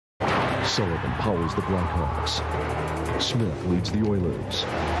Sullivan powers the Blackhawks. Smith leads the Oilers.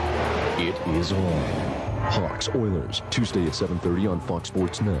 It is on. Hawks Oilers, Tuesday at 7:30 on Fox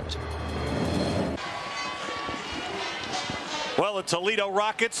Sports Net. Well, the Toledo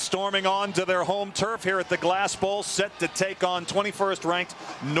Rockets storming on to their home turf here at the Glass Bowl, set to take on 21st ranked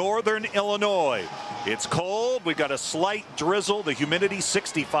Northern Illinois. It's cold. We've got a slight drizzle. The humidity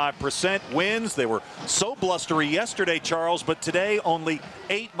 65%. Winds, they were so blustery yesterday, Charles, but today only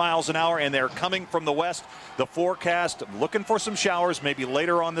 8 miles an hour, and they're coming from the west. The forecast looking for some showers maybe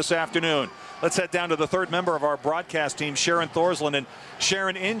later on this afternoon. Let's head down to the third member of our broadcast team, Sharon Thorsland. And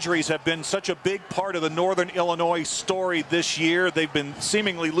Sharon, injuries have been such a big part of the Northern Illinois story this year. They've been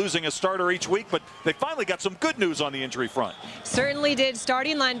seemingly losing a starter each week, but they finally got some good news on the injury front. Certainly did.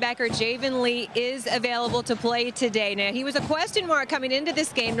 Starting linebacker Javen Lee is available to play today. Now, he was a question mark coming into this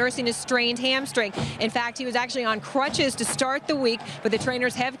game, nursing a strained hamstring. In fact, he was actually on crutches to start the week, but the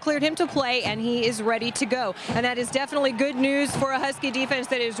trainers have cleared him to play, and he is ready to go. And that is definitely good news for a Husky defense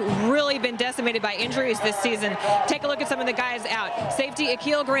that has really been decimated by injuries this season. Take a look at some of the guys out. Safety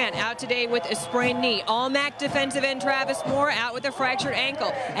Akil Grant out today with a sprained knee. All-MAC defensive end Travis Moore out with a fractured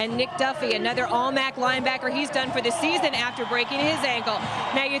ankle. And Nick Duffy, another All-MAC linebacker, he's done for the season after breaking his ankle.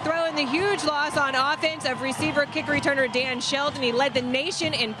 Now you throw in the huge loss on offense of receiver kick returner Dan Sheldon. He led the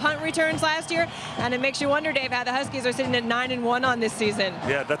nation in punt returns last year, and it makes you wonder, Dave, how the Huskies are sitting at 9-1 on this season.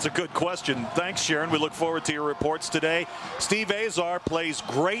 Yeah, that's a good question. Thanks, Sharon. We look forward to your reports today. Steve Azar plays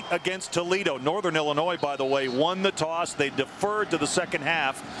great against Toledo. Northern Illinois, by the way, won the toss. They deferred to the second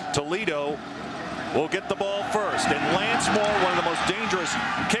half. Toledo will get the ball first. And Lance Moore, one of the most dangerous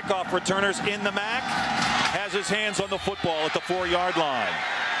kickoff returners in the MAC, has his hands on the football at the 4-yard line.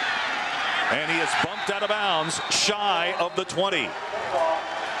 And he is bumped out of bounds shy of the 20.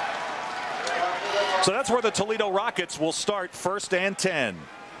 So that's where the Toledo Rockets will start, 1st and 10.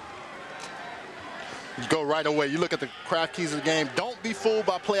 Go right away. You look at the craft keys of the game. Don't be fooled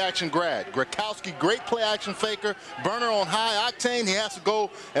by play-action grad. Grakowski, great play-action faker. Burner on high octane. He has to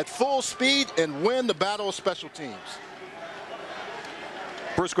go at full speed and win the battle of special teams.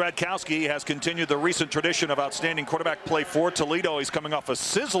 Bruce Gradkowski has continued the recent tradition of outstanding quarterback play for Toledo. He's coming off a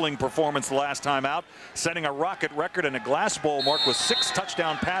sizzling performance the last time out, setting a Rocket record and a Glass Bowl mark with 6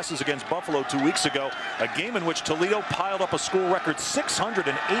 touchdown passes against Buffalo 2 weeks ago, a game in which Toledo piled up a school record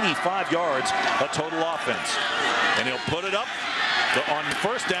 685 yards of total offense. And he'll put it up. On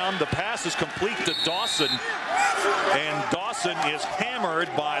first down, the pass is complete to Dawson, and Dawson is hammered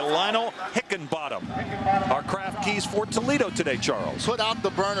by Lionel Hickenbottom. Our craft keys for Toledo today, Charles. Put out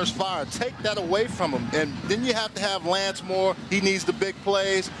the Burner's fire. Take that away from him. And then you have to have Lance Moore. He needs the big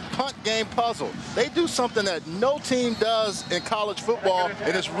plays. Punt game puzzle. They do something that no team does in college football,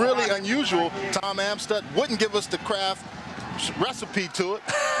 and it's really unusual. Tom Amstead wouldn't give us the craft recipe to it,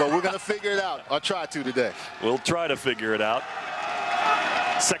 but we're going to figure it out, or try to today. We'll try to figure it out.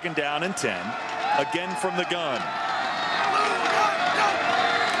 2nd down and 10. Again from the gun.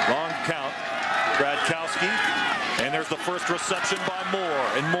 Long count. Gradkowski. And there's the first reception by Moore.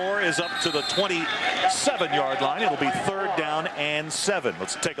 And Moore is up to the 27-yard line. It'll be 3rd down and 7.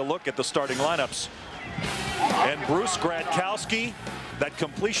 Let's take a look at the starting lineups. And Bruce Gradkowski, that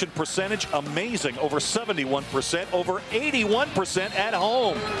completion percentage, amazing. Over 71%, over 81% at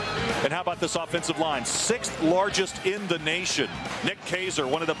home. And how about this offensive line? 6th largest in the nation. Nick Kaiser,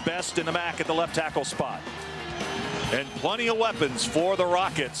 one of the best in the MAC at the left tackle spot. And plenty of weapons for the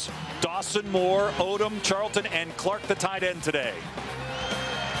Rockets. Dawson, Moore, Odom, Charlton, and Clark, the tight end today.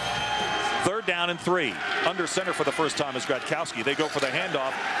 3rd down and 3. Under center for the first time is Gradkowski. They go for the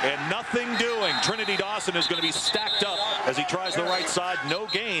handoff, and nothing doing. Trinity Dawson is going to be stacked up as he tries the right side. No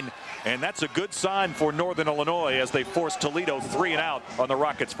gain, and that's a good sign for Northern Illinois as they force Toledo 3 and out on the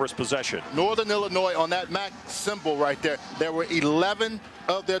Rockets' first possession. Northern Illinois on that MAC symbol right there. There were 11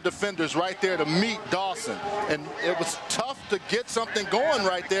 of their defenders right there to meet Dawson, and it was tough to get something going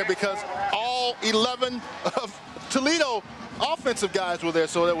right there because all 11 of Toledo offensive guys were there,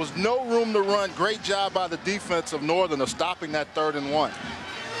 so there was no room to run. Great job by the defense of Northern of stopping that 3rd and 1.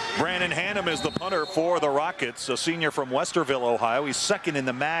 Brandon Hannum is the punter for the Rockets, a senior from Westerville, Ohio. He's 2nd in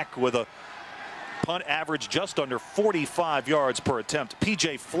the MAC with a punt average just under 45 yards per attempt.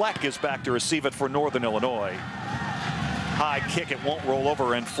 PJ Fleck is back to receive it for Northern Illinois. High kick, it won't roll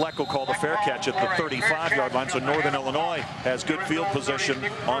over, and Fleck will call the fair catch at the 35-yard line. So Northern Illinois has good field position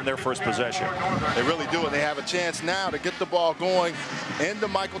on their first possession. They really do, and they have a chance now to get the ball going into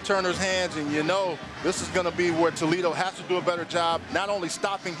Michael Turner's hands. And you know, this is going to be where Toledo has to do a better job, not only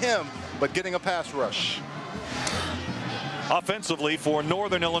stopping him, but getting a pass rush. Offensively for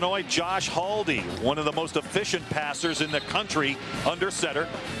Northern Illinois, Josh Haldi, one of the most efficient passers in the country under center.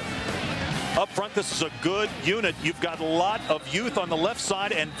 Up front, this is a good unit. You've got a lot of youth on the left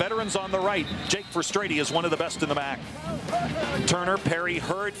side and veterans on the right. Jake Verstrady is one of the best in the MAC. Turner, Perry,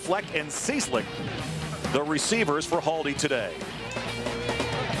 Hurd, Fleck, and Cieslik, the receivers for Haldi today.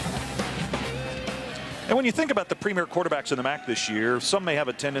 And when you think about the premier quarterbacks in the MAC this year, some may have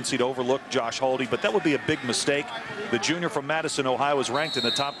a tendency to overlook Josh Haldi, but that would be a big mistake. The junior from Madison, Ohio, is ranked in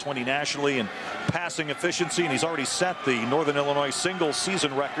the top 20 nationally in passing efficiency, and he's already set the Northern Illinois single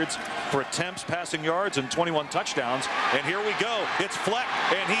season records for attempts, passing yards, and 21 touchdowns. And here we go. It's Fleck,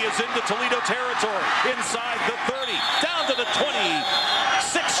 and he is into Toledo territory, inside the 30, down to the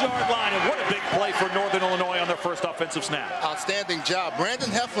 26-yard line. And what a big play for Northern Illinois on their first offensive snap. Outstanding job. Brandon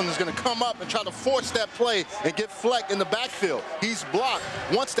Heflin is going to come up and try to force that play and get Fleck in the backfield. He's blocked.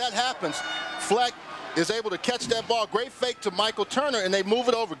 Once that happens, Fleck is able to catch that ball. Great fake to Michael Turner, and they move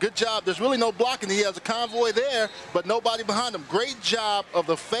it over. Good job. There's really no blocking. He has a convoy there, but nobody behind him. Great job of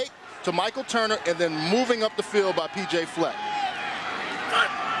the fake to Michael Turner and then moving up the field by P.J. Fleck.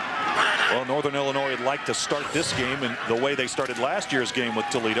 Well, Northern Illinois would like to start this game in the way they started last year's game with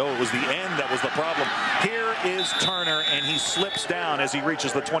Toledo. It was the end that was the problem. Here is Turner, and he slips down as he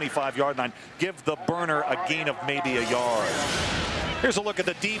reaches the 25-yard line. Give the burner a gain of maybe a yard. Here's a look at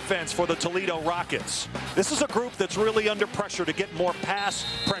the defense for the Toledo Rockets. This is a group that's really under pressure to get more pass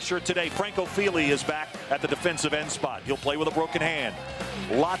pressure today. Franco Feely is back at the defensive end spot. He'll play with a broken hand.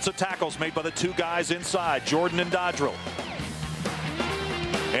 Lots of tackles made by the two guys inside, Jordan and Dodrill.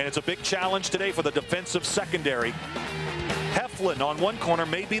 And it's a big challenge today for the defensive secondary. Heflin on one corner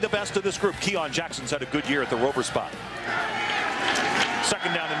may be the best of this group. Keon Jackson's had a good year at the rover spot.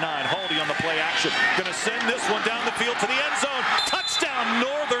 Second down and 9. Haldi on the play action. Going to send this one down the field to the end zone. Touchdown,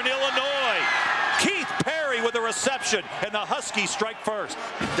 Northern Illinois. Keith Perry with a reception, and the Huskies strike first.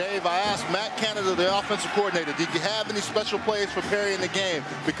 Dave, I asked Matt Canada, the offensive coordinator, did you have any special plays for Perry in the game?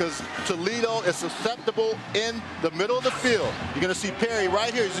 Because Toledo is susceptible in the middle of the field. You're going to see Perry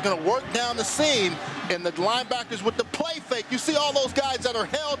right here. He's going to work down the seam, and the linebackers with the play fake. You see all those guys that are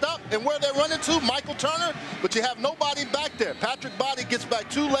held up, and where they're running to, Michael Turner, but you have nobody back there. Patrick Body gets back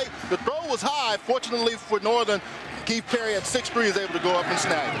too late. The throw was high. Fortunately for Northern, Keith Perry at 6'3" is able to go up and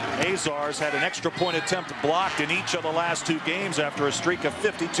snag it. Azar's had an extra point attempt blocked in each of the last 2 games after a streak of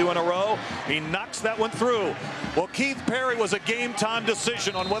 52 in a row. He knocks that one through. Well, Keith Perry was a game-time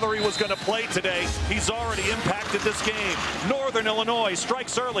decision on whether he was going to play today. He's already impacted this game. Northern Illinois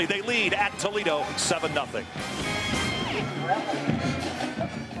strikes early. They lead at Toledo 7-0.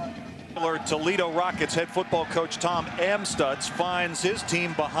 Toledo Rockets head football coach Tom Amstutz finds his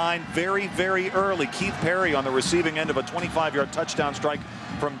team behind very, very early. Keith Perry on the receiving end of a 25-yard touchdown strike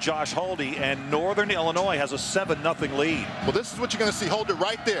from Josh Haldi, and Northern Illinois has a 7-0 lead. Well, this is what you're going to see. Hold it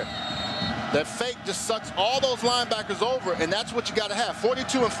right there. That fake just sucks all those linebackers over, and that's what you got to have.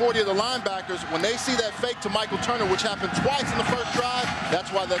 42 and 40 of the linebackers, when they see that fake to Michael Turner, which happened twice in the first drive,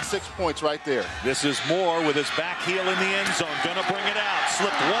 that's why that's 6 points right there. This is Moore with his back heel in the end zone. Gonna bring it out.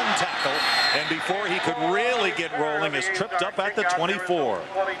 Slipped one tackle, and before he could really get rolling, is tripped up at the 24.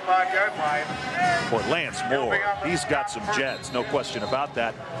 Boy, Lance Moore, he's got some jets, no question about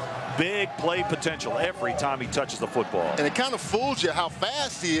that. Big play potential every time he touches the football. And it kind of fools you how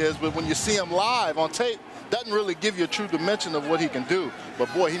fast he is, but when you see him live on tape, doesn't really give you a true dimension of what he can do.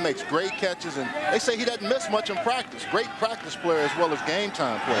 But boy, he makes great catches, and they say he doesn't miss much in practice. Great practice player as well as game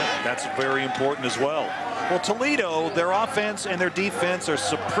time player. That's very important as well. Well, Toledo, their offense and their defense are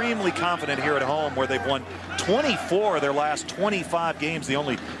supremely confident here at home, where they've won 24 of their last 25 games. The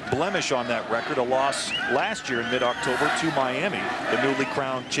only blemish on that record, a loss last year in mid-October to Miami, the newly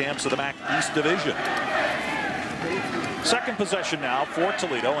crowned champs of the MAC East Division. Second possession now for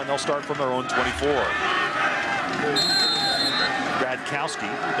Toledo, and they'll start from their own 24. Gradkowski,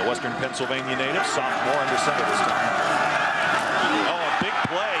 the Western Pennsylvania native, sophomore under center this time. Oh, a big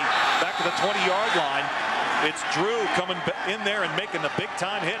play back to the 20-yard line. It's Drew coming in there and making the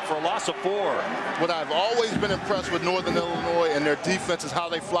big-time hit for a loss of 4. What I've always been impressed with Northern Illinois and their defense is how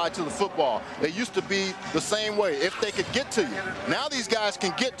they fly to the football. They used to be the same way, if they could get to you. Now these guys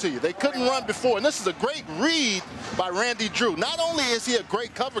can get to you. They couldn't run before, and this is a great read by Randy Drew. Not only is he a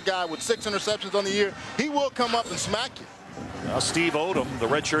great cover guy with 6 interceptions on the year, he will come up and smack you. Now, Steve Odom, the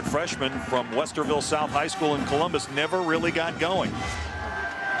redshirt freshman from Westerville South High School in Columbus, never really got going.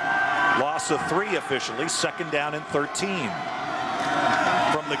 Loss of 3 officially, second down and 13.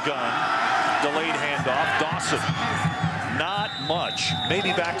 From the gun, delayed handoff, Dawson. Not much. Maybe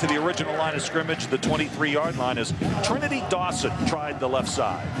back to the original line of scrimmage, the 23-yard line, as Trinity Dawson tried the left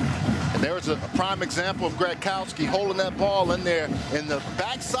side. And there's a prime example of Gradkowski holding that ball in there in the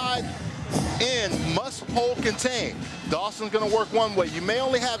backside in must hold contain. Dawson's going to work one way. You may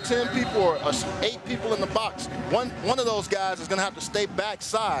only have 10 people or 8 people in the box. One of those guys is going to have to stay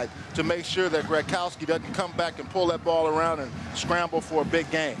backside to make sure that Gradkowski doesn't come back and pull that ball around and scramble for a big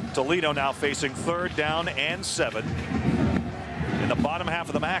gain. Toledo now facing 3rd down and 7. In the bottom half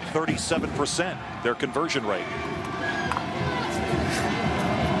of the MAC, 37% their conversion rate.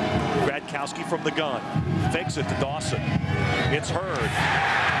 Gradkowski from the gun. Fakes it to Dawson. It's Hurd.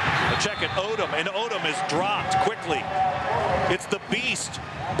 A check at Odom, and Odom is dropped quickly. It's the beast,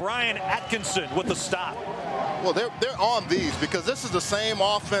 Brian Atkinson, with the stop. Well, they're on these because this is the same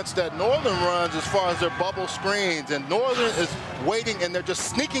offense that Northern runs as far as their bubble screens, and Northern is waiting and they're just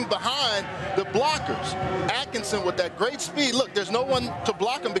sneaking behind the blockers. Atkinson with that great speed. Look, there's no one to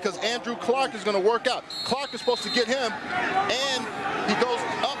block him because Andrew Clark is going to work out. Clark is supposed to get him, and he goes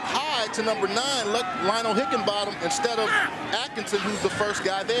up high to number 9, Lionel Hickenbottom, instead of Atkinson, who's the first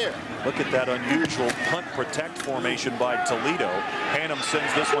guy there. Look at that unusual punt protect formation by Toledo. Hannum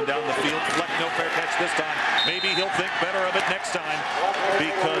sends this one down the field. Fleck, no fair catch this time. Maybe he'll think better of it next time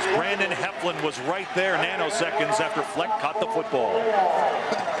because Brandon Heflin was right there nanoseconds after Fleck caught the football.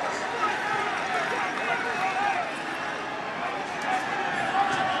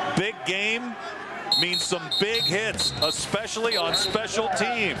 Big game means some big hits, especially on special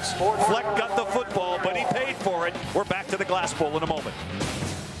teams. Fleck got the football, but he paid for it. We're back to the Glass Bowl in a moment.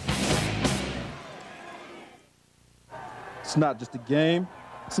 It's not just a game,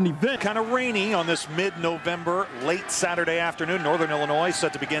 it's an event. Kind of rainy on this mid-November, late Saturday afternoon. Northern Illinois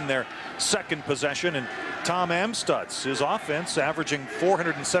set to begin their 2nd possession, and Tom Amstutz, his offense averaging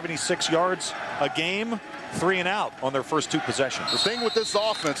 476 yards a game, 3 and out on their first 2 possessions. The thing with this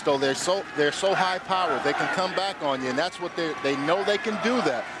offense, though, they're so high powered, they can come back on you, and that's what they know they can do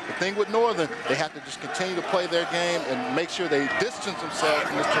that. The thing with Northern, they have to just continue to play their game and make sure they distance themselves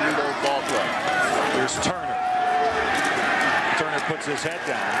from this Toledo ball club. Here's Turner. Turner puts his head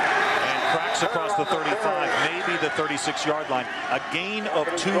down and cracks across the 35, maybe the 36-yard line. A gain of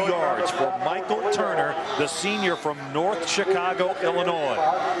 2 yards for Michael Turner, the senior from North Chicago, Illinois.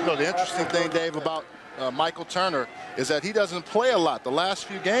 You know, the interesting thing, Dave, about Michael Turner is that he doesn't play a lot. The last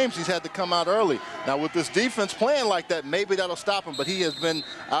few games he's had to come out early. Now with this defense playing like that, maybe that'll stop him, but he has been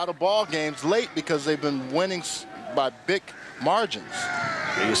out of ball games late because they've been winning by big margins.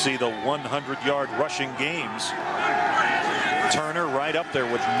 Here you see the 100-yard rushing games. Turner right up there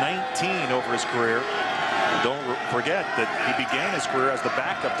with 19 over his career. Don't forget that he began his career as the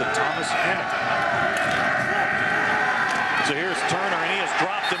backup to Thomas Hannock. So here's Turner, and he is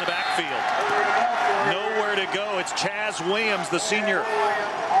dropped in the backfield. Nowhere to go. It's Chaz Williams, the senior.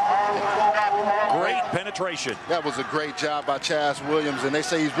 Great penetration. That was a great job by Chaz Williams, and they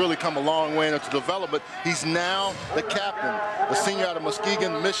say he's really come a long way into development. He's now the captain, the senior out of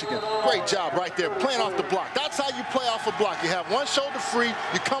Muskegon, Michigan. Great job right there, playing off the block. That's how you play off a block. You have one shoulder free,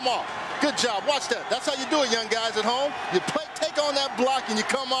 you come off. Good job. Watch that. That's how you do it, young guys at home. You take on that block, and you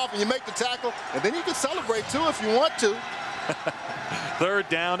come off, and you make the tackle, and then you can celebrate, too, if you want to. 3rd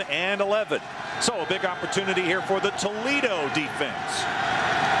down and 11. So a big opportunity here for the Toledo defense.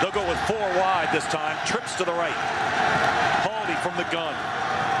 They'll go with 4 wide this time. Trips to the right. Haldi from the gun.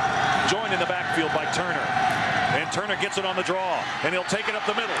 Joined in the backfield by Turner. And Turner gets it on the draw. And he'll take it up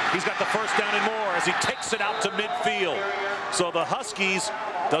the middle. He's got the 1st down and more as he takes it out to midfield. So the Huskies,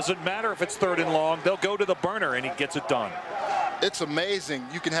 doesn't matter if it's 3rd and long, they'll go to the burner, and he gets it done. It's amazing.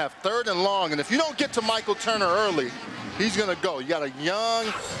 You can have 3rd and long, and if you don't get to Michael Turner early, he's going to go. You got a young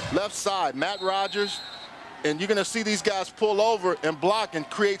left side, Matt Rogers, and you're going to see these guys pull over and block and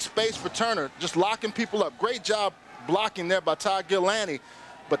create space for Turner, just locking people up. Great job blocking there by Todd Gillaney,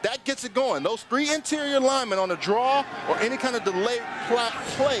 but that gets it going. Those 3 interior linemen on a draw or any kind of delayed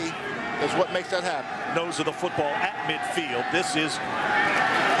play is what makes that happen. Nose of the football at midfield. This is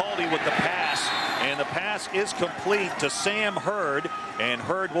Haldi with the pass. And the pass is complete to Sam Hurd, and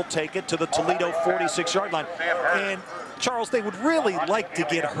Hurd will take it to the Toledo 46-yard line. And Charles, they would really like to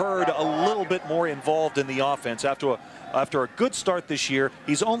get Hurd a little bit more involved in the offense. After a good start this year,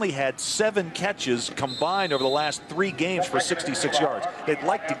 he's only had 7 catches combined over the last 3 games for 66 yards. They'd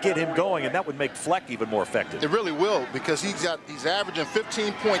like to get him going, and that would make Fleck even more effective. It really will, because he's averaging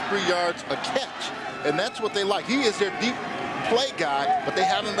 15.3 yards a catch, and that's what they like. He is their deep play guy, but they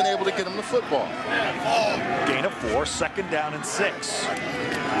haven't been able to get him the football. Gain of 4, 2nd down and 6.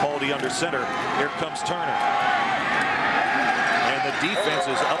 Haldi under center. Here comes Turner. And the defense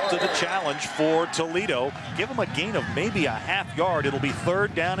is up to the challenge for Toledo. Give them a gain of maybe a half yard. It'll be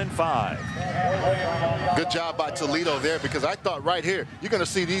 3rd down and 5. Good job by Toledo there, because I thought right here, you're going to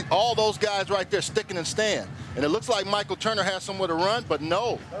see all those guys right there sticking and stand. And it looks like Michael Turner has somewhere to run, but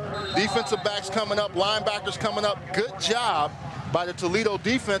no. Defensive backs coming up, linebackers coming up. Good job by the Toledo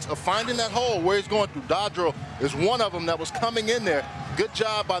defense of finding that hole where he's going through. Dodrill is one of them that was coming in there. Good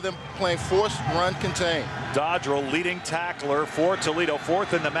job by them playing forced run contain. Dodrill, leading tackler for Toledo,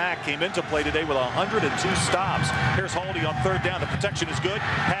 4th in the MAC, came into play today with 102 stops. Here's Haldi on 3rd down. The protection is good.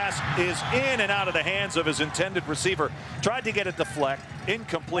 Pass is in and out of the hands of his intended receiver. Tried to get it to Fleck.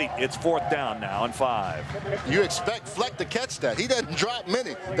 Incomplete. It's 4th down now and 5. You expect Fleck to catch that. He doesn't drop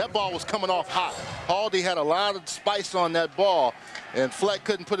many. That ball was coming off hot. Haldi had a lot of spice on that ball, and Fleck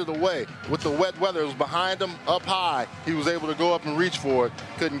couldn't put it away. With the wet weather, it was behind him, up high. He was able to go up and reach for it.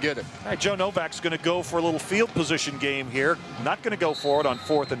 Couldn't get it. All right, Joe Novak's going to go for a little field position game here. Not going to go for it on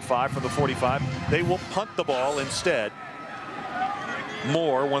 4th and 5 from the 45. They will punt the ball instead.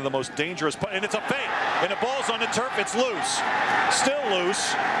 Moore, one of the most dangerous, and it's a fake, and the ball's on the turf. It's loose, still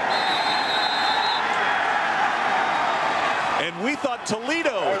loose. And we thought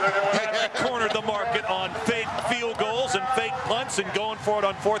Toledo had cornered the market on fake field goals and fake punts and going for it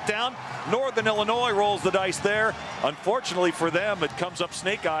on 4th down. Northern Illinois rolls the dice there. Unfortunately for them, it comes up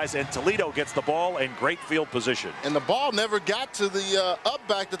snake eyes, and Toledo gets the ball in great field position. And the ball never got to the up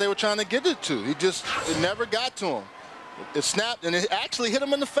back that they were trying to get it to. It never got to him. It snapped, and it actually hit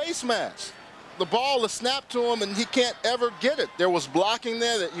him in the face mask. The ball is snapped to him, and he can't ever get it. There was blocking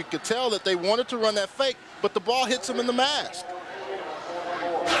there that you could tell that they wanted to run that fake, but the ball hits him in the mask.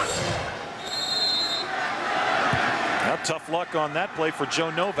 Now, tough luck on that play for Joe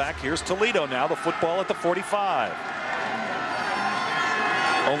Novak. Here's Toledo now, the football at the 45.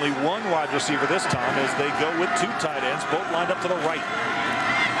 Only one wide receiver this time as they go with 2 tight ends, both lined up to the right.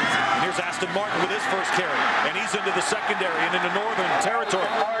 Here's Aston Martin with his first carry, and he's into the secondary and into Northern territory.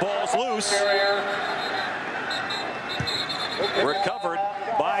 Ball's loose. Recovered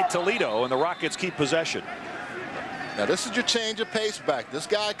by Toledo, and the Rockets keep possession. Now, this is your change of pace back. This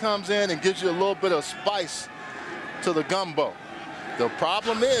guy comes in and gives you a little bit of spice to the gumbo. The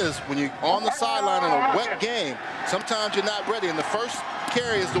problem is when you're on the sideline in a wet game, sometimes you're not ready, and the first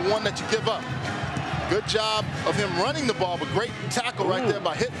carry is the one that you give up. Good job of him running the ball, but great tackle right there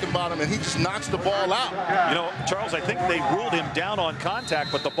by Hickenbottom, and he just knocks the ball out. You know, Charles, I think they ruled him down on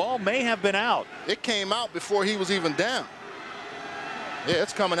contact, but the ball may have been out. It came out before he was even down. Yeah,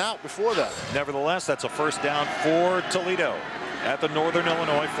 it's coming out before that. Nevertheless, that's a 1st down for Toledo at the Northern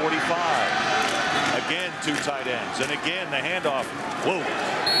Illinois 45. Again, 2 tight ends, and again the handoff. Whoa,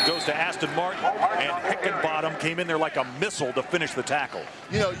 goes to Aston Martin, and Hickenbottom came in there like a missile to finish the tackle.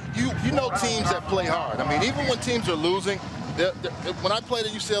 You know teams that play hard. I mean, even when teams are losing, when I played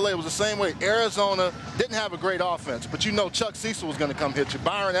at UCLA, it was the same way. Arizona didn't have a great offense, but you know Chuck Cecil was going to come hit you.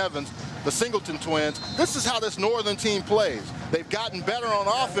 Byron Evans, the Singleton twins. This is how this Northern team plays. They've gotten better on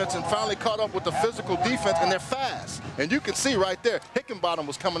offense and finally caught up with the physical defense, and they're fast. And you can see right there, Hickenbottom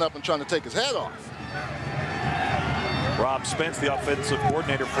was coming up and trying to take his head off. Rob Spence, the offensive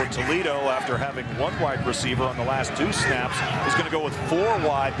coordinator for Toledo, after having 1 wide receiver on the last 2 snaps, is going to go with 4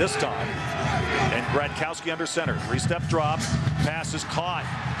 wide this time. And Gradkowski under center. 3-step drop. Pass is caught.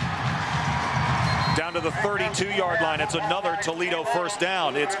 Down to the 32-yard line. It's another Toledo 1st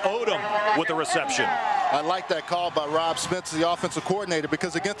down. It's Odom with the reception. I like that call by Rob Spence, the offensive coordinator,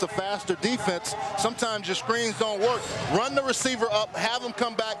 because against a faster defense, sometimes your screens don't work. Run the receiver up, have him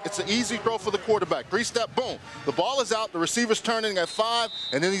come back. It's an easy throw for the quarterback. 3-step, boom. The ball is out, the receiver's turning at 5,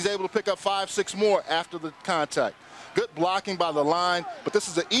 and then he's able to pick up 5, 6 more after the contact. Good blocking by the line, but this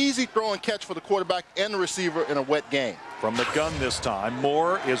is an easy throw and catch for the quarterback and the receiver in a wet game. From the gun this time,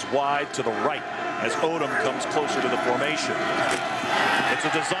 Moore is wide to the right as Odom comes closer to the formation. It's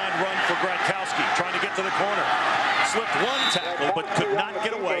a design run for Gradkowski, trying to get to the corner. Slipped 1 tackle, but could not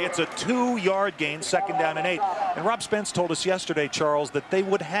get away. It's a 2-yard gain, 2nd down and 8. And Rob Spence told us yesterday, Charles, that they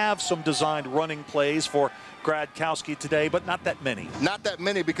would have some designed running plays for Gradkowski today, but not that many. Not that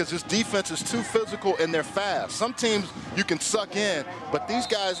many, because this defense is too physical and they're fast. Some teams you can suck in, but these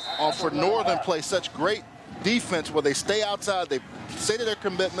guys for Northern play such great defense where they stay outside, they say to their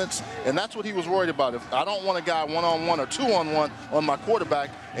commitments, and that's what he was worried about. If I don't want a guy 1-on-1 or 2-on-1 on my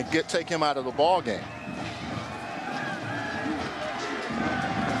quarterback and take him out of the ball game.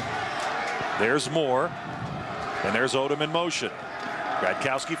 There's Moore, and there's Odom in motion.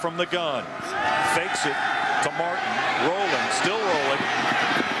 Gradkowski from the gun, fakes it to Martin, rolling, still rolling.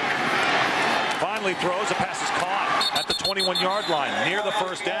 Finally throws, a pass is caught. at the 21-yard line near the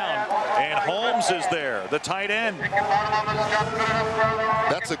first down. And Holmes is there, the tight end.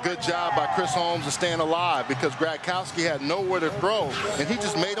 That's a good job by Chris Holmes of staying alive because Gradkowski had nowhere to throw, and he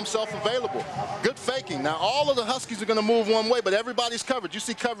just made himself available. Good faking. Now, all of the Huskies are going to move one way, but everybody's covered. You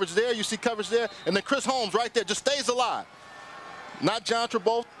see coverage there, you see coverage there, and then Chris Holmes right there just stays alive. Not John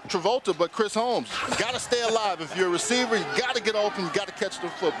Travolta, but Chris Holmes. You got to stay alive. If you're a receiver, you got to get open. You got to catch the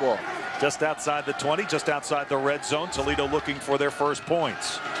football. Just outside the 20, just outside the red zone. Toledo looking for their first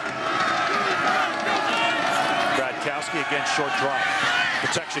points. Gradkowski again, short drop.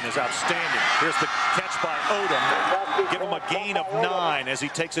 Protection is outstanding. Here's the catch by Odom. Give him a gain of 9 as he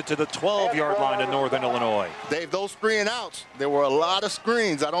takes it to the 12-yard line of Northern Illinois. Dave, those 3 and outs, there were a lot of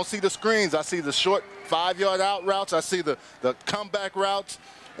screens. I don't see the screens. I see the short 5-yard out routes. I see the comeback routes.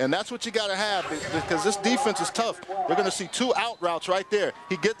 And that's what you got to have because this defense is tough. They're going to see 2 out routes right there.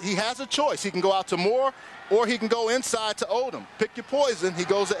 He has a choice. He can go out to Moore or he can go inside to Odom. Pick your poison. He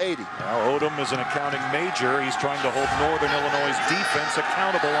goes to 80. Now Odom is an accounting major. He's trying to hold Northern Illinois' defense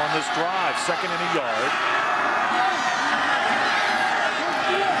accountable on this drive. 2nd and a yard.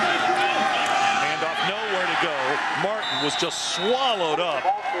 Handoff nowhere to go. Martin was just swallowed up.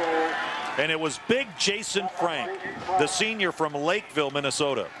 And it was big Jason Frank, the senior from Lakeville,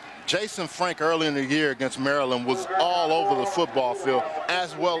 Minnesota. Jason Frank early in the year against Maryland was all over the football field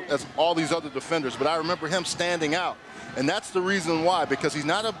as well as all these other defenders. But I remember him standing out. And that's the reason why, because he's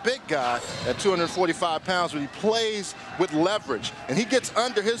not a big guy at 245 pounds, but he plays with leverage. And he gets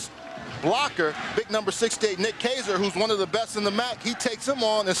under his blocker, big number 68, Nick Kaiser, who's one of the best in the MAC. He takes him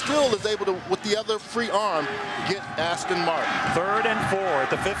on and still is able to, with the other free arm, get Aston Martin. 3rd and 4 at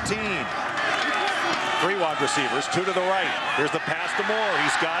the 15. 3 wide receivers, 2 to the right. Here's the pass to Moore.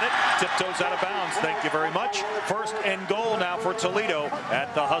 He's got it. Tiptoes out of bounds. Thank you very much. 1st and goal now for Toledo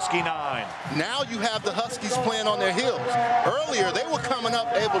at the Husky 9. Now you have the Huskies playing on their heels. Earlier, they were coming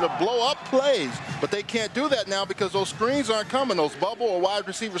up able to blow up plays, but they can't do that now because those screens aren't coming. Those bubble or wide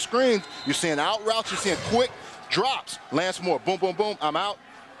receiver screens, you're seeing out routes, you're seeing quick drops. Lance Moore, boom, boom, boom, I'm out.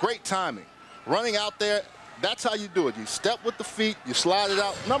 Great timing. Running out there. That's how you do it. You step with the feet, you slide it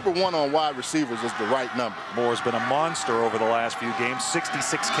out. Number 1 on wide receivers is the right number. Moore's been a monster over the last few games.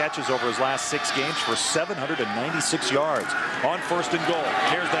 66 catches over his last 6 games for 796 yards. On 1st and goal.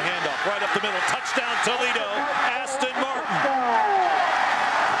 Here's the handoff right up the middle. Touchdown Toledo. Aston Martin.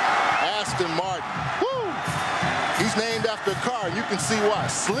 Aston Martin. Woo! He's named after a car, and you can see why.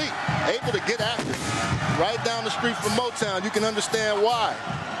 Sleek, able to get active. Right down the street from Motown. You can understand why.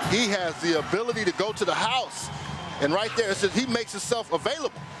 He has the ability to go to the house. And right there, it says he makes himself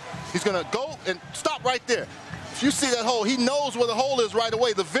available. He's going to go and stop right there. If you see that hole, he knows where the hole is right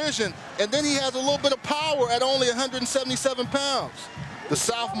away, the vision. And then he has a little bit of power at only 177 pounds. The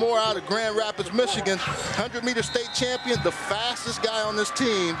sophomore out of Grand Rapids, Michigan, 100-meter state champion, the fastest guy on this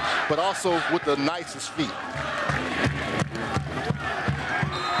team, but also with the nicest feet.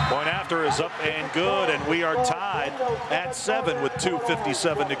 Point after is up and good, and we are tied at 7 with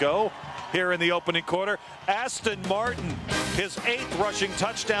 2:57 to go here in the opening quarter. Aston Martin, his 8th rushing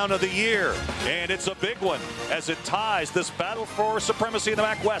touchdown of the year, and it's a big one as it ties this battle for supremacy in the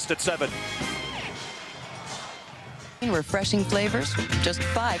MAC West at 7. Refreshing flavors, just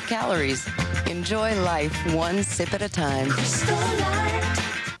 5 calories. Enjoy life 1 sip at a time.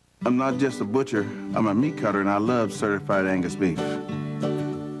 I'm not just a butcher, I'm a meat cutter, and I love certified Angus beef.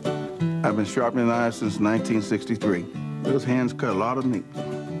 I've been sharpening knives since 1963. Those hands cut a lot of meat.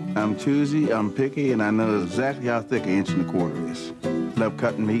 I'm choosy, I'm picky, and I know exactly how thick an 1.25 is. Love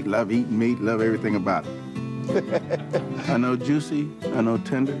cutting meat, love eating meat, love everything about it. I know juicy, I know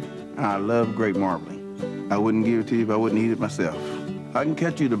tender, and I love great marbling. I wouldn't give it to you if I wouldn't eat it myself. I can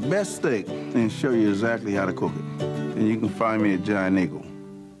catch you the best steak and show you exactly how to cook it. And you can find me at Giant Eagle.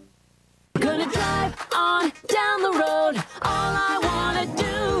 Gonna drive on down the road. All I wanna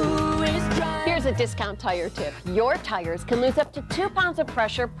do is drive. Here's a discount tire tip. Your tires can lose up to 2 pounds of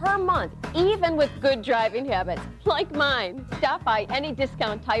pressure per month, even with good driving habits, like mine. Stop by any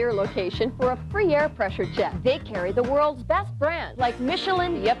discount tire location for a free air pressure check. They carry the world's best brands like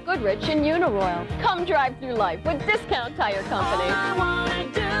Michelin, Yep Goodrich, and Uniroyal. Come drive through life with Discount Tire Company. All I wanna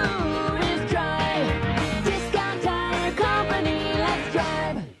do is drive. Discount Tire Company, let's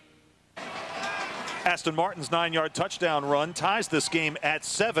drive. Aston Martin's 9-yard touchdown run ties this game at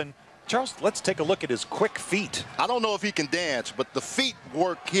 7. Charles, let's take a look at his quick feet. I don't know if he can dance, but the feet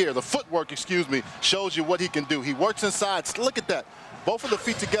work here, the footwork, excuse me, shows you what he can do. He works inside. Look at that. Both of the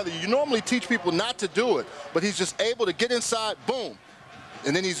feet together. You normally teach people not to do it, but he's just able to get inside, boom,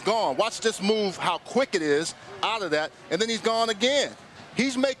 and then he's gone. Watch this move, how quick it is out of that, and then he's gone again.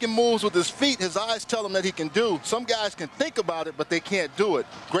 He's making moves with his feet. His eyes tell him that he can do. Some guys can think about it, but they can't do it.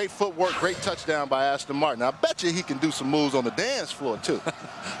 Great footwork, great touchdown by Aston Martin. I bet you he can do some moves on the dance floor, too.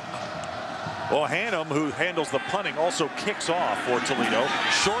 Well, Hannum, who handles the punting, also kicks off for Toledo.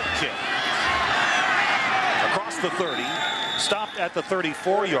 Short kick. Across the 30. Stopped at the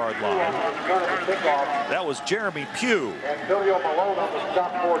 34-yard line. That was Jeremy Pugh.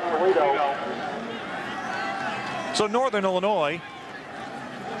 So Northern Illinois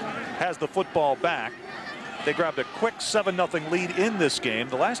has the football back. They grabbed a quick 7-0 lead in this game.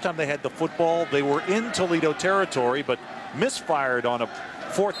 The last time they had the football, they were in Toledo territory, but misfired on a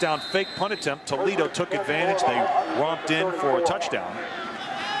 4th down fake punt attempt. Toledo took advantage. They romped in for a touchdown.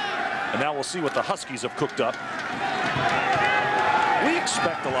 And now we'll see what the Huskies have cooked up. We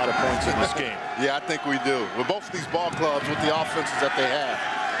expect a lot of points in this game. Yeah, I think we do. With both of these ball clubs, with the offenses that they have.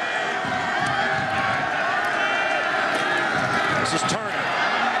 This is Turner.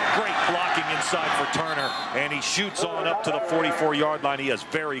 Great blocking inside for Turner. And he shoots on up to the 44-yard line. He is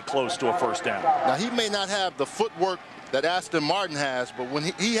very close to a first down. Now, he may not have the footwork that Aston Martin has, but when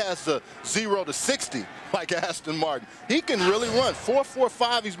he has the 0 to 60 like Aston Martin, he can really run.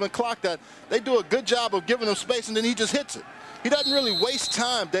 4.45 he's been clocked at. They do a good job of giving him space, and then he just hits it. He doesn't really waste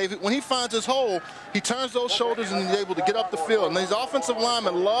time, David. When he finds his hole, he turns those shoulders and he's able to get up the field. And these offensive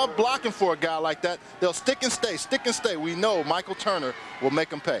linemen love blocking for a guy like that. They'll stick and stay, stick and stay. We know Michael Turner will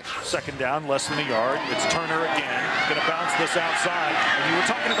make him pay. Second down, less than a yard. It's Turner again. Going to bounce this outside. And you were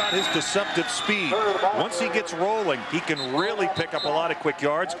talking about his deceptive speed. Once he gets rolling, he can really pick up a lot of quick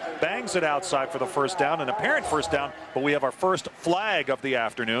yards. Bangs it outside for the first down, an apparent first down. But we have our first flag of the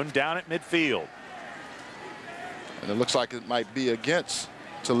afternoon down at midfield. And it looks like it might be against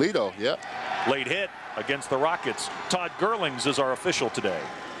Toledo. Yep. Late hit against the Rockets. Todd Gerlings is our official today.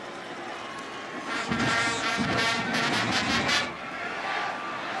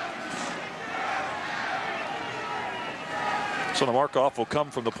 So the mark-off will come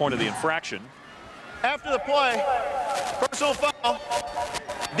from the point of the infraction. After the play, personal foul,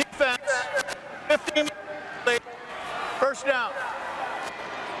 defense, 15, first down.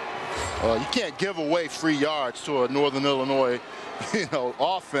 You can't give away free yards to a Northern Illinois,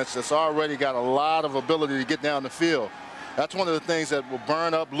 offense that's already got a lot of ability to get down the field. That's one of the things that will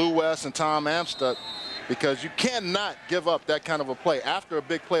burn up Lou West and Tom Amstutz, because you cannot give up that kind of a play after a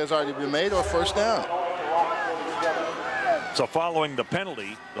big play has already been made or a first down. So following the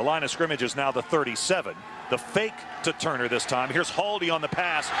penalty, the line of scrimmage is now the 37. The fake to Turner this time. Here's Haldi on the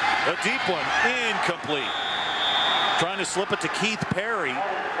pass. A deep one, incomplete. Trying to slip it to Keith Perry,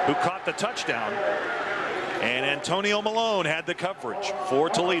 who caught the touchdown. And Antonio Malone had the coverage for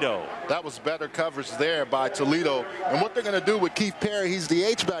Toledo. That was better coverage there by Toledo. And what they're going to do with Keith Perry, he's the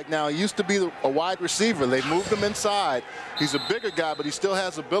H-back now. He used to be a wide receiver. They moved him inside. He's a bigger guy, but he still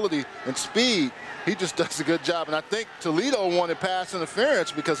has ability and speed. He just does a good job. And I think Toledo wanted pass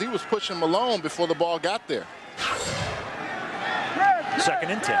interference because he was pushing Malone before the ball got there. 2nd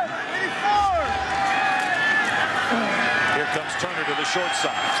and 10. Here comes Turner to the short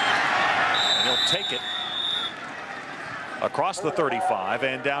side. And he'll take it across the 35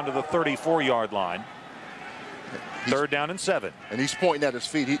 and down to the 34-yard line. 3rd down and 7. And he's pointing at his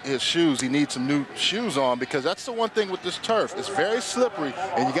feet, his shoes. He needs some new shoes on, because that's the one thing with this turf. It's very slippery,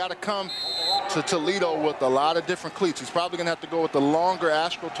 and you got to come to Toledo with a lot of different cleats. He's probably going to have to go with the longer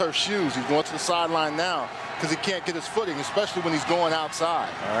AstroTurf shoes. He's going to the sideline now because he can't get his footing, especially when he's going outside.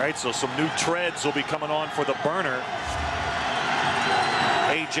 All right, so some new treads will be coming on for the burner.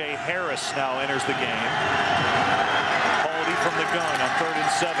 A.J. Harris now enters the game. Haldi from the gun on 3rd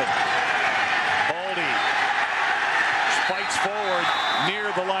and 7. Haldi fights forward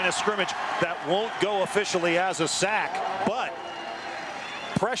near the line of scrimmage. That won't go officially as a sack, but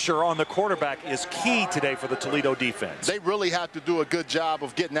pressure on the quarterback is key today for the Toledo defense. They really have to do a good job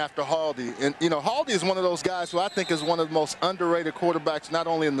of getting after Haldi. And, Haldi is one of those guys who I think is one of the most underrated quarterbacks, not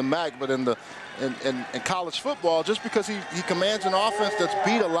only in the MAC, but in college football, just because he commands an offense that's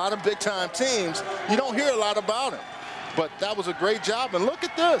beat a lot of big-time teams. You don't hear a lot about him. But that was a great job. And look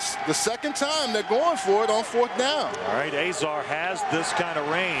at this. The second time they're going for it on 4th down. All right, Azar has this kind of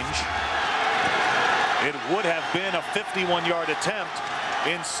range. It would have been a 51-yard attempt.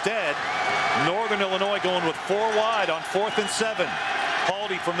 Instead, Northern Illinois going with 4 wide on 4th and 7.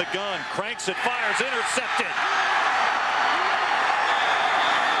 Haldi from the gun, cranks it, fires, intercepted.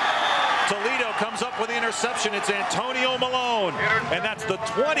 Toledo comes up with the interception. It's Antonio Malone, and that's the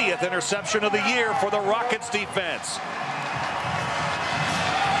 20th interception of the year for the Rockets defense.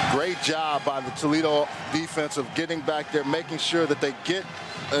 Great job by the Toledo defense of getting back there, making sure that they get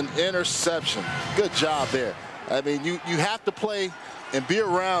an interception. Good job there. I mean, you have to play and be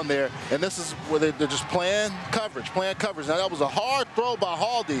around there. And this is where they're just playing coverage. Now, that was a hard throw by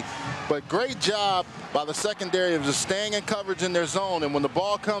Haldi, but great job by the secondary of just staying in coverage in their zone. And when the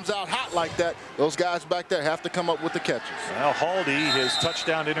ball comes out hot like that, those guys back there have to come up with the catches. Well, Haldi, his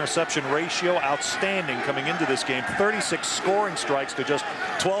touchdown-interception ratio outstanding coming into this game. 36 scoring strikes to just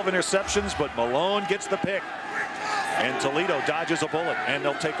 12 interceptions, but Malone gets the pick. And Toledo dodges a bullet, and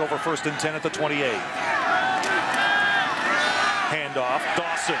they'll take over 1st and 10 at the 28. Handoff,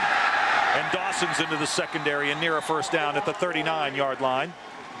 Dawson. And Dawson's into the secondary and near a 1st down at the 39-yard line.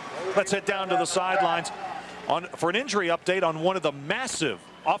 Let's head down to the sidelines for an injury update on one of the massive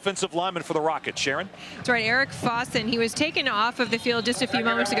offensive linemen for the Rockets. Sharon? That's right, Eric Fossen. He was taken off of the field just a few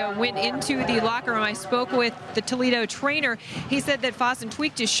moments ago, went into the locker room. I spoke with the Toledo trainer. He said that Fossen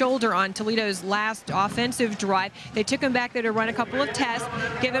tweaked his shoulder on Toledo's last offensive drive. They took him back there to run a couple of tests,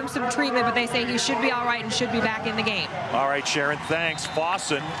 give him some treatment, but they say he should be all right and should be back in the game. All right, Sharon, thanks.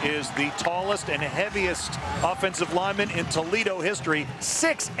 Fossen is the tallest and heaviest offensive lineman in Toledo history,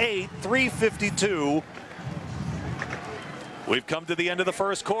 6'8", 352. We've come to the end of the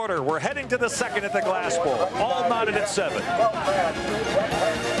 1st quarter. We're heading to the 2nd at the Glass Bowl. All knotted at 7.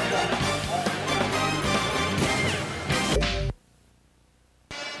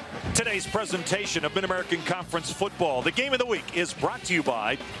 Today's presentation of Mid-American Conference Football. The game of the week is brought to you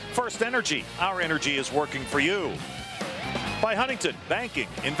by First Energy. Our energy is working for you. By Huntington Banking,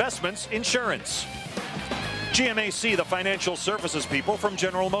 Investments, Insurance. GMAC, the financial services people from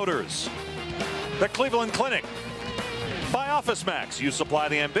General Motors. The Cleveland Clinic. By Office Max, you supply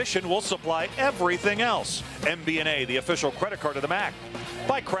the ambition, we'll supply everything else. MB&A, the official credit card of the Mac.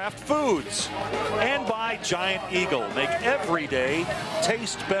 By Kraft Foods. And by Giant Eagle, make every day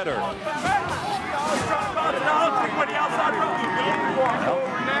taste better.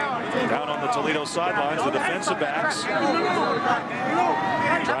 Down on the Toledo sidelines, the defensive backs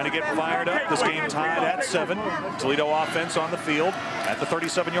trying to get fired up. This game tied at 7. Toledo offense on the field at the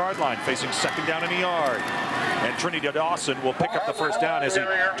 37-yard line, facing 2nd down and a yard. And Trinity Dawson will pick up the 1st down as he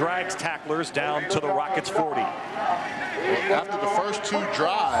drags tacklers down to the Rockets' 40. After the first 2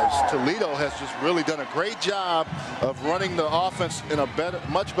 drives, Toledo has just really done a great job of running the offense in a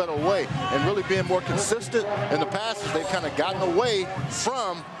much better way and really being more consistent in the passes. They've kind of gotten away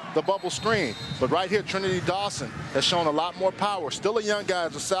from the bubble screen. But right here, Trinity Dawson has shown a lot more power. Still a young guy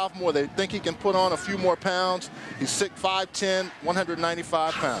as a sophomore. They think he can put on a few more pounds. He's 6'5",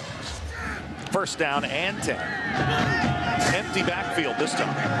 195 pounds. 1st down and 10. Empty backfield this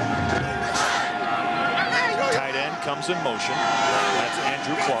time. Tight end comes in motion. That's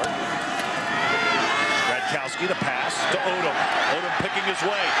Andrew Clark. Radkowski, the pass to Odom. Odom picking his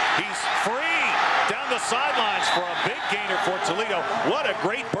way. He's free down the sidelines for a big gainer for Toledo. What a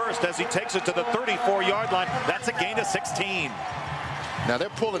great burst as he takes it to the 34-yard line. That's a gain of 16. Now they're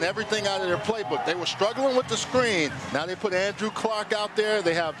pulling everything out of their playbook. They were struggling with the screen. Now they put Andrew Clark out there.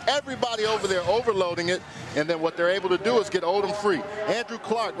 They have everybody over there overloading it. And then what they're able to do is get Odom free. Andrew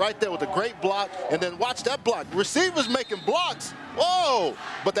Clark right there with a great block. And then watch that block. Receivers making blocks. Whoa!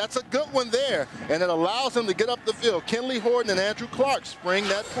 But that's a good one there. And it allows him to get up the field. Kenley Horton and Andrew Clark spring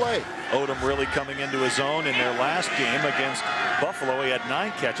that play. Odom really coming into his own in their last game against Buffalo. He had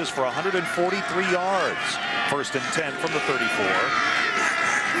 9 catches for 143 yards. 1st and 10 from the 34.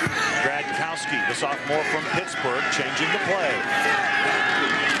 Radkowski, the sophomore from Pittsburgh, changing the play.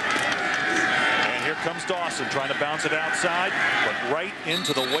 And here comes Dawson trying to bounce it outside, but right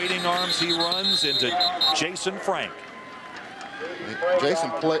into the waiting arms he runs into Jason Frank.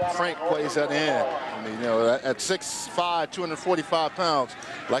 Jason Frank plays that in. I mean, you know, at 6'5", 245 pounds,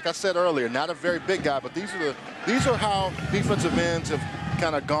 like I said earlier, not a very big guy, but these are how defensive ends have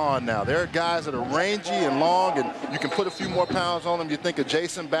kind of gone now. There are guys that are rangy and long, and you can put a few more pounds on them. You think of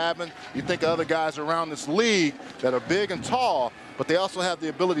Jason Babin, you think of other guys around this league that are big and tall, but they also have the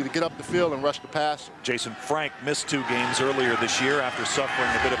ability to get up the field and rush the passer. Jason Frank missed 2 games earlier this year after suffering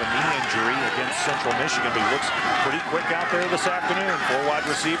a bit of a knee injury against Central Michigan, but he looks pretty quick out there this afternoon. 4 wide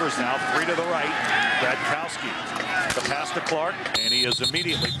receivers now, 3 to the right. Radkowski, the pass to Clark, and he is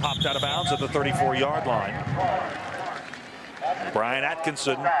immediately popped out of bounds at the 34-yard line. Brian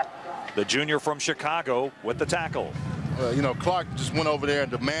Atkinson, the junior from Chicago, with the tackle. You know, Clark just went over there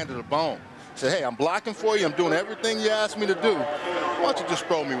and demanded a bone. Said, hey, I'm blocking for you. I'm doing everything you asked me to do. Why don't you just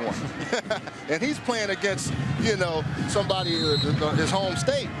throw me one? And he's playing against, you know, somebody, his home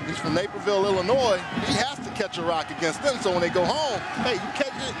state. He's from Naperville, Illinois. He has to catch a rock against them. So when they go home, hey,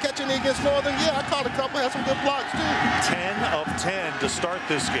 you catch any against Northern? Yeah, I caught a couple. Had some good blocks, too. 10 of 10 to start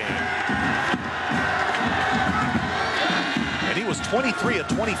this game. And he was 23 of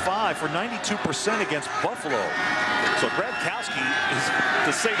 25 for 92% against Buffalo. So Gradkowski,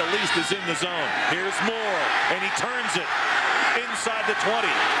 to say the least, is in the zone. Here's Moore, and he turns it inside the 20.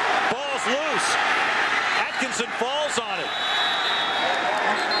 Ball's loose. Atkinson falls on it.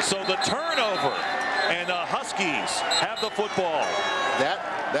 So the turnover, and the Huskies have the football.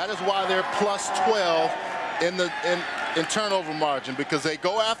 That is why they're plus 12 in turnover margin, because they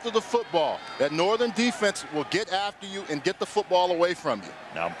go after the football. That Northern defense will get after you and get the football away from you.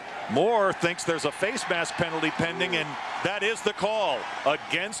 Now, Moore thinks there's a face mask penalty pending, and that is the call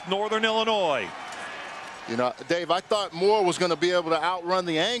against Northern Illinois. You know, Dave, I thought Moore was going to be able to outrun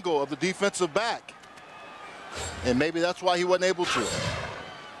the angle of the defensive back. And maybe that's why he wasn't able to.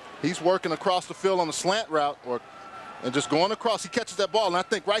 He's working across the field on the slant route and just going across. He catches that ball, and I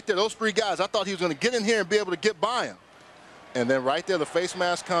think right there, those three guys, I thought he was going to get in here and be able to get by him. And then right there, the face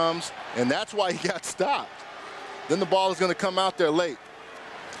mask comes, and that's why he got stopped. Then the ball is going to come out there late.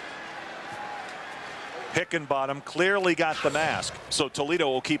 Hickenbottom clearly got the mask, so Toledo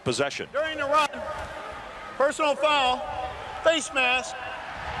will keep possession. During the run, personal foul, face mask,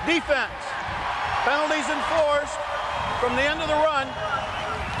 defense. Penalties enforced from the end of the run.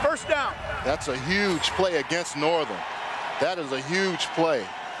 First down. That's a huge play against Northern. That is a huge play.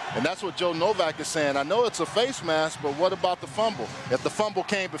 And that's what Joe Novak is saying. I know it's a face mask, but what about the fumble? If the fumble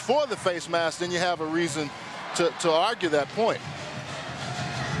came before the face mask, then you have a reason to argue that point.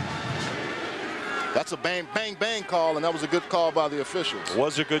 That's a bang, bang, bang call, and that was a good call by the officials. It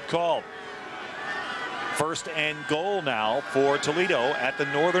was a good call. First and goal now for Toledo at the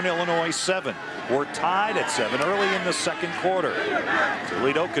Northern Illinois 7. We're tied at 7 early in the second quarter.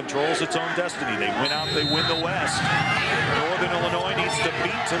 Toledo controls its own destiny. They win out, they win the West. Northern Illinois needs to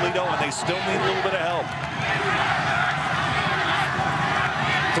beat Toledo, and they still need a little bit of help.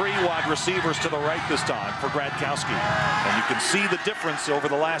 3 wide receivers to the right this time for Gradkowski. And you can see the difference over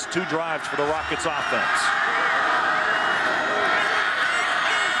the last 2 drives for the Rockets offense.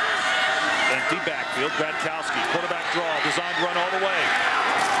 Empty backfield, Gradkowski, quarterback draw, designed to run all the way.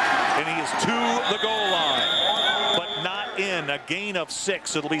 And he is to the goal line, but not in. A gain of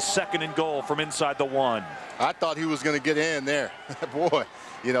 6. It'll be second and goal from inside the 1. I thought he was going to get in there. Boy,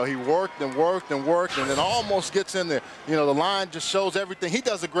 you know, he worked and worked and worked and then almost gets in there. You know, the line just shows everything. He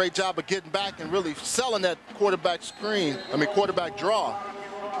does a great job of getting back and really selling that quarterback draw.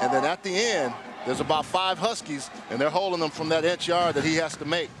 And then at the end, there's about 5 Huskies, and they're holding them from that inch yard that he has to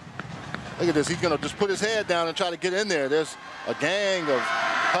make. Look at this. He's going to just put his head down and try to get in there. There's a gang of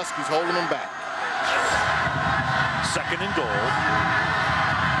Huskies holding him back. Second and goal.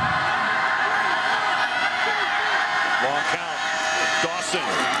 Long count. Dawson.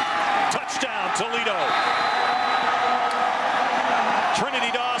 Touchdown, Toledo.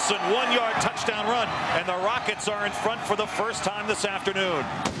 Trinity Dawson, 1-yard touchdown run. And the Rockets are in front for the first time this afternoon.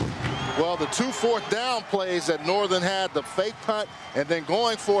 Well, the 2 fourth down plays that Northern had, the fake punt and then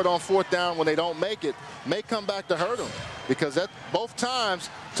going for it on 4th down when they don't make it, may come back to hurt them. Because both times,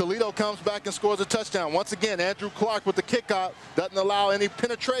 Toledo comes back and scores a touchdown. Once again, Andrew Clark with the kick out, doesn't allow any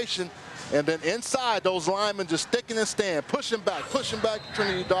penetration. And then inside, those linemen just sticking and staying, pushing back.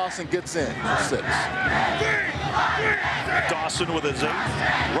 Trinity Dawson gets in for 6. Dawson with his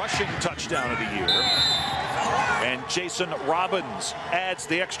 8th rushing touchdown of the year. And Jason Robbins adds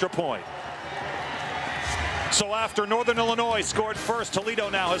the extra point. So after Northern Illinois scored first, Toledo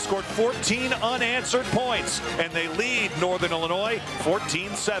now has scored 14 unanswered points, and they lead Northern Illinois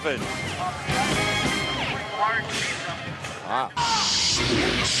 14-7. Wow.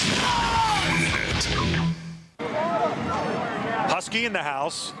 Husky in the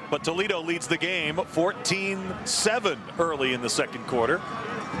house, but Toledo leads the game 14-7 early in the second quarter.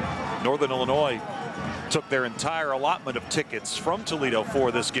 Northern Illinois took their entire allotment of tickets from Toledo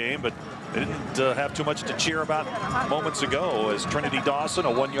for this game, but they didn't have too much to cheer about moments ago as Trinity Dawson, a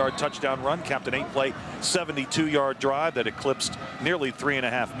 1-yard touchdown run, capped an 8-play, 72-yard drive that eclipsed nearly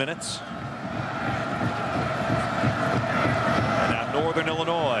 3.5 minutes. And now Northern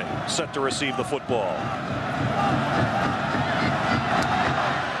Illinois set to receive the football.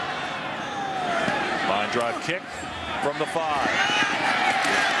 Line drive kick from the 5.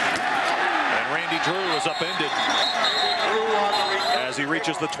 Randy Drew is upended as he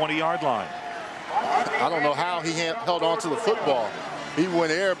reaches the 20-yard line. I don't know how he held on to the football. He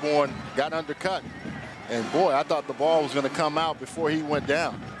went airborne, got undercut. And boy, I thought the ball was going to come out before he went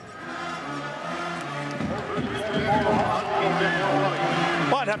down.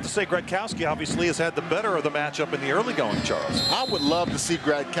 Well, I'd have to say Gradkowski obviously has had the better of the matchup in the early going, Charles. I would love to see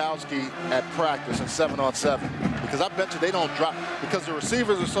Gradkowski at practice in 7-on-7 because I bet you they don't drop because the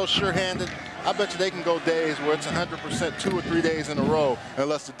receivers are so sure-handed. I bet you they can go days where it's 100% 2 or 3 days in a row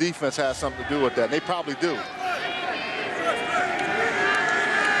unless the defense has something to do with that. And they probably do.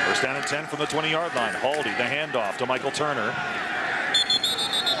 First down and 10 from the 20-yard line. Haldi, the handoff to Michael Turner.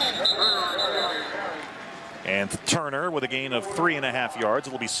 And Turner with a gain of 3.5 yards.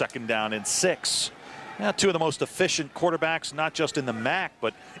 It'll be second down and 6. Now, two of the most efficient quarterbacks, not just in the MAC,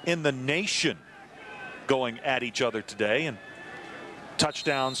 but in the nation, going at each other today. And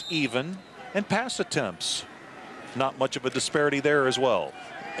touchdowns even, and pass attempts. Not much of a disparity there as well.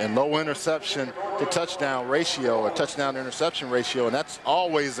 And low interception to touchdown ratio, or touchdown to interception ratio, and that's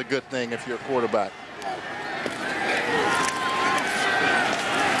always a good thing if you're a quarterback.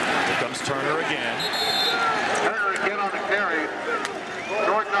 Here comes Turner again. Turner again on the carry.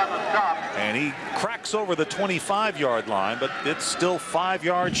 Jordan on the stop. And he cracks over the 25-yard line, but it's still 5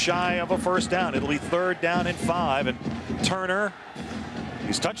 yards shy of a first down. It'll be third down and 5, and Turner,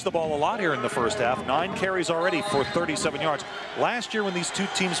 he's touched the ball a lot here in the first half. 9 carries already for 37 yards. Last year when these two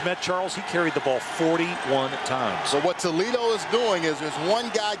teams met, Charles, he carried the ball 41 times. So what Toledo is doing is there's one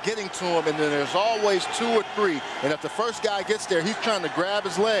guy getting to him, and then there's always 2 or 3. And if the first guy gets there, he's trying to grab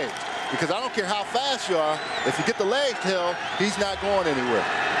his legs. Because I don't care how fast you are, if you get the leg to him, he's not going anywhere.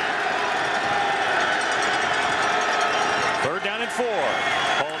 Third down and 4.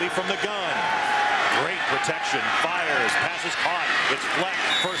 Haldi from the gun. Great protection. Fires. Passes caught. It's Fleck.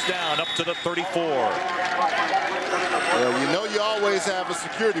 First down up to the 34. Well, you know you always have a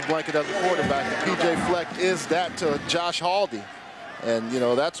security blanket as a quarterback. And P.J. Fleck is that to Josh Haldi. And, you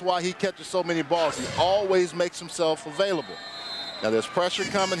know, that's why he catches so many balls. He always makes himself available. Now, there's pressure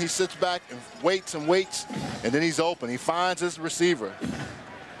coming. He sits back and waits, and then he's open. He finds his receiver.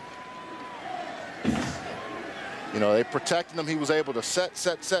 You know, they protected him. He was able to set.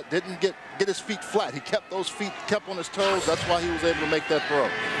 Didn't get his feet flat. He kept those feet, kept on his toes. That's why he was able to make that throw.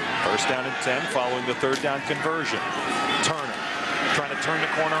 First down and 10 following the third down conversion. Turner trying to turn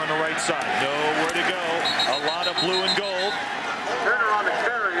the corner on the right side. Nowhere to go. A lot of blue and gold. Turner on the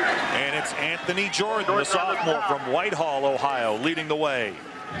carry. And it's Anthony Jordan, the sophomore from Whitehall, Ohio, leading the way.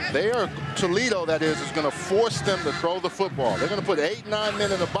 They are, Toledo, that is going to force them to throw the football. They're going to put 8, 9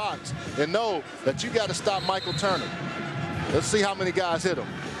 men in the box and know that you got to stop Michael Turner. Let's see how many guys hit him.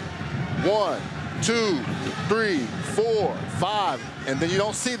 1, 2, 3, 4, 5, and then you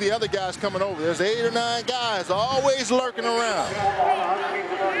don't see the other guys coming over. There's 8 or 9 guys always lurking around.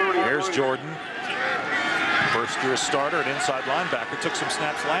 Here's Jordan. First-year starter and inside linebacker. Took some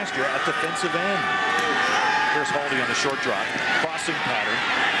snaps last year at defensive end. Here's Haldi on the short drop. Crossing pattern.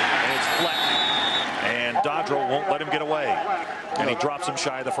 And it's Fleck. And Dodrell won't let him get away. And he drops him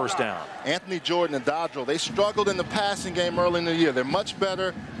shy of the first down. Anthony Jordan and Dodrell, they struggled in the passing game early in the year. They're much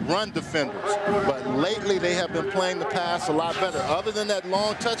better run defenders. But lately they have been playing the pass a lot better. Other than that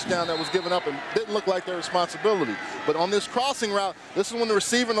long touchdown that was given up, and didn't look like their responsibility. But on this crossing route, this is when the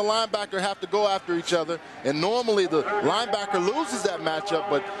receiver and the linebacker have to go after each other. And normally the linebacker loses that matchup,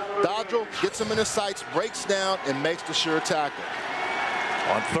 but Dodrell gets him in his sights, breaks down, and makes the sure tackle.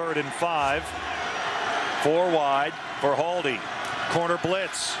 On 3rd and 5, 4 wide for Haldi. Corner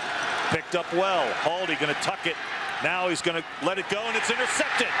blitz, picked up well. Haldi going to tuck it. Now he's going to let it go, and it's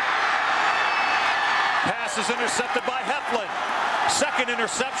intercepted. Pass is intercepted by Heflin. Second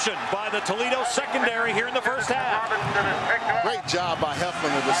interception by the Toledo secondary here in the first half. Great job by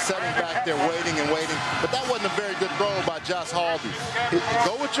Heflin of just sitting back there waiting and waiting. But that wasn't a very good throw by Josh Haldi.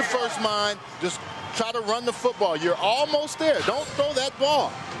 Go with your first mind. Just try to run the football. You're almost there. Don't throw that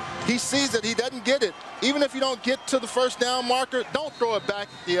ball. He sees that he doesn't get it. Even if you don't get to the first down marker, don't throw it back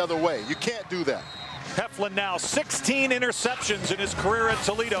the other way. You can't do that. Heflin now 16 interceptions in his career at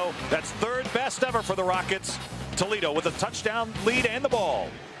Toledo. That's 3rd best ever for the Rockets. Toledo with a touchdown lead and the ball.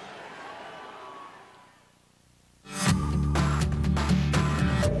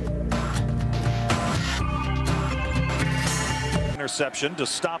 Interception to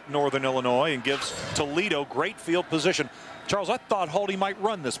stop Northern Illinois and gives Toledo great field position. Charles, I thought Haldi might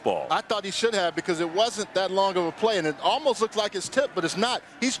run this ball. I thought he should have, because it wasn't that long of a play, and it almost looked like it's tipped, but it's not.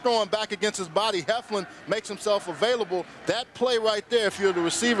 He's throwing back against his body. Heflin makes himself available. That play right there, if you're the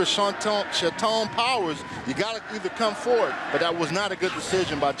receiver, Chaton Powers, you got to either come forward, but that was not a good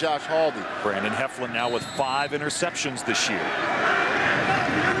decision by Josh Haldi. Brandon Heflin now with 5 interceptions this year.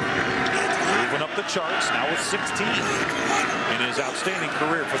 Moving up the charts, now with 16 in his outstanding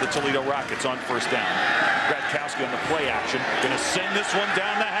career for the Toledo Rockets on first down. Gradkowski on the play action, going to send this one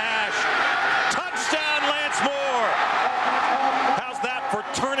down the hash. Touchdown, Lance Moore! How's that for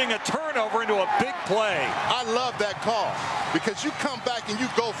turning a turnover into a big play? I love that call, because you come back and you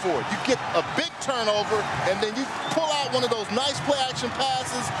go for it. You get a big turnover, and then you pull out one of those nice play-action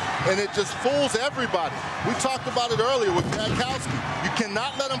passes, and it just fools everybody. We talked about it earlier with Gronkowski. You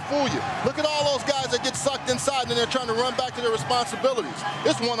cannot let him fool you. Look at all those guys that get sucked inside, and they're trying to run back to their responsibilities.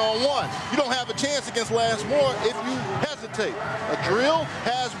 It's one-on-one. You don't have a chance against Lance Moore if you hesitate. A drill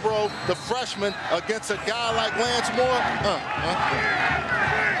Hasbro, the freshman, against a guy like Lance Moore.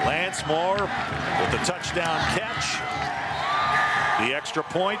 Lance Moore with the touchdown catch. The extra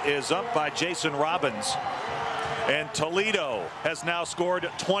point is up by Jason Robbins. And Toledo has now scored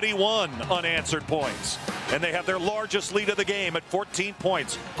 21 unanswered points. And they have their largest lead of the game at 14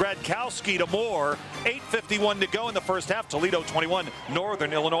 points. Gronkowski to Moore. 8:51 to go in the first half. Toledo 21,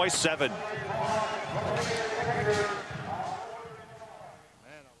 Northern Illinois 7.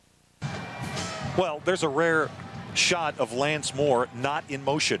 Well, there's a rare shot of Lance Moore not in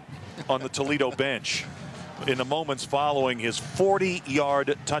motion on the Toledo bench in the moments following his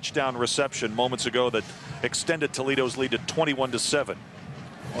 40-yard touchdown reception moments ago that extended Toledo's lead to 21-7.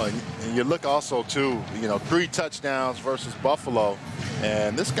 Well, and you look also too, 3 touchdowns versus Buffalo,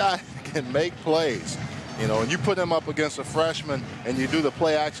 and this guy can make plays. And you put him up against a freshman and you do the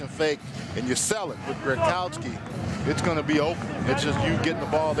play action fake and you sell it with Gronkowski, it's going to be open. It's just you getting the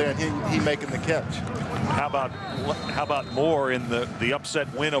ball there and he making the catch. How about Moore in the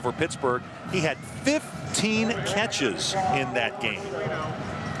upset win over Pittsburgh? He had 15 catches in that game.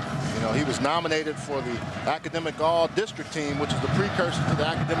 He was nominated for the Academic All-District team, which is the precursor to the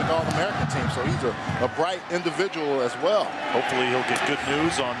Academic All-American team. So he's a bright individual as well. Hopefully he'll get good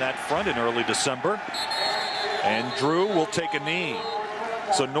news on that front in early December. And Drew will take a knee.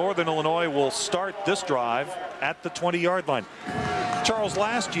 So Northern Illinois will start this drive at the 20-yard line. Charles,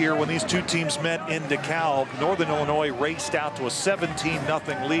 last year when these two teams met in DeKalb, Northern Illinois raced out to a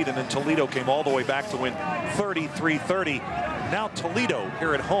 17-0 lead, and then Toledo came all the way back to win 33-30. Now Toledo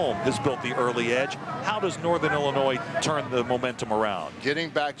here at home has built the early edge. How does Northern Illinois turn the momentum around? Getting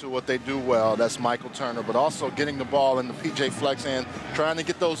back to what they do well, that's Michael Turner, but also getting the ball in the P.J. Fleck's hand, trying to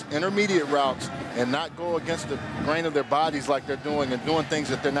get those intermediate routes and not go against the grain of their bodies like they're doing and doing things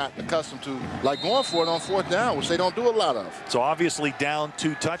that they're not accustomed to, like going for it on 4th down, which they don't do a lot of. So obviously down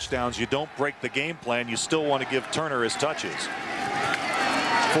 2 touchdowns, you don't break the game plan. You still want to give Turner his touches.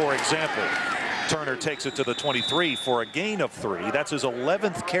 For example, Turner takes it to the 23 for a gain of 3. That's his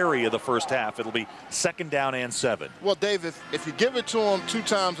 11th carry of the first half. It'll be 2nd down and 7. Well, Dave, if you give it to him 2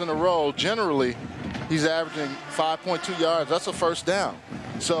 times in a row, generally he's averaging 5.2 yards. That's a first down.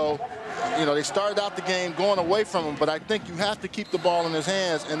 So, they started out the game going away from him, but I think you have to keep the ball in his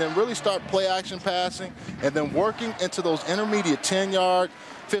hands and then really start play action passing and then working into those intermediate 10-yard,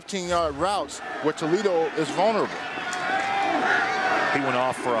 15-yard routes where Toledo is vulnerable. He went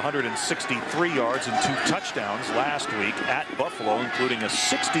off for 163 yards and 2 touchdowns last week at Buffalo, including a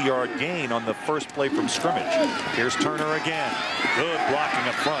 60-yard gain on the first play from scrimmage. Here's Turner again. Good blocking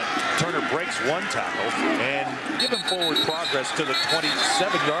up front. Turner breaks 1 tackle and given forward progress to the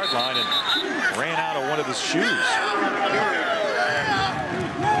 27-yard line and ran out of one of his shoes.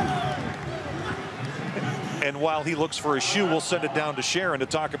 And while he looks for a shoe, we'll send it down to Sharon to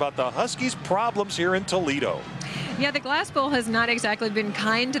talk about the Huskies' problems here in Toledo. Yeah, the Glass Bowl has not exactly been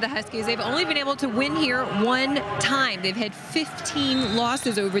kind to the Huskies. They've only been able to win here 1 time. They've had 15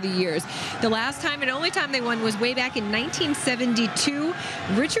 losses over the years. The last time and only time they won was way back in 1972.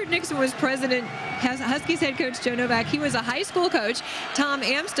 Richard Nixon was president. Huskies head coach Joe Novak, he was a high school coach. Tom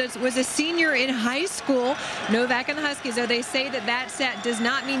Amstutz was a senior in high school. Novak and the Huskies, though they say that set does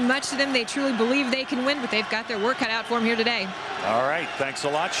not mean much to them. They truly believe they can win, but they've got their work cut out for them here today. All right, thanks a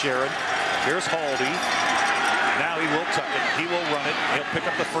lot, Sharon. Here's Haldi. Now he will tuck it. He will run it. He'll pick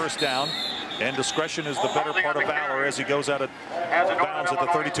up the first down. And discretion is the better part of valor as he goes out of bounds at the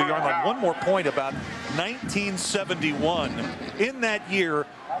 32-yard line. One more point about 1971. In that year,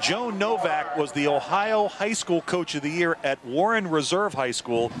 Joe Novak was the Ohio High School Coach of the Year at Warren Reserve High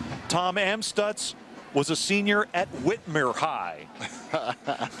School. Tom Amstutz was a senior at Whitmer High.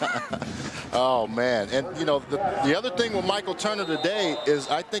 Oh, man. And, the other thing with Michael Turner today is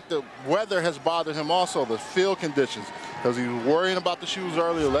I think the weather has bothered him also, the field conditions, because he was worrying about the shoes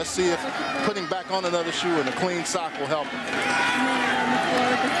earlier. Let's see if putting back on another shoe and a clean sock will help him.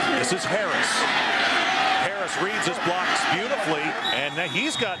 This is Harris. Harris reads his blocks beautifully, and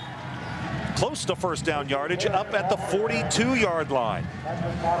he's got close to first down yardage up at the 42-yard line.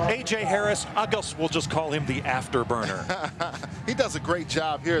 A.J. Harris, I guess we'll just call him the afterburner. He does a great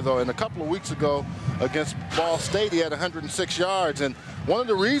job here, though. And a couple of weeks ago against Ball State, he had 106 yards. And one of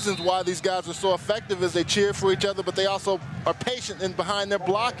the reasons why these guys are so effective is they cheer for each other, but they also are patient in behind their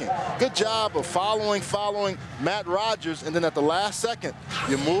blocking. Good job of following Matt Rogers, and then at the last second,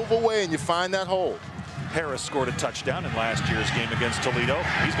 you move away and you find that hole. Harris scored a touchdown in last year's game against Toledo.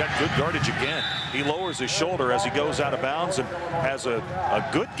 He's got good yardage again. He lowers his shoulder as he goes out of bounds and has a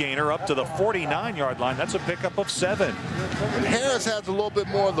good gainer up to the 49-yard line. That's a pickup of 7. And Harris has a little bit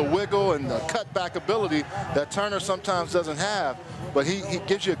more of the wiggle and the cutback ability that Turner sometimes doesn't have. But he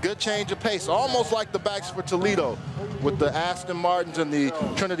gives you a good change of pace, almost like the backs for Toledo with the Aston Martins and the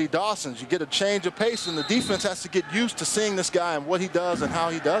Trinity Dawsons. You get a change of pace, and the defense has to get used to seeing this guy and what he does and how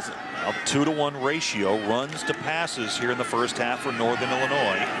he does it. A 2-to-1 ratio, runs to passes here in the first half for Northern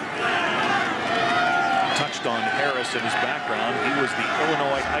Illinois. Touched on Harris in his background. He was the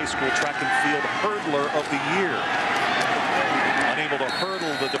Illinois High School Track and Field Hurdler of the Year. Unable to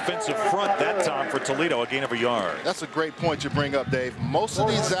hurdle the defensive front that time for Toledo, a gain of a yard. That's a great point you bring up, Dave. Most of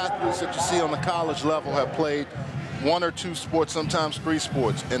these athletes that you see on the college level have played 1 or 2 sports, sometimes 3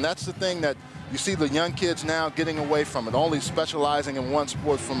 sports. And that's the thing that you see the young kids now getting away from it, only specializing in one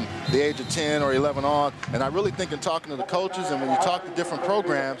sport from the age of 10 or 11 on. And I really think in talking to the coaches and when you talk to different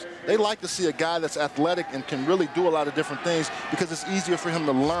programs, they like to see a guy that's athletic and can really do a lot of different things because it's easier for him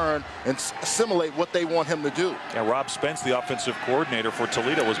to learn and assimilate what they want him to do. Yeah, Rob Spence, the offensive coordinator for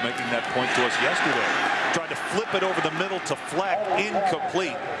Toledo, was making that point to us yesterday. Tried to flip it over the middle to Fleck,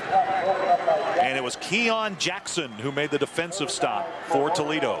 incomplete. And it was Keon Jackson who made the defensive stop for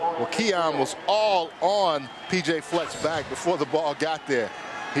Toledo. Well, Keon was all on P.J. Fleck's back before the ball got there.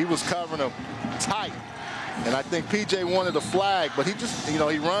 He was covering him tight. And I think P.J. wanted a flag, but he just, he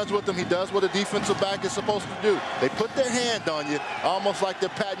runs with them. He does what a defensive back is supposed to do. They put their hand on you, almost like they're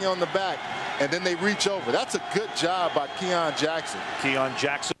patting you on the back, and then they reach over. That's a good job by Keon Jackson. Keon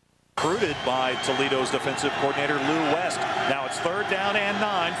Jackson, recruited by Toledo's defensive coordinator Lou West. Now it's 3rd down and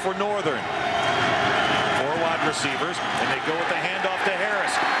 9 for Northern. 4 wide receivers, and they go with the handoff to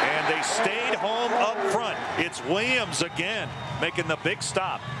Harris, and they stayed home up front. It's Williams again making the big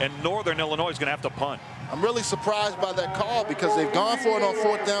stop, and Northern Illinois is going to have to punt. I'm really surprised by that call because they've gone for it on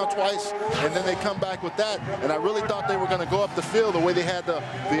 4th down twice, and then they come back with that. And I really thought they were going to go up the field the way they had the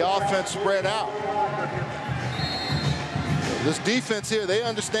offense spread out. This defense here, they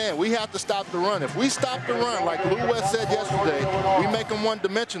understand we have to stop the run. If we stop the run, like Lou West said yesterday, we make them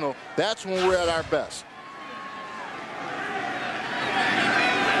one-dimensional, that's when we're at our best.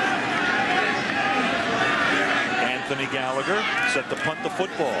 Anthony Gallagher set to punt the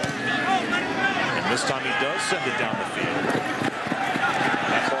football. And this time he does send it down the field.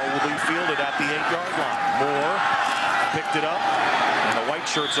 That ball will be fielded at the 8-yard line. Moore picked it up, and the white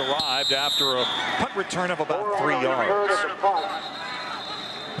shirts arrived after a punt return of about 3 yards.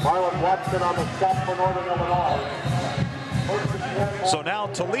 Marlon Watson on the stop for Northern Illinois. So now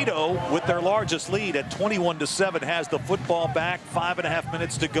Toledo, with their largest lead at 21-7, has the football back. 5.5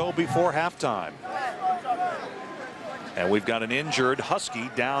 minutes to go before halftime. And we've got an injured Husky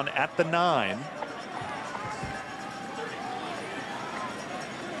down at the 9.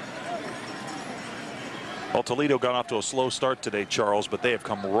 Well, Toledo got off to a slow start today, Charles, but they have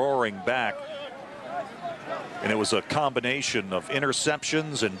come roaring back. And it was a combination of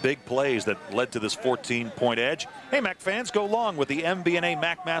interceptions and big plays that led to this 14-point edge. Hey, Mac fans, go along with the MBNA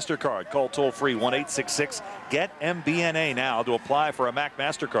Mac MasterCard. Call toll-free 1-866-GET-MBNA now to apply for a Mac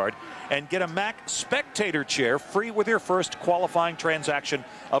MasterCard and get a Mac Spectator chair free with your first qualifying transaction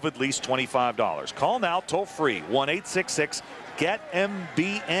of at least $25. Call now toll-free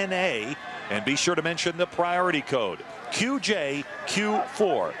 1-866-GET-MBNA and be sure to mention the priority code.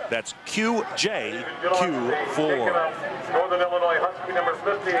 QJQ4. That's QJQ4. Northern Illinois Husky number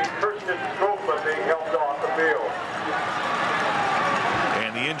 58, Kirsten Strofa, being held off the field.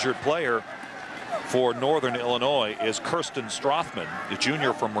 And the injured player for Northern Illinois is Kirsten Strothman, the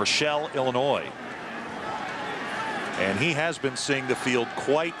junior from Rochelle, Illinois. And he has been seeing the field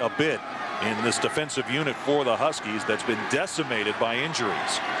quite a bit in this defensive unit for the Huskies that's been decimated by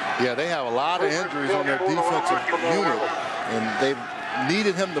injuries. Yeah, they have a lot of injuries on their defensive unit, and they've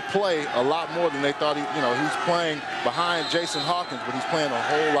needed him to play a lot more than they thought. He's playing behind Jason Hawkins, but he's playing a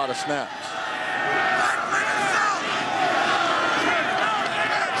whole lot of snaps.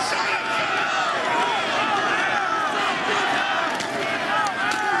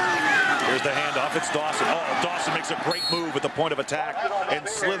 Here's the handoff. It's Dawson. Oh, Dawson makes a great move at the point of attack and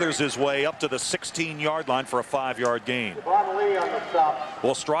slithers his way up to the 16-yard line for a 5-yard gain.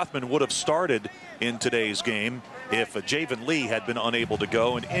 Well, Strothman would have started in today's game if Javen Lee had been unable to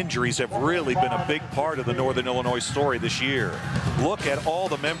go, and injuries have really been a big part of the Northern Illinois story this year. Look at all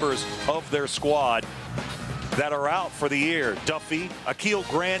the members of their squad that are out for the year. Duffy, Akil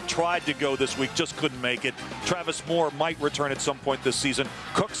Grant tried to go this week, just couldn't make it. Travis Moore might return at some point this season.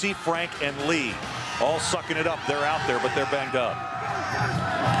 Cooksey, Frank, and Lee all sucking it up. They're out there, but they're banged up.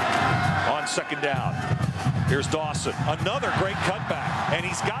 on second down. Here's Dawson, another great cutback, and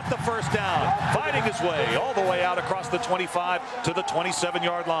he's got the first down, fighting his way all the way out across the 25 to the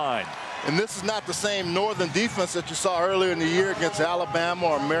 27-yard line. And this is not the same Northern defense that you saw earlier in the year against Alabama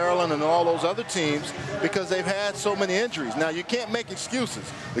or Maryland and all those other teams, because they've had so many injuries. Now, you can't make excuses.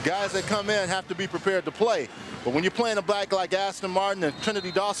 The guys that come in have to be prepared to play. But when you're playing a back like Aston Martin and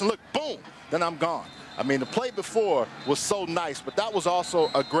Trinity Dawson, look, boom, then I'm gone. I mean, the play before was so nice, but that was also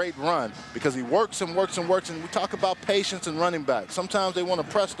a great run because he works and works and works. And we talk about patience and running back. Sometimes they want to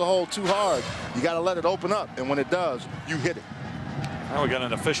press the hole too hard. You got to let it open up. And when it does, you hit it. Now we got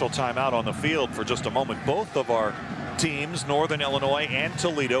an official timeout on the field for just a moment. Both of our teams, Northern Illinois and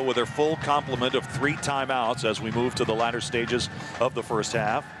Toledo, with their full complement of 3 timeouts as we move to the latter stages of the first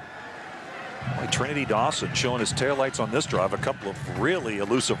half. Boy, Trinity Dawson showing his taillights on this drive. A couple of really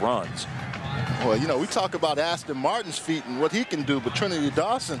elusive runs. Well, you know, we talk about Aston Martin's feet and what he can do, but Trinity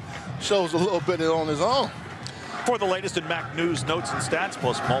Dawson shows a little bit on his own. For the latest in MAC news, notes, and stats,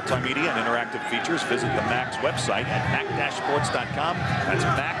 plus multimedia and interactive features, visit the MAC's website at mac-sports.com. That's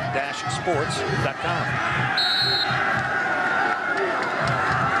mac-sports.com.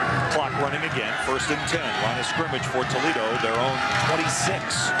 Clock running again. 1st and 10. Line of scrimmage for Toledo, their own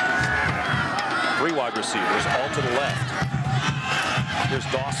 26. 3 wide receivers, all to the left. Here's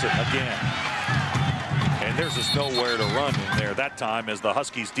Dawson again. And there's just nowhere to run in there that time as the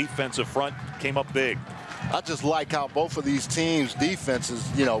Huskies' defensive front came up big. I just like how both of these teams' defenses,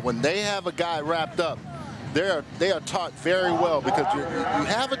 you know, when they have a guy wrapped up, they are taught very well because you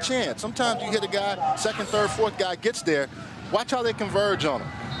have a chance. Sometimes you hit a guy, 2nd, 3rd, 4th guy gets there. Watch how they converge on him.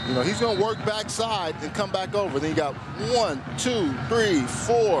 You know, he's going to work backside and come back over. Then you got 1, 2, 3,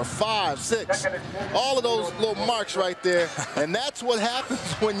 4, 5, 6. All of those little marks right there. And that's what happens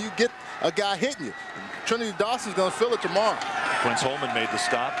when you get a guy hitting you. Trinity Dawson's going to feel it tomorrow. Quince Holman made the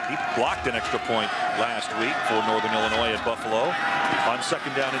stop. He blocked an extra point last week for Northern Illinois at Buffalo on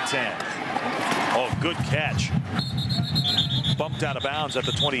 2nd down and 10. Oh, good catch. Bumped out of bounds at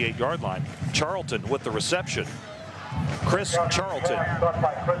the 28-yard line. Charlton with the reception. Chris Charlton.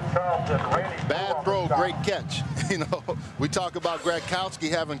 Bad throw, great catch. You know, we talk about Gradkowski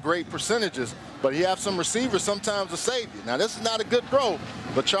having great percentages, but he has some receivers sometimes to save you. Now, this is not a good throw,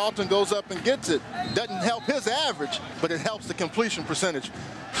 but Charlton goes up and gets it. Doesn't help his average, but it helps the completion percentage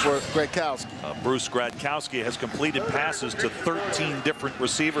for Gradkowski. Bruce Gradkowski has completed passes to 13 different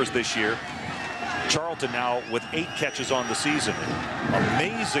receivers this year. Charlton now with 8 catches on the season.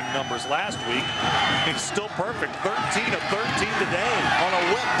 Amazing numbers last week. He's still perfect. 13 of 13 today. On a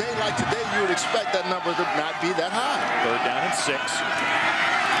wet day like today, you would expect that number to not be that high. 3rd down and 6.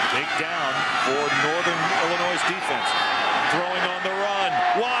 Big down for Northern Illinois' defense. Throwing on the run.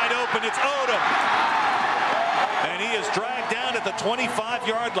 Wide open. It's Odom. And he is dragged down at the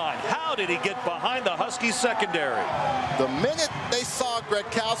 25-yard line. How did he get behind the Huskies secondary? The minute they saw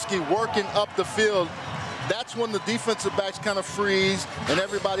Gradkowski working up the field, that's when the defensive backs kind of freeze and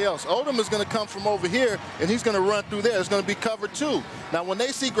everybody else. Odom is going to come from over here, and he's going to run through there. It's going to be cover 2. Now, when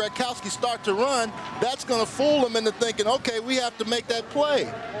they see Gradkowski start to run, that's going to fool them into thinking, okay, we have to make that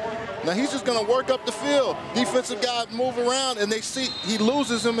play. Now, he's just going to work up the field. Defensive guys move around, and they see he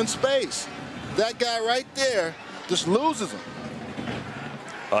loses him in space. That guy right there just loses him.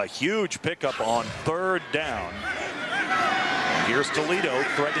 A huge pickup on 3rd down. Here's Toledo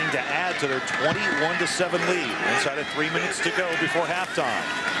threatening to add to their 21-7 lead. Inside of 3 minutes to go before halftime.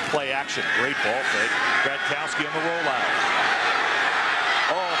 Play action, great ball fake. Gradkowski on the rollout.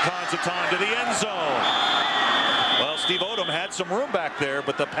 All kinds of time to the end zone. Well, Steve Odom had some room back there,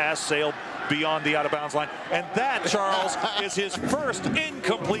 but the pass sailed beyond the out-of-bounds line. And that, Charles, is his first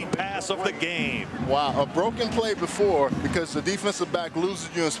incomplete pass of the game. Wow, a broken play before because the defensive back loses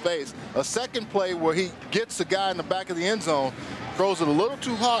you in space. A second play where he gets the guy in the back of the end zone, throws it a little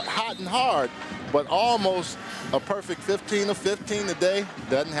too hot and hard, but almost a perfect 15 of 15 today.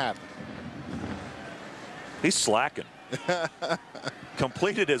 Doesn't happen. He's slacking.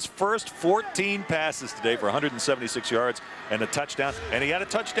 Completed his first 14 passes today for 176 yards and a touchdown. And he had a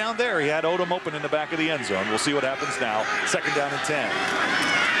touchdown there. He had Odom open in the back of the end zone. We'll see what happens now. 2nd down and 10.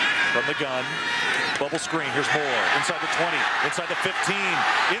 From the gun. Bubble screen. Here's Moore. Inside the 20. Inside the 15.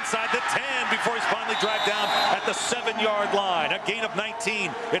 Inside the 10 before he's finally dragged down at the 7-yard line. A gain of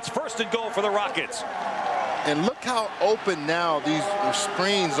 19. It's 1st and goal for the Rockets. And look how open now these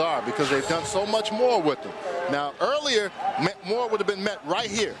screens are because they've done so much more with them. Now, earlier, Moore would have been met right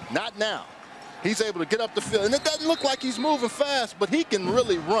here, not now. He's able to get up the field, and it doesn't look like he's moving fast, but he can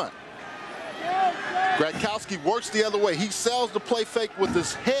really run. Gradkowski works the other way. He sells the play fake with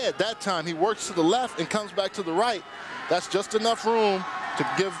his head that time. He works to the left and comes back to the right. That's just enough room to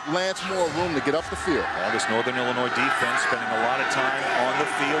give Lance more room to get up the field. Well, this Northern Illinois defense spending a lot of time on the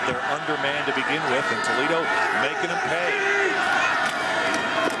field. They're undermanned to begin with, and Toledo making them pay.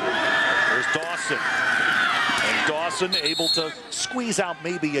 There's Dawson. And Dawson able to squeeze out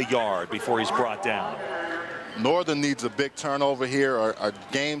maybe a yard before he's brought down. Northern needs a big turnover here or a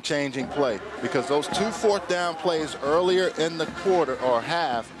game-changing play, because those 2 4th-down plays earlier in the quarter or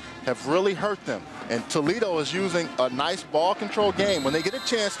half have really hurt them. And Toledo is using a nice ball control game. When they get a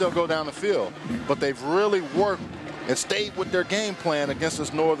chance, they'll go down the field. But they've really worked and stayed with their game plan against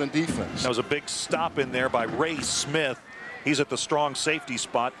this Northern defense. That was a big stop in there by Ray Smith. He's at the strong safety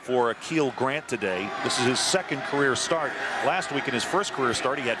spot for Akeel Grant today. This is his 2nd career start. Last week in his 1st career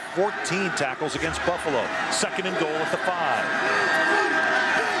start, he had 14 tackles against Buffalo. 2nd and goal at the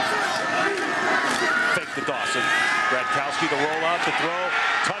 5. Fake to Dawson. Gradkowski, the rollout, the throw.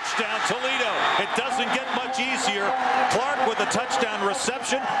 Touchdown, Toledo. It doesn't get much easier. Clark with a touchdown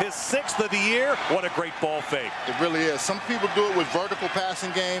reception, his 6th of the year. What a great ball fake. It really is. Some people do it with vertical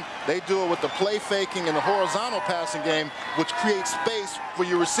passing game. They do it with the play faking and the horizontal passing game, which creates space for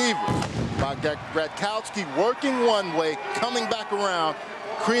your receivers. By Gradkowski working one way, coming back around,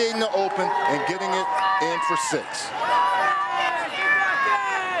 creating the open, and getting it in for 6.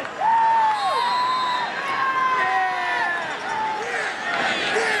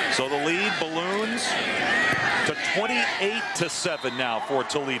 So the lead balloons to 28-7 now for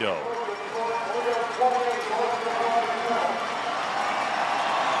Toledo.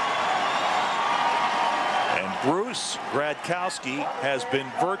 And Bruce Gradkowski has been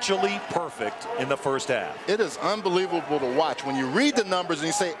virtually perfect in the first half. It is unbelievable to watch. When you read the numbers and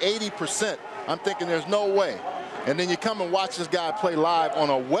you say 80%, I'm thinking there's no way. And then you come and watch this guy play live on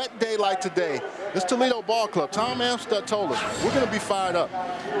a wet day like today. This Toledo Ball Club, Tom Amstutz told us, we're going to be fired up.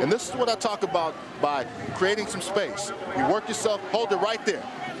 And this is what I talk about by creating some space. You work yourself, hold it right there.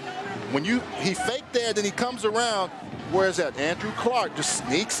 When he faked there, then he comes around, where's that? Andrew Clark just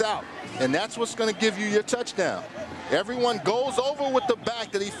sneaks out. And that's what's going to give you your touchdown. Everyone goes over with the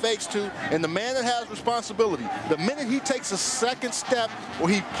back that he fakes to, and the man that has responsibility, the minute he takes a 2nd step or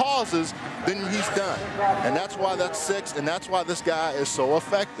he pauses, then he's done. And that's why that's 6, and that's why this guy is so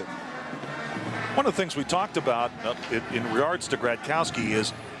effective. One of the things we talked about in regards to Gradkowski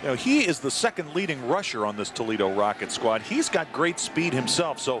is, he is the 2nd leading rusher on this Toledo Rocket squad. He's got great speed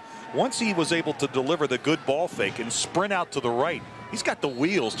himself. So once he was able to deliver the good ball fake and sprint out to the right, he's got the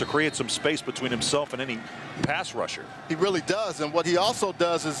wheels to create some space between himself and any pass rusher. He really does. And what he also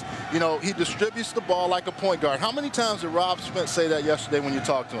does is, he distributes the ball like a point guard. How many times did Rob Spence say that yesterday when you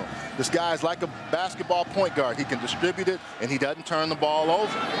talked to him? This guy is like a basketball point guard. He can distribute it, and he doesn't turn the ball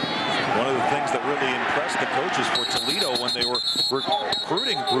over. One of the things that really impressed the coaches for Toledo when they were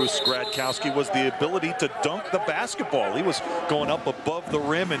recruiting Bruce Gradkowski was the ability to dunk the basketball. He was going up above the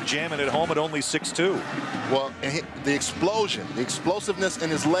rim and jamming it home at only 6'2". Well, the explosion, the explosiveness in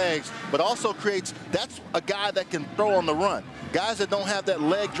his legs, but also that's a guy that can throw on the run. Guys that don't have that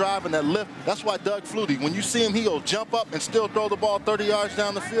leg drive and that lift, that's why Doug Flutie, when you see him, he'll jump up and still throw the ball 30 yards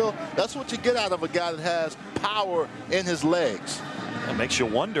down the field. That's what you get out of a guy that has power in his legs. It makes you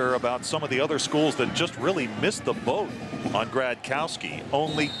wonder about some of the other schools that just really missed the boat on Gradkowski.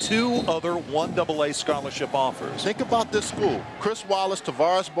 Only 2 other 1AA scholarship offers. Think about this school. Chris Wallace,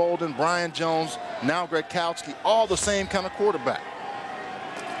 Tavares Bolden, Brian Jones, now Gradkowski, all the same kind of quarterback.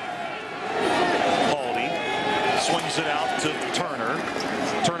 Haldi swings it out to Turner.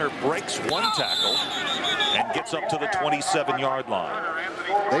 Turner breaks 1 tackle and gets up to the 27-yard line.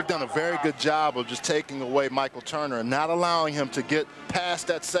 They've done a very good job of just taking away Michael Turner and not allowing him to get past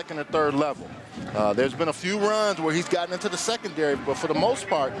that 2nd or 3rd level. There's been a few runs where he's gotten into the secondary, but for the most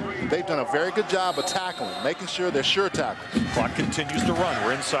part, they've done a very good job of tackling, making sure they're sure tackles. Clock continues to run.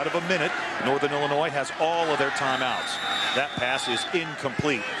 We're inside of a minute. Northern Illinois has all of their timeouts. That pass is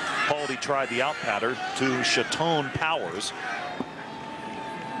incomplete. Haldi tried the out pattern to Chatone Powers.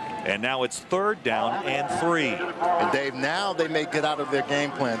 And now it's 3rd down and 3. And Dave, now they may get out of their game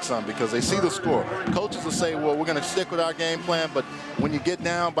plan some because they see the score. Coaches will say, well, we're going to stick with our game plan, but when you get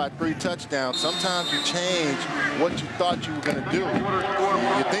down by 3 touchdowns, sometimes you change what you thought you were going to do.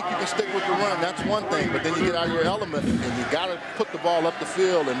 You think you can stick with the run, that's one thing, but then you get out of your element and you got to put the ball up the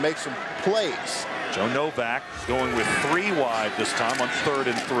field and make some plays. Joe Novak going with 3 wide this time on 3rd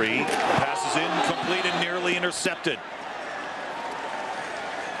and 3. The pass is incomplete and nearly intercepted.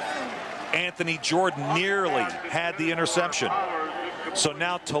 Anthony Jordan nearly had the interception. So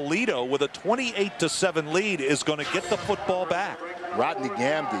now Toledo with a 28-7 lead is going to get the football back. Rodney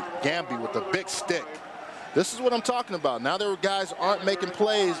Gamby with a big stick. This is what I'm talking about. Now there guys aren't making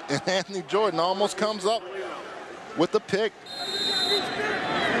plays, and Anthony Jordan almost comes up with the pick.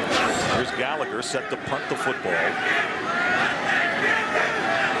 Gallagher set to punt the football.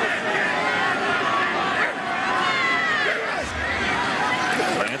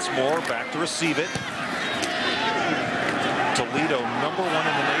 Lance Moore back to receive it. Toledo #1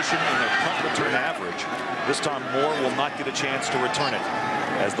 in the nation in their punt return average. This time Moore will not get a chance to return it,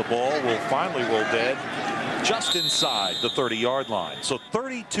 as the ball will finally roll dead just inside the 30-yard line. So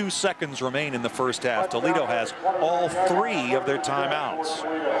 32 seconds remain in the first half. Toledo has all 3 of their timeouts.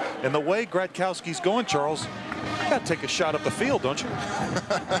 And the way Gradkowski's going, Charles, you got to take a shot up the field, don't you?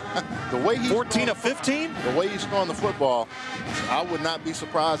 The way he's 14 of 15? The way he's throwing the football, I would not be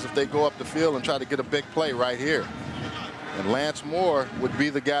surprised if they go up the field and try to get a big play right here. And Lance Moore would be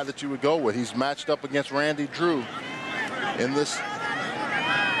the guy that you would go with. He's matched up against Randy Drew in this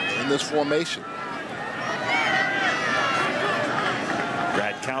formation.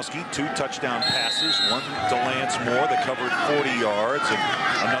 Gradkowski, 2 touchdown passes, 1 to Lance Moore that covered 40 yards, and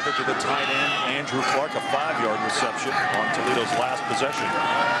another to the tight end, Andrew Clark, a 5-yard reception on Toledo's last possession.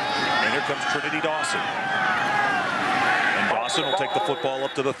 And here comes Trinity Dawson. And Dawson will take the football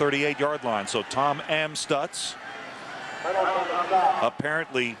up to the 38-yard line. So Tom Amstutz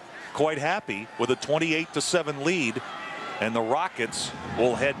apparently quite happy with a 28-7 lead, and the Rockets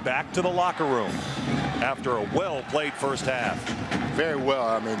will head back to the locker room after a well-played first half. Very well.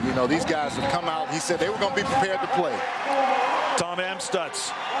 I mean, you know, these guys have come out. He said they were going to be prepared to play. Tom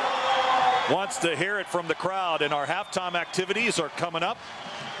Amstutz wants to hear it from the crowd, and our halftime activities are coming up.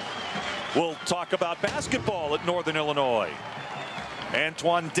 We'll talk about basketball at Northern Illinois.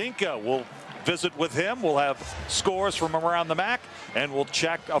 Antoine Dinka will visit with him. We'll have scores from around the MAC, and we'll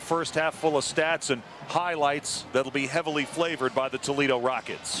check a first half full of stats and highlights that'll be heavily flavored by the Toledo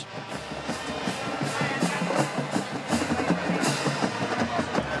Rockets.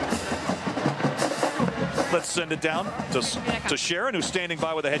 Let's send it down to Sharon, who's standing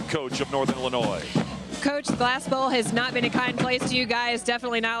by with the head coach of Northern Illinois. Coach, the Glass Bowl has not been a kind place to you guys.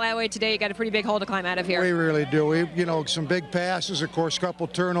 Definitely not that way today. You got a pretty big hole to climb out of here. We really do. We, you know, some big passes, of course, a couple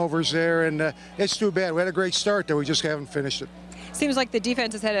turnovers there, and it's too bad. We had a great start there. We just haven't finished it. Seems like the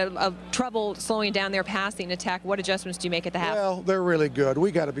defense has had a trouble slowing down their passing attack. What adjustments do you make at the half? Well, they're really good. We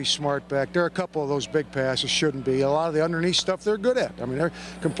got to be smart back there. A couple of those big passes shouldn't be. A lot of the underneath stuff they're good at. I mean, they're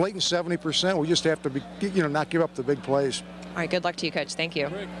completing 70%. We just have to be, you know, not give up the big plays. All right, good luck to you, Coach. Thank you.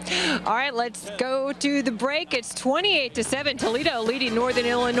 All right, let's go to the break. It's 28-7. Toledo leading Northern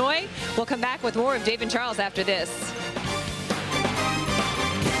Illinois. We'll come back with more of Dave and Charles after this.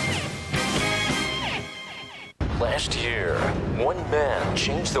 Last year, one man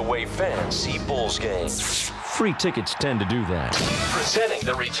changed the way fans see Bulls games. Free tickets tend to do that. Presenting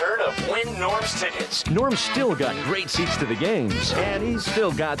the return of Win Norm's tickets. Norm's still got great seats to the games, and he's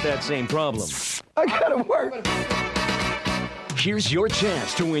still got that same problem. I gotta work. Here's your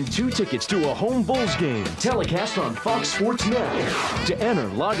chance to win 2 tickets to a home Bulls game, telecast on Fox Sports Net. To enter,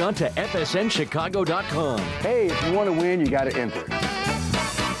 log on to fsnchicago.com. Hey, if you want to win, you gotta enter.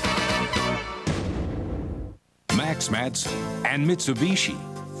 Max Matson and Mitsubishi.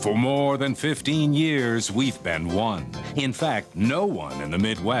 For more than 15 years, we've been one. In fact, no one in the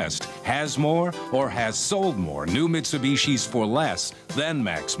Midwest has more or has sold more new Mitsubishis for less than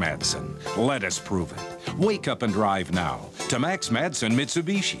Max Matson. Let us prove it. Wake up and drive now to Max Matson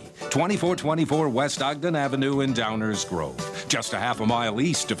Mitsubishi, 2424 West Ogden Avenue in Downers Grove, just a half a mile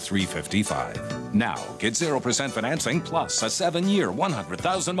east of 355. Now, get 0% financing plus a 7-year,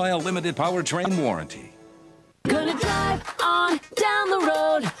 100,000-mile limited powertrain warranty. Gonna drive on down the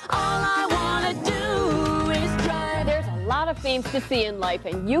road. All I wanna do is drive. There's a lot of things to see in life,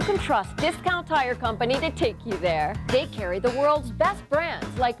 and you can trust Discount Tire Company to take you there. They carry the world's best brands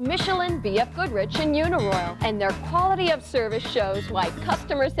like Michelin, BF Goodrich, and Uniroyal, and their quality of service shows why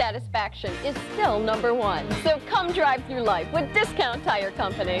customer satisfaction is still #1. So come drive through life with Discount Tire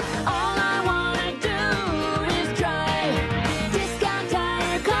Company. All I wanna do is drive. Discount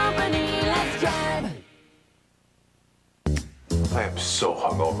Tire Company, let's drive. I am so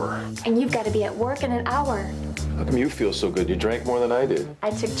hungover. And you've got to be at work in an hour. How come you feel so good? You drank more than I did. I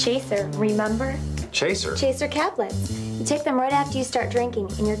took Chaser, remember? Chaser? Chaser tablets. You take them right after you start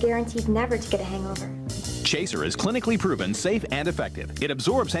drinking, and you're guaranteed never to get a hangover. Chaser is clinically proven safe and effective. It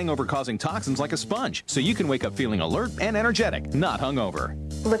absorbs hangover-causing toxins like a sponge, so you can wake up feeling alert and energetic, not hungover.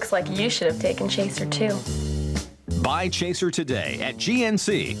 Looks like you should have taken Chaser, too. Buy Chaser today at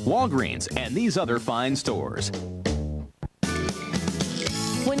GNC, Walgreens, and these other fine stores.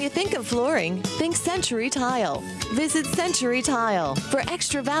 When you think of flooring, think Century Tile. Visit Century Tile for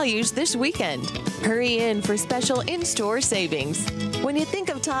extra values this weekend. Hurry in for special in-store savings. When you think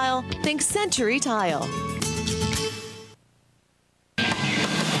of tile, think Century Tile.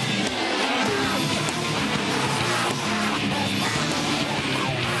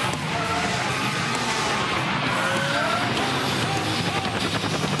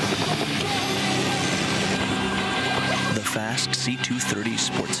 230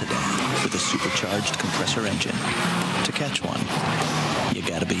 sports sedan with a supercharged compressor engine. To catch one, you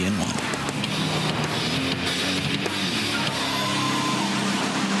gotta be in one.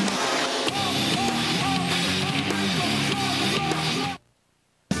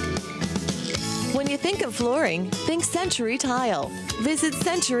 When you think of flooring, think Century Tile. Visit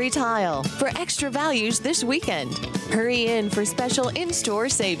Century Tile for extra values this weekend. Hurry in for special in-store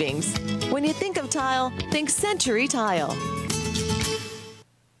savings. When you think of tile, think Century Tile.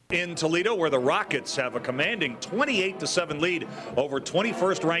 In Toledo, where the Rockets have a commanding 28-7 lead over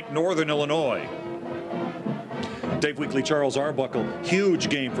 21st-ranked Northern Illinois. Dave Weekly, Charles Arbuckle. Huge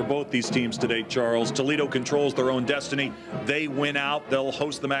game for both these teams today, Charles. Toledo controls their own destiny. They win out. They'll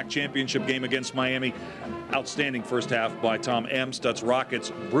host the MAC championship game against Miami. Outstanding first half by Tom Amstutz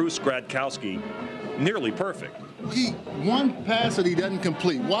Rockets. Bruce Gradkowski, nearly perfect. One pass that he doesn't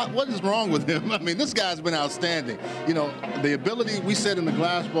complete. What is wrong with him? I mean, this guy's been outstanding. You know, the ability we said in the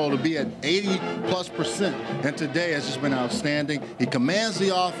Glass Bowl to be at 80+%, and today has just been outstanding. He commands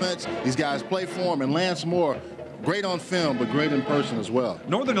the offense. These guys play for him, and Lance Moore, great on film, but great in person as well.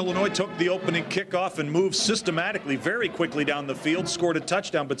 Northern Illinois took the opening kickoff and moved systematically, very quickly down the field, scored a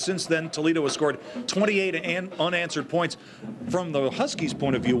touchdown, but since then, Toledo has scored 28 unanswered points. From the Huskies'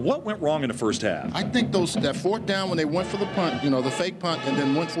 point of view, what went wrong in the first half? I think that fourth down when they went for the punt, you know, the fake punt, and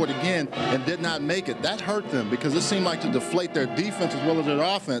then went for it again and did not make it, that hurt them because it seemed like to deflate their defense as well as their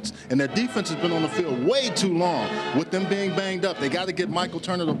offense, and their defense has been on the field way too long. With them being banged up, they got to get Michael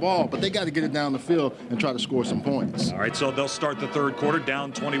Turner the ball, but they got to get it down the field and try to score some points. All right, so they'll start the third quarter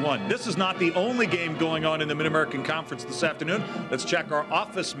down 21. This is not the only game going on in the Mid-American Conference this afternoon. Let's check our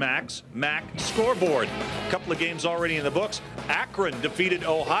Office Max MAC scoreboard. A couple of games already in the books. Akron defeated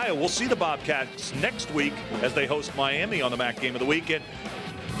Ohio. We'll see the Bobcats next week as they host Miami on the MAC Game of the Weekend.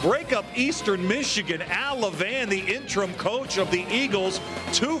 Break up Eastern Michigan. Al Levan, the interim coach of the Eagles,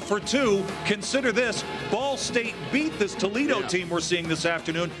 2 for 2. Consider this, Ball State beat this Toledo team we're seeing this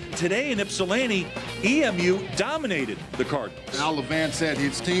afternoon. Today in Ypsilanti, EMU dominated the Cardinals. Al Levan said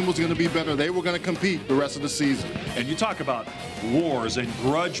his team was going to be better. They were going to compete the rest of the season. And you talk about wars and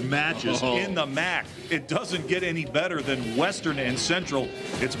grudge matches in the MAC. It doesn't get any better than Western and Central.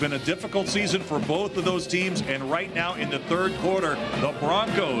 It's been a difficult season for both of those teams, and right now in the third quarter, the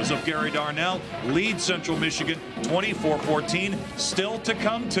Broncos of Gary Darnell lead Central Michigan 24-14. Still to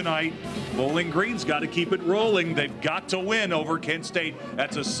come tonight. Bowling Green's got to keep it rolling. They've got to win over Kent State.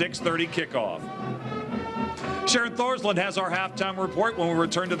 That's a 6:30 kickoff. Sharon Thorsland has our halftime report when we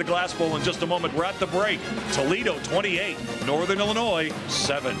return to the Glass Bowl in just a moment. We're at the break. Toledo 28, Northern Illinois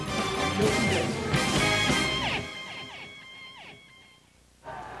 7.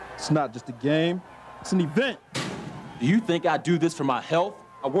 It's not just a game, it's an event. Do you think I do this for my health?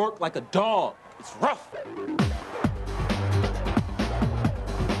 I work like a dog. It's rough.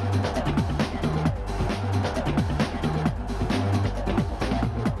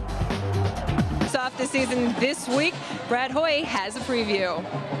 Off the season this week, Brad Hoy has a preview.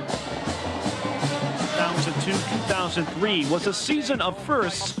 2002-2003 was a season of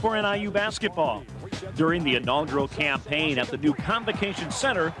firsts for NIU basketball. During the inaugural campaign at the new Convocation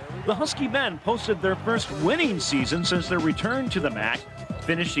Center, the Husky men posted their first winning season since their return to the MAC,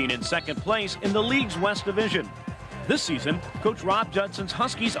 finishing in second place in the league's West Division. This season, Coach Rob Judson's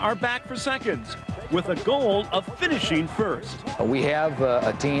Huskies are back for seconds, with a goal of finishing first. We have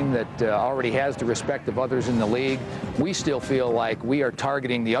a team that already has the respect of others in the league. We still feel like we are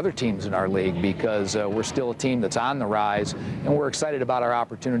targeting the other teams in our league because we're still a team that's on the rise, and we're excited about our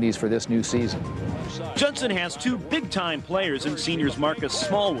opportunities for this new season. Judson has two big-time players in seniors Marcus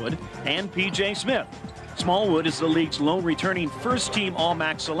Smallwood and P.J. Smith. Smallwood is the league's lone returning first-team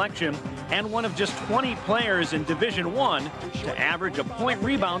All-MAC selection and one of just 20 players in Division I to average a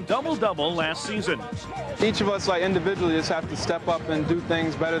point-rebound double-double last season. Each of us, like individually, just have to step up and do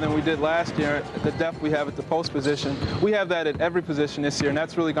things better than we did last year. The depth we have at the post position, we have that at every position this year, and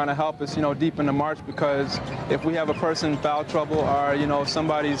that's really going to help us, deep into March, because if we have a person in foul trouble or, if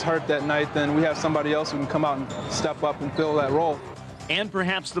somebody's hurt that night, then we have somebody else who can come out and step up and fill that role. And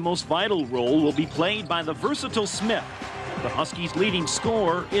perhaps the most vital role will be played by the versatile Smith. The Huskies' leading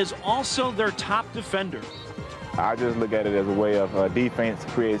scorer is also their top defender. I just look at it as a way of defense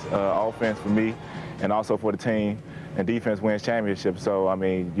creates offense for me and also for the team, and defense wins championships. So, I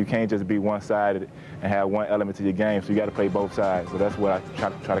mean, you can't just be one-sided and have one element to your game, so you got to play both sides. So that's what I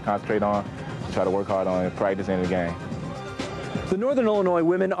try to concentrate on, try to work hard on in practice and in the game. The Northern Illinois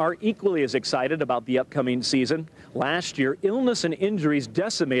women are equally as excited about the upcoming season. Last year, illness and injuries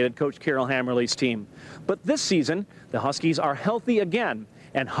decimated Coach Carol Hammerly's team. But this season, the Huskies are healthy again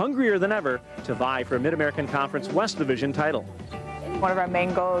and hungrier than ever to vie for a Mid-American Conference West Division title. One of our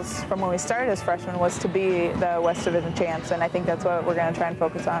main goals from when we started as freshmen was to be the West Division champs, and I think that's what we're going to try and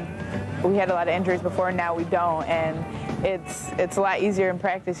focus on. We had a lot of injuries before, and now we don't, and it's a lot easier in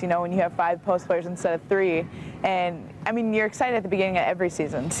practice, you know, when you have 5 post players instead of 3. And I mean, you're excited at the beginning of every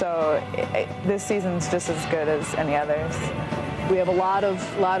season, so this season's just as good as any others. We have a lot of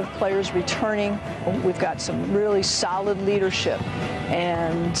players returning. We've got some really solid leadership,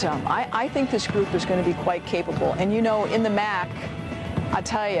 and I think this group is going to be quite capable. And you know, in the MAC, I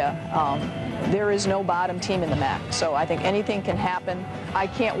tell you, there is no bottom team in the MAC, so I think anything can happen. I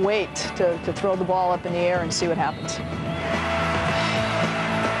can't wait to throw the ball up in the air and see what happens.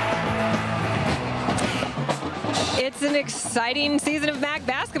 It's an exciting season of MAC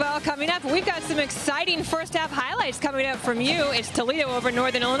basketball coming up. We've got some exciting first half highlights coming up from you. It's Toledo over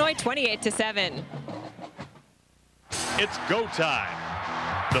Northern Illinois, 28-7. It's go time.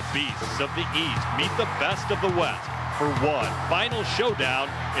 The beasts of the East meet the best of the West for one final showdown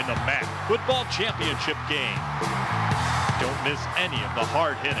in the MAC football championship game. Don't miss any of the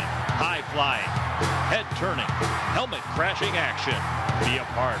hard-hitting, high-flying, head-turning, helmet-crashing action. Be a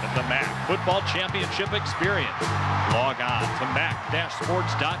part of the MAC football championship experience. Log on to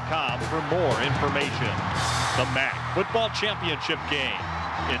mac-sports.com for more information. The MAC football championship game.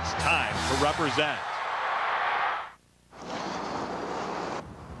 It's time to represent.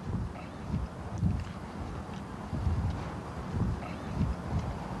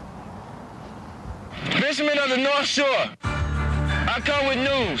 Fishermen of the North Shore, I come with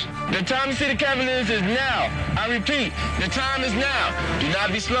news. The time to see the Cavaliers is now. I repeat, the time is now. Do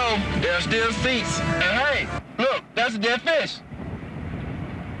not be slow. There are still seats. And hey, look, that's a dead fish.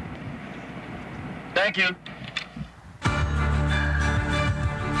 Thank you.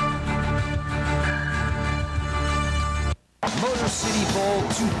 Motor City Bowl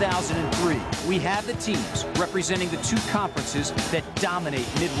 2003. We have the teams representing the 2 conferences that dominate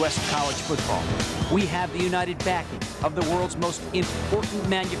Midwest college football. We have the united backing of the world's most important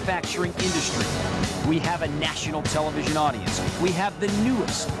manufacturing industry. We have a national television audience. We have the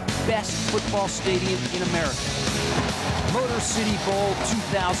newest, best football stadium in America. Motor City Bowl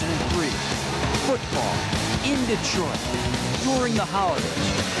 2003. Football in Detroit during the holidays.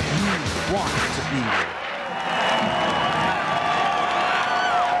 You want to be there.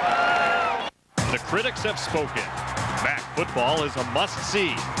 The critics have spoken. MAC football is a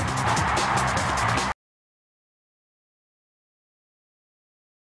must-see.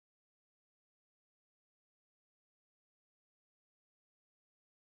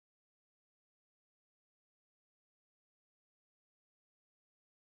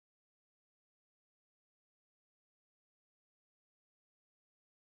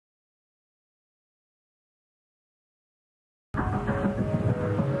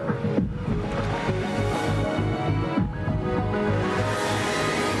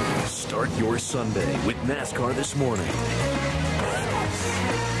 Start your Sunday with NASCAR this morning.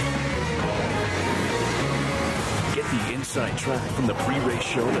 Get the inside track from the pre-race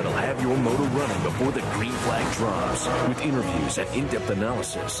show that'll have your motor running before the green flag drops. With interviews and in-depth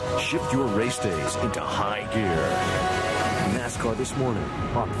analysis, shift your race days into high gear. NASCAR this morning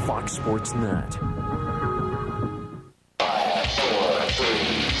on Fox Sports Net.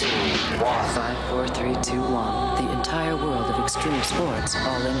 5, 4, 3, 2, 1. The entire world of extreme sports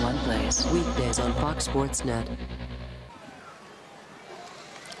all in one place. Weekdays on Fox Sports Net.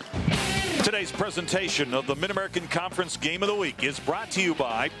 Today's presentation of the Mid-American Conference Game of the Week is brought to you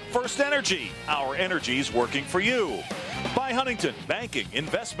by First Energy. Our energy's working for you. By Huntington Banking,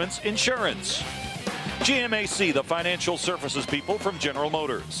 Investments, Insurance. GMAC, the financial services people from General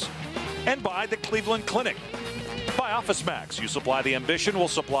Motors. And by the Cleveland Clinic. By Office Max, you supply the ambition, we'll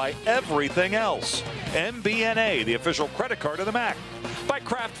supply everything else. MBNA, the official credit card of the MAC. By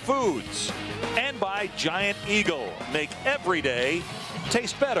Kraft Foods. And by Giant Eagle. Make every day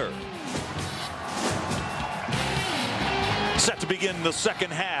taste better. Set to begin the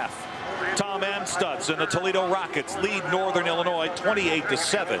second half. Tom Amstutz and the Toledo Rockets lead Northern Illinois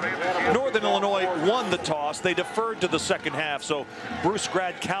 28-7. Northern Illinois won the toss. They deferred to the second half, so Bruce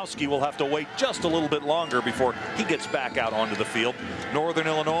Gradkowski will have to wait just a little bit longer before he gets back out onto the field. Northern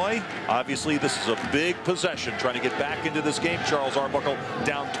Illinois, obviously this is a big possession, trying to get back into this game. Charles Arbuckle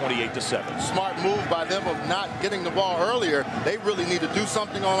down 28-7. Smart move by them of not getting the ball earlier. They really need to do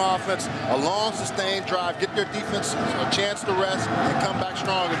something on offense. A long, sustained drive, get their defense a chance to rest, and come back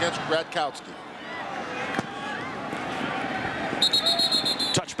strong against Gradkowski.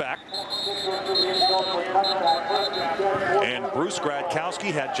 Touchback. And Bruce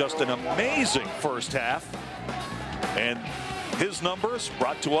Gradkowski had just an amazing first half. And his numbers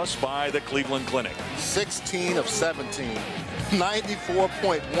brought to us by the Cleveland Clinic. 16 of 17.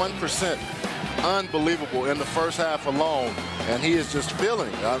 94.1%. Unbelievable in the first half alone, and he is just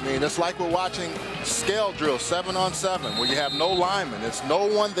feeling it. I mean, it's like we're watching scale drill 7-on-7 where you have no linemen. It's no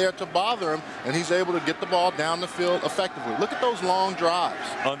one there to bother him, and he's able to get the ball down the field effectively. Look at those long drives.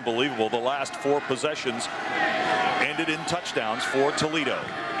 Unbelievable. The last 4 possessions ended in touchdowns for Toledo.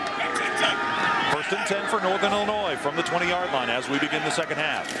 1st and 10 for Northern Illinois from the 20-yard line as we begin the second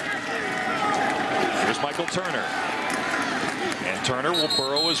half. Here's Michael Turner. And Turner will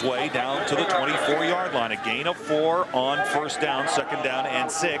burrow his way down to the 24-yard line. A gain of 4 on 1st down, 2nd down,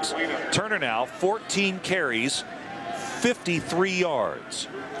 and 6. Turner now 14 carries, 53 yards.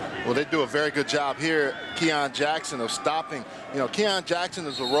 Well, they do a very good job here, Keon Jackson, of stopping. You know, Keon Jackson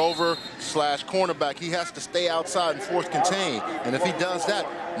is a rover / cornerback. He has to stay outside and force contain. And if he does that,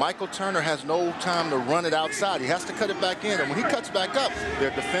 Michael Turner has no time to run it outside. He has to cut it back in. And when he cuts back up,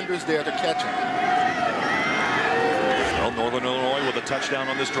 there are defenders there to catch him. Well, Northern Illinois with a touchdown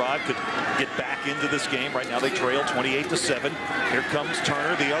on this drive could get back into this game. Right now they trail 28-7. Here comes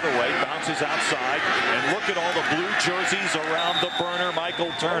Turner the other way, bounces outside, and look at all the blue jerseys around the burner,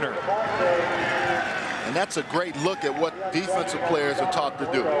 Michael Turner. And that's a great look at what defensive players are taught to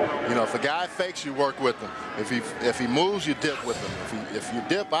do. You know, if a guy fakes, you work with him. If he moves, you dip with him. If you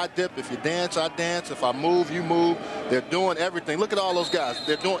dip, I dip. If you dance, I dance. If I move, you move. They're doing everything. Look at all those guys.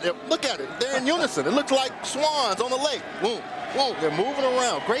 Look at it. They're in unison. It looks like swans on the lake. Boom, boom. They're moving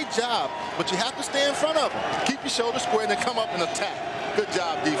around. Great job. But you have to stay in front of them. Keep your shoulders square and then come up and attack. Good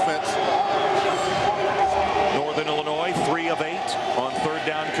job, defense. Northern Illinois 3 of 8 on 3rd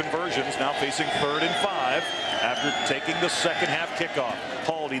down conversions, now facing 3rd and 5 after taking the second half kickoff.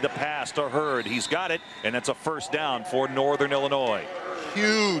 Haldi the pass to Hurd. He's got it, and that's a 1st down for Northern Illinois.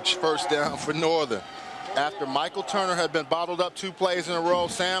 Huge 1st down for Northern. After Michael Turner had been bottled up 2 plays in a row,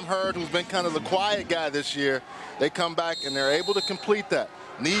 Sam Hurd, who's been kind of the quiet guy this year, they come back and they're able to complete that.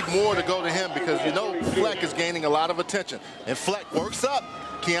 Need more to go to him because you know Fleck is gaining a lot of attention. And Fleck works up.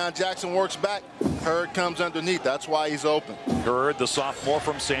 Keon Jackson works back. Hurd comes underneath. That's why he's open. Hurd, the sophomore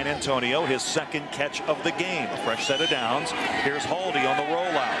from San Antonio, his 2nd catch of the game. A fresh set of downs. Here's Haldi on the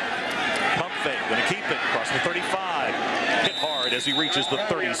rollout. Pump fake, going to keep it across the 35. Hit hard as he reaches the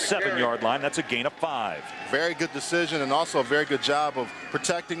 37-yard line. That's a gain of 5. Very good decision and also a very good job of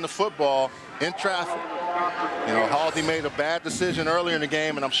protecting the football in traffic. You know, Haldi made a bad decision earlier in the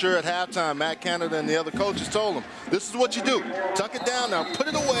game, and I'm sure at halftime, Matt Canada and the other coaches told him, this is what you do. Tuck it down now, put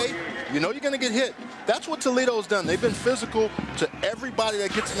it away. You know you're going to get hit. That's what Toledo's done. They've been physical to everybody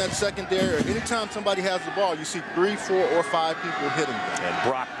that gets in that secondary. Or anytime somebody has the ball, you see 3, 4, or 5 people hitting them. And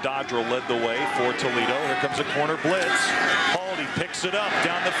Brock Dodrell led the way for Toledo. Here comes a corner blitz. Haldi picks it up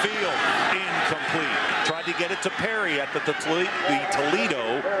down the field. Incomplete. Tried to get it to Perry at the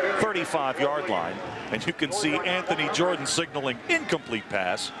Toledo 35-yard line. And you can see Anthony Jordan signaling incomplete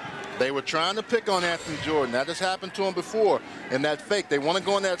pass. They were trying to pick on Anthony Jordan. That has happened to him before in that fake. They want to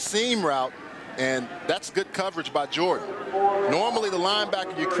go in that seam route, and that's good coverage by Jordan. Normally, the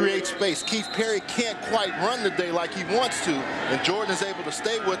linebacker, you create space. Keith Perry can't quite run today like he wants to, and Jordan is able to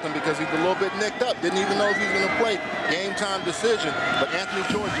stay with him because he's a little bit nicked up. Didn't even know if he was going to play. Game time decision, but Anthony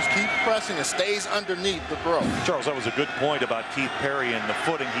Jordan just keeps pressing and stays underneath the throw. Charles, that was a good point about Keith Perry and the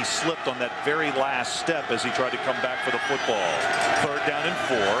footing. He slipped on that very last step as he tried to come back for the football. 3rd down and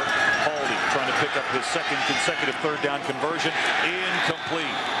 4. Haldi trying to pick up his 2nd consecutive 3rd down conversion.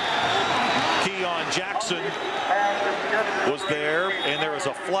 Incomplete. Keon Jackson was there, and there is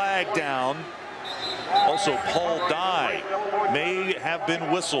a flag down. Also, Paul Dye may have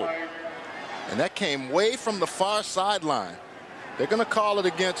been whistled. And that came way from the far sideline. They're going to call it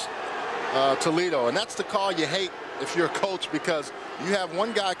against Toledo, and that's the call you hate if you're a coach, because you have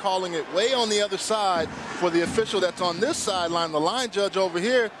one guy calling it way on the other side for the official that's on this sideline, the line judge over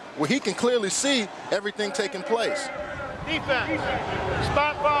here, where he can clearly see everything taking place. Defense,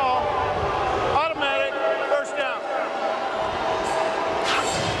 spot ball, automatic, 1st down.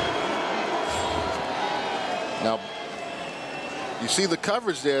 Now, you see the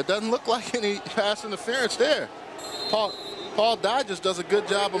coverage there. It doesn't look like any pass interference there. Paul Dye just does a good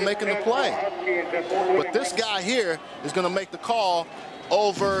job of making the play. But this guy here is going to make the call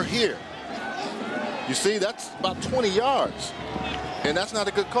over here. You see, that's about 20 yards. And that's not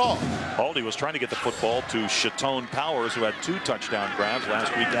a good call. Haldi was trying to get the football to Chatone Powers, who had 2 touchdown grabs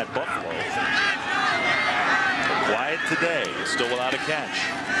last week at Buffalo. But quiet today, still without a catch.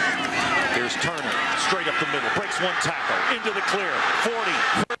 Here's Turner, straight up the middle, breaks 1 tackle, into the clear,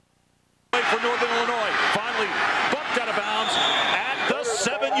 40. For Northern Illinois, finally bumped out of bounds at the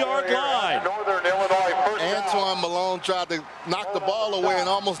 7-yard line. Northern Illinois Antoine Malone tried to knock the ball away and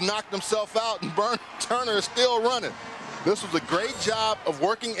almost knocked himself out, and Turner is still running. This was a great job of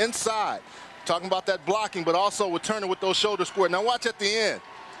working inside. Talking about that blocking, but also with Turner with those shoulders squared. Now watch at the end.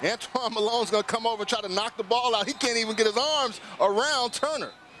 Antoine Malone's going to come over and try to knock the ball out. He can't even get his arms around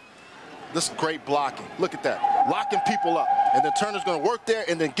Turner. This is great blocking. Look at that. Locking people up. And then Turner's going to work there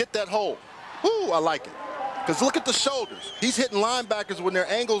and then get that hole. Woo, I like it. Because look at the shoulders. He's hitting linebackers when their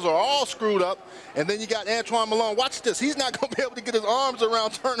angles are all screwed up. And then you got Antoine Malone. Watch this. He's not going to be able to get his arms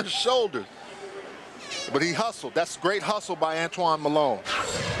around Turner's shoulders. But he hustled. That's great hustle by Antoine Malone.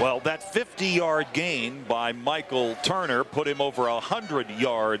 Well, that 50-yard gain by Michael Turner put him over 100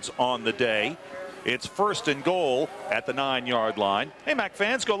 yards on the day. It's 1st and goal at the 9-yard line. Hey, Mac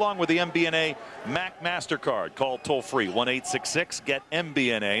fans, go along with the MBNA Mac MasterCard. Call toll-free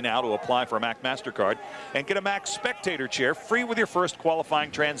 1-866-GET-MBNA now to apply for a Mac MasterCard and get a Mac Spectator chair free with your first qualifying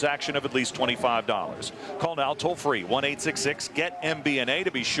transaction of at least $25. Call now toll-free 1-866-GET-MBNA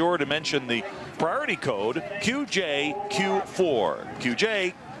to be sure to mention the priority code QJQ4.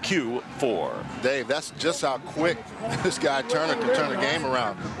 QJQ4. Dave, that's just how quick this guy Turner can turn the game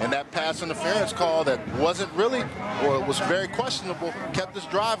around. And that pass interference call that wasn't really, or was very questionable, kept this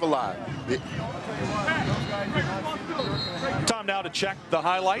drive alive. Time now to check the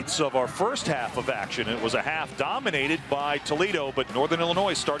highlights of our first half of action. It was a half dominated by Toledo, but Northern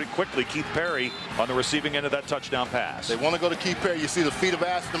Illinois started quickly. Keith Perry on the receiving end of that touchdown pass. They want to go to Keith Perry. You see the feet of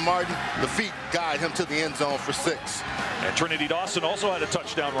Aston Martin. The feet guide him to the end zone for 6. And Trinity Dawson also had a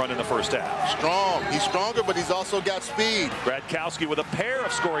touchdown run in the first half. Strong. He's stronger, but he's also got speed. Gradkowski with a pair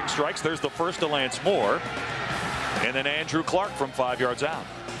of scoring strikes. There's the first to Lance Moore. And then Andrew Clark from 5 yards out.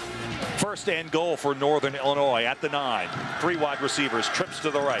 1st and goal for Northern Illinois at the 9. 3 wide receivers, trips to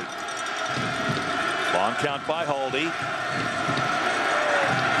the right. Long count by Haldi.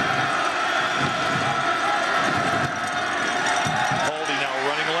 Haldi now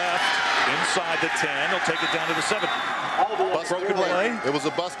running left, inside the 10. He'll take it down to the 7. Busted play. It was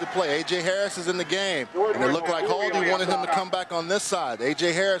a busted play. A.J. Harris is in the game, and it looked like Haldi wanted him to come back on this side.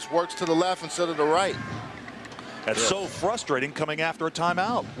 A.J. Harris works to the left instead of the right. That's so frustrating coming after a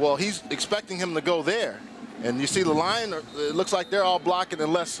timeout. Well, he's expecting him to go there. And you see the line, it looks like they're all blocking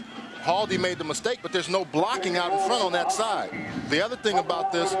unless Haldi made the mistake, but there's no blocking out in front on that side. The other thing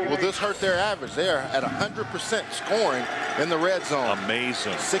about this, will this hurt their average? They are at 100% scoring in the red zone.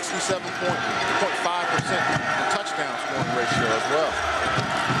 Amazing. 67.5% touchdown scoring ratio as well.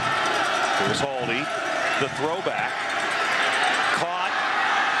 Here's Haldi, the throwback.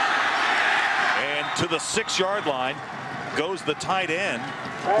 To the 6-yard line goes the tight end,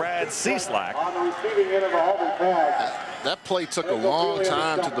 Brad Cieslak. That play took a long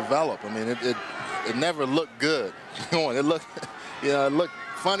time to develop. I mean, it never looked good. It looked, it looked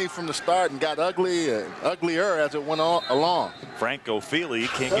funny from the start and got uglier as it went along. Franco Fili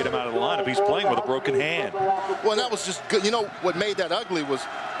can't get him out of the lineup. He's playing with a broken hand. Well, that was just good. You know what made that ugly was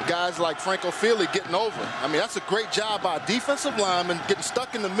guys like Franco Fili getting over. I mean, that's a great job by a defensive lineman getting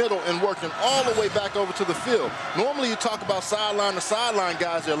stuck in the middle and working all the way back over to the field. Normally you talk about sideline to sideline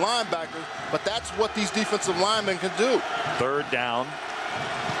guys, they're linebackers, but that's what these defensive linemen can do. 3rd down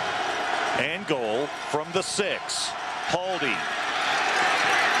and goal from the 6. Haldi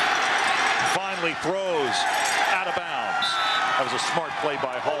finally throws out of bounds. That was a smart play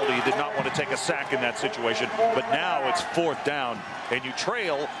by Haldi. He did not want to take a sack in that situation, but now it's 4th down, and you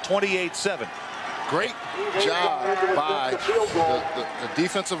trail 28-7. Great job by the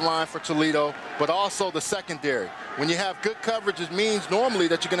defensive line for Toledo, but also the secondary. When you have good coverage, it means normally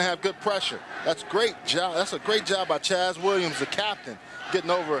that you're going to have good pressure. That's great job. That's a great job by Chaz Williams, the captain, getting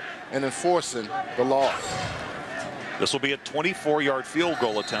over and enforcing the law. This will be a 24-yard field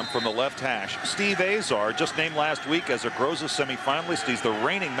goal attempt from the left hash. Steve Azar, just named last week as a Groza semifinalist. He's the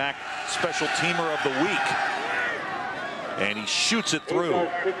reigning MAC Special Teamer of the Week. And he shoots it through.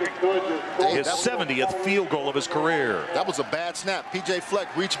 His 70th field goal of his career. That was a bad snap. P.J.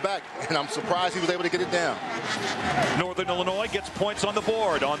 Fleck reached back, and I'm surprised he was able to get it down. Northern Illinois gets points on the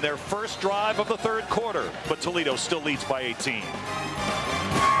board on their first drive of the 3rd quarter, but Toledo still leads by 18.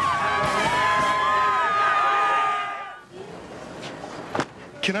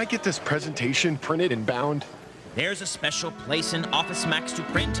 Can I get this presentation printed and bound? There's a special place in Office Max to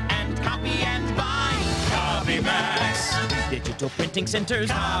print and copy and bind. Copy Max. Digital printing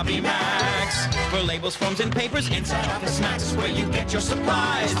centers. Copy Max. For labels, forms, and papers, inside Office Max is where you get your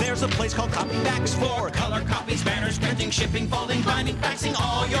supplies. There's a place called Copy Max for color copies, banners, printing, shipping, folding, binding, faxing,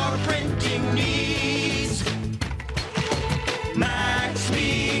 all your printing needs. Max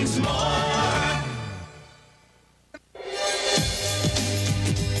means more.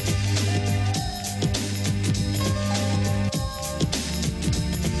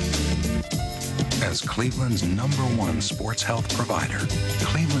 As clear Cleveland's #1 sports health provider,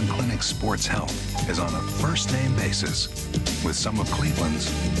 Cleveland Clinic Sports Health is on a first-name basis with some of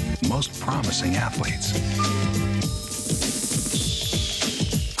Cleveland's most promising athletes.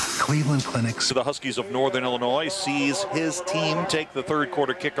 Cleveland Clinics. The Huskies of Northern Illinois sees his team take the third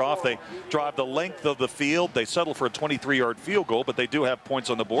quarter kickoff. They drive the length of the field. They settle for a 23-yard field goal, but they do have points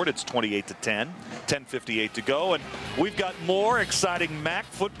on the board. It's 28-10, 10:58 to go. And we've got more exciting MAC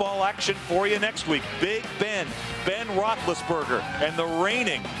football action for you next week. Big Ben Roethlisberger, and the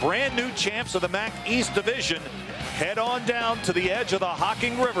reigning brand new champs of the MAC East Division head on down to the edge of the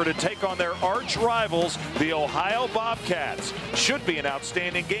Hocking River to take on their arch rivals, the Ohio Bobcats. Should be an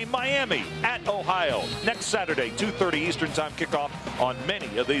outstanding game. Miami at Ohio next Saturday, 2:30 Eastern Time kickoff on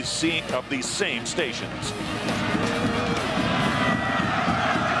many of these same stations.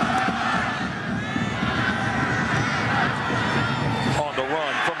 On the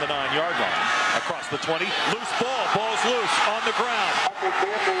run from the 9-yard line. Across the 20, loose ball, ball's loose on the ground.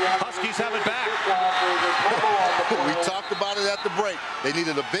 Huskies have it back. We talked about it at the break. They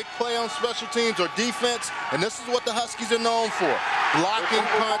needed a big play on special teams or defense, and this is what the Huskies are known for. Blocking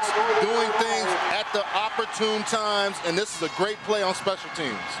punts, doing things at the opportune times, and this is a great play on special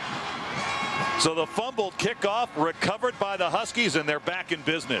teams. So the fumbled kickoff recovered by the Huskies, and they're back in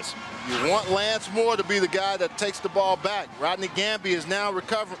business. You want Lance Moore to be the guy that takes the ball back. Rodney Gamby is now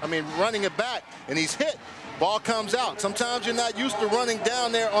running it back, and he's hit. Ball comes out. Sometimes you're not used to running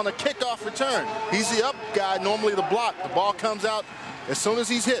down there on a kickoff return. He's the up guy, normally the block. The ball comes out. As soon as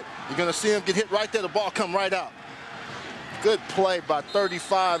he's hit, you're going to see him get hit right there. The ball come right out. Good play by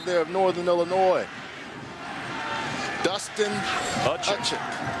 35 there of Northern Illinois. Dustin Utchik.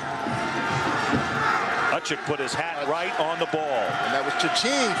 Utchik put his hat right on the ball. And that was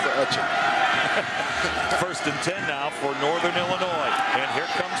cha-ching for Utchik. 1st and 10 now for Northern Illinois. And here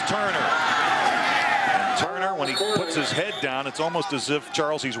comes Turner. Turner, when he puts his head down, it's almost as if,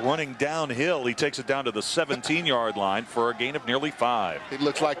 Charles, he's running downhill. He takes it down to the 17-yard line for a gain of nearly 5. He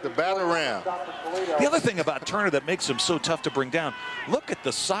looks like the batter ram. The other thing about Turner that makes him so tough to bring down, look at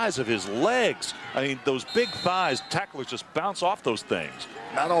the size of his legs. I mean, those big thighs, tacklers just bounce off those things.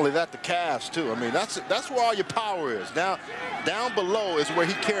 Not only that, the calves, too. I mean, that's where all your power is. Down below is where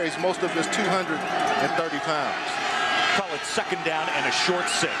he carries most of his 230 pounds. Call it 2nd down and a short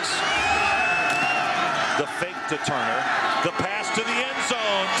 6. The fake to Turner. The pass to the end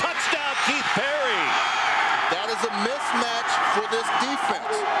zone. Touchdown, Keith Perry. That is a mismatch for this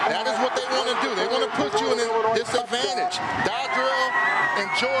defense. That is what they want to do. They want to put you in a disadvantage. Dodrill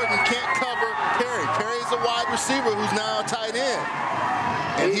and Jordan can't cover Perry. Perry's a wide receiver who's now a tight end.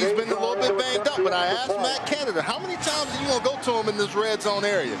 And he's been a little bit banged up. But I asked Matt Canada, how many times are you going to go to him in this red zone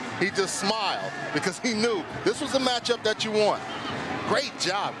area? He just smiled because he knew this was a matchup that you want. Great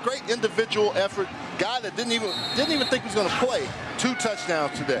job. Great individual effort. Guy that didn't even think he was going to play. 2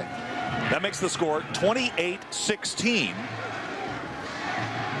 touchdowns today. That makes the score 28-16.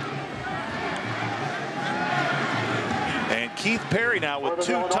 And Keith Perry now with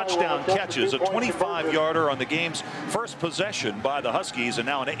 2 touchdown catches, a 25-yarder on the game's first possession by the Huskies, and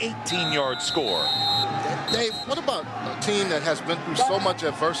now an 18-yard score. Dave, what about a team that has been through so much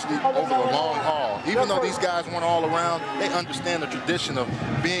adversity over the long haul? Even though these guys weren't all around, they understand the tradition of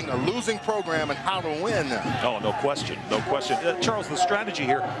being a losing program and how to win now. Oh, no question. No question. Charles, the strategy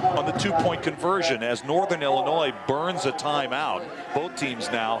here on the 2-point conversion as Northern Illinois burns a timeout. Both teams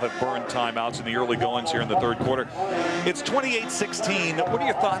now have burned timeouts in the early goings here in the third quarter. It's 28-16. What are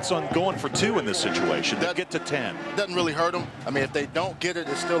your thoughts on going for 2 in this situation to get to 10? Doesn't really hurt them. I mean, if they don't get it,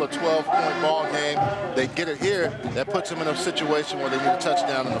 it's still a 12-point ball game. They get it here, that puts them in a situation where they need a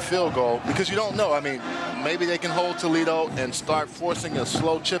touchdown and a field goal, because you don't know. I mean, maybe they can hold Toledo and start forcing a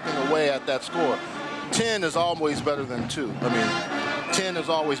slow chipping away at that score. 10 is always better than 2. I mean, 10 is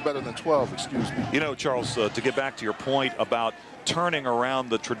always better than 12, excuse me. You know, Charles, to get back to your point about turning around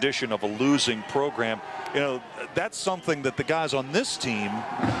the tradition of a losing program, you know, that's something that the guys on this team,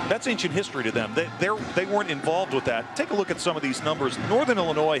 that's ancient history to them. They weren't involved with that. Take a look at some of these numbers. Northern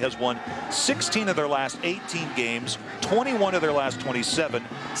Illinois has won 16 of their last 18 games, 21 of their last 27,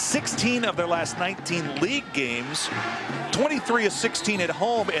 16 of their last 19 league games, 23 of 16 at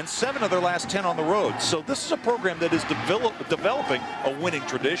home, and 7 of their last 10 on the road. So this is a program that is developing a winning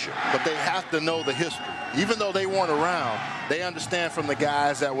tradition. But they have to know the history. Even though they weren't around, they understand from the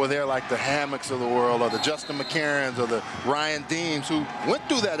guys that were there, like the Hammocks of the world, or the Justin McCarrons, or the Ryan Deems, who went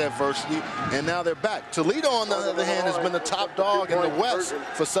through that adversity, and now they're back. Toledo, on the other hand, has been the top dog in the West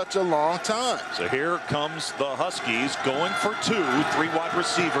for such a long time. So here comes the Huskies going for 2, 3 wide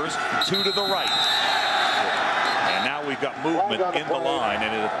receivers, 2 to the right. And now now we've got movement in the line,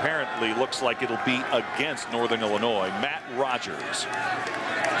 and it apparently looks like it'll be against Northern Illinois. Matt Rogers.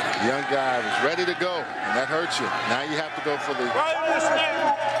 The young guy was ready to go, and that hurts you. Now you have to go for the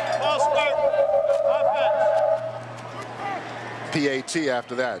PAT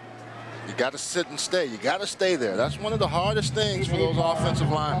after that. You got to sit and stay. You got to stay there. That's one of the hardest things for those offensive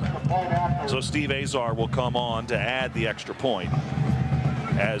linemen. So Steve Azar will come on to add the extra point,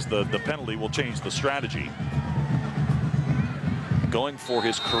 as the penalty will change the strategy. Going for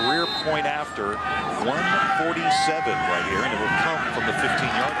his career point after 147 right here, and it will come from the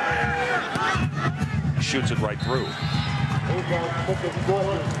 15-yard line. Shoots it right through.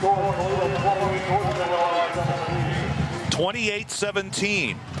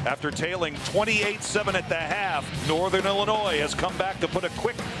 28-17. After tailing 28-7 at the half, Northern Illinois has come back to put a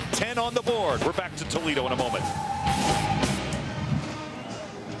quick 10 on the board. We're back to Toledo in a moment.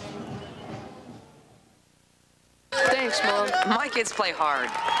 Thanks, Mom. My kids play hard.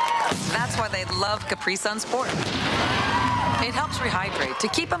 That's why they love Capri Sun Sport. It helps rehydrate to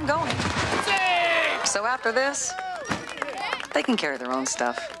keep them going. So after this, they can carry their own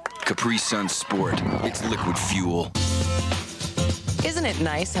stuff. Capri Sun Sport. It's liquid fuel. Isn't it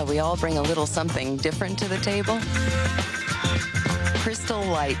nice how we all bring a little something different to the table? Crystal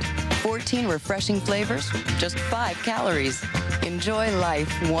Light. 14 refreshing flavors, just 5 calories. Enjoy life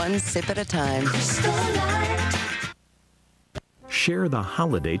one sip at a time. Share the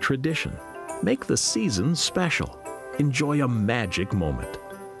holiday tradition. Make the season special. Enjoy a magic moment.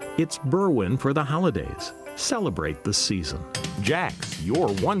 It's Berwyn for the holidays. Celebrate the season. Jack's, your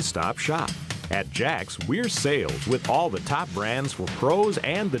one-stop shop. At Jack's, we're sales with all the top brands for pros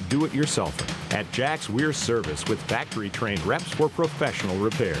and the do-it-yourselfer. At Jack's, we're service with factory-trained reps for professional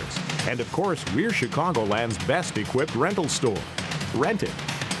repairs. And of course, we're Chicagoland's best-equipped rental store. Rent it,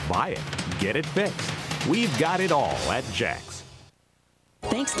 buy it, get it fixed. We've got it all at Jack's.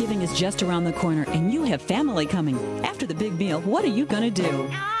 Thanksgiving is just around the corner, and you have family coming. After the big meal, what are you going to do?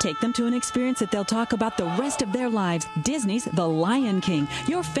 Take them to an experience that they'll talk about the rest of their lives. Disney's The Lion King.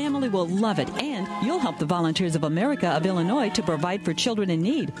 Your family will love it, and you'll help the Volunteers of America of Illinois to provide for children in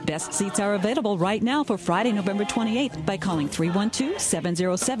need. Best seats are available right now for Friday, November 28th by calling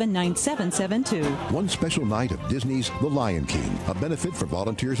 312-707-9772. One special night of Disney's The Lion King, a benefit for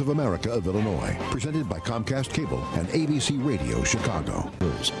Volunteers of America of Illinois. Presented by Comcast Cable and ABC Radio Chicago.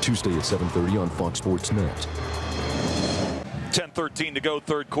 Tuesday at 7:30 on Fox Sports Net. 10:13 to go,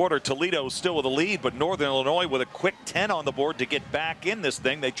 third quarter. Toledo still with a lead, but Northern Illinois with a quick 10 on the board to get back in this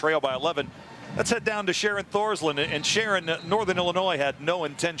thing. They trail by 11. Let's head down to Sharon Thorsland. And Sharon, Northern Illinois had no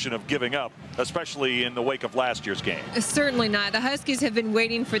intention of giving up, especially in the wake of last year's game. Certainly not. The Huskies have been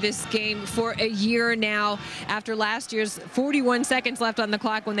waiting for this game for a year now. After last year's 41 seconds left on the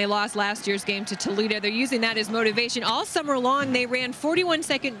clock when they lost last year's game to Toledo, they're using that as motivation. All summer long, they ran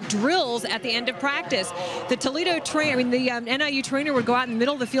 41-second drills at the end of practice. The Toledo trainer, the NIU trainer would go out in the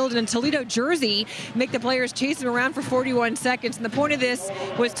middle of the field in a Toledo jersey, make the players chase them around for 41 seconds. And the point of this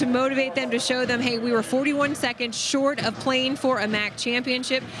was to motivate them, to show them, hey, we were 41 seconds short of playing for a MAC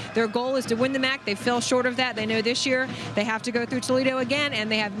championship. Their goal is to win the MAC. They fell short of that. They know this year they have to go through Toledo again,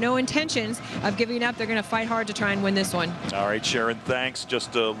 and they have no intentions of giving up. They're going to fight hard to try and win this one. All right, Sharon, thanks.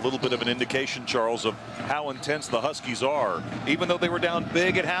 Just a little bit of an indication, Charles, of how intense the Huskies are. Even though they were down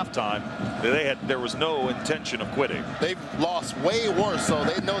big at halftime, there was no intention of quitting. They've lost way worse, so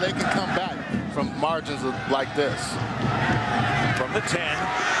they know they can come back from margins like this. From the 10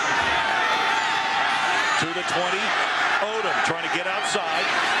 to the 20, Odom trying to get outside.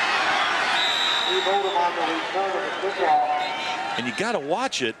 And you got to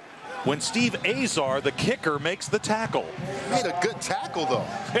watch it when Steve Azar, the kicker, makes the tackle. He made a good tackle, though.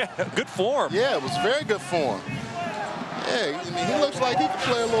 Good form. Yeah, it was very good form. Yeah, I mean, he looks like he can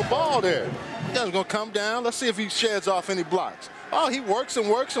play a little ball there. He's going to come down. Let's see if he sheds off any blocks. Oh, he works and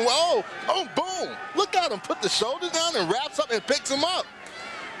works and oh, boom. Look at him. Put the shoulders down and wraps up and picks him up.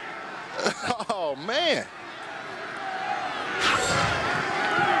 Oh, man.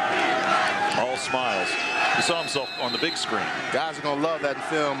 All smiles. He saw himself on the big screen. Guys are going to love that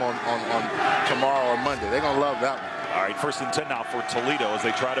film on tomorrow or Monday. They're going to love that one. All right, 1st and 10 now for Toledo as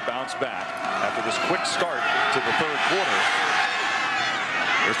they try to bounce back after this quick start to the third quarter.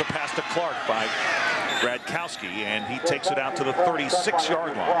 There's the pass to Clark by Gradkowski, and he takes it out to the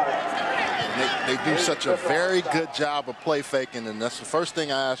 36-yard line. They do such a very good job of play faking, and that's the first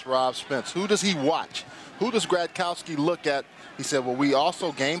thing I asked Rob Spence. Who does he watch? Who does Gradkowski look at? He said, well, we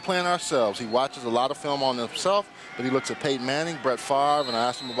also game plan ourselves. He watches a lot of film on himself, but he looks at Peyton Manning, Brett Favre, and I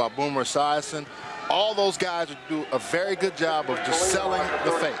asked him about Boomer Esiason. All those guys do a very good job of just selling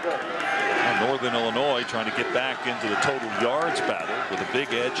the fake. Northern Illinois trying to get back into the total yards battle with a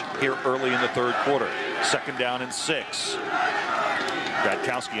big edge here early in the third quarter. 2nd down and 6.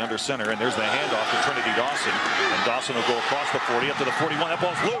 Gradkowski under center, and there's the handoff to Trinity Dawson. And Dawson will go across the 40 up to the 41. That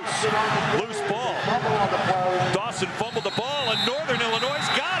ball's loose. Loose ball. Dawson fumbled the ball, and Northern Illinois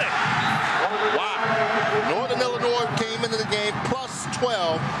got it. Wow. Northern Illinois came into the game plus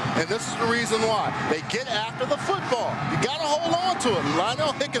 12, and this is the reason why. They get after the football. You got to hold on to it.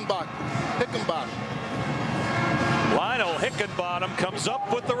 Lionel Hickenbottom. Lionel Hickenbottom comes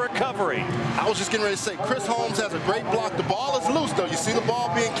up with the recovery. I was just getting ready to say, Chris Holmes has a great block. The ball is loose, though. You see the ball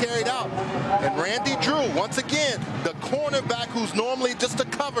being carried out. And Randy Drew, once again, the cornerback who's normally just a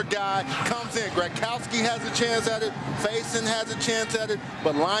cover guy, comes in. Gradkowski has a chance at it. Faison has a chance at it.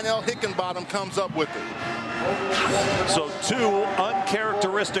 But Lionel Hickenbottom comes up with it. So 2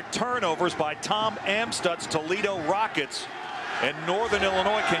 uncharacteristic turnovers by Tom Amstut's Toledo Rockets. And Northern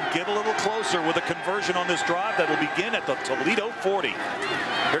Illinois can get a little closer with a conversion on this drive that will begin at the Toledo 40.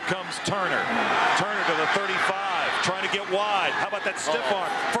 Here comes Turner. Turner to the 35, trying to get wide. How about that stiff arm?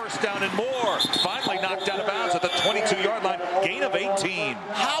 1st down and more. Finally knocked out of bounds at the 22-yard line. Gain of 18.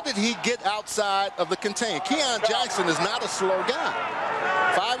 How did he get outside of the contain? Keon Jackson is not a slow guy.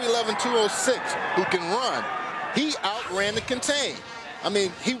 5'11", 206, who can run. He outran the contain. I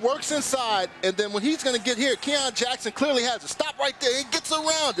mean, he works inside, and then when he's going to get here, Keon Jackson clearly has to stop right there. He gets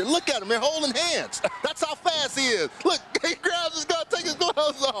around it. Look at him. They're holding hands. That's how fast he is. Look, he grabs his gun, takes his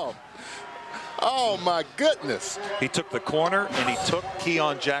gloves off. Oh, my goodness. He took the corner, and he took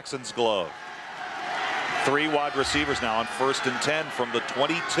Keon Jackson's glove. 3 wide receivers now on 1st and 10 from the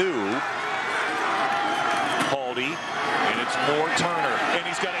 22. Haldi, and it's more Turner. And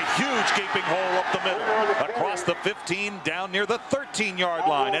he's got a huge gaping hole up the middle. Across the 15, down near the 13-yard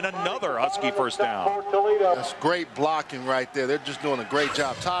line. And another Husky 1st down. That's great blocking right there. They're just doing a great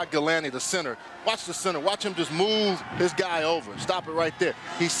job. Todd Galani, the center. Watch the center. Watch him just move his guy over. Stop it right there.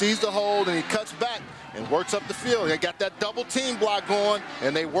 He sees the hold, and he cuts back and works up the field. They got that double team block going,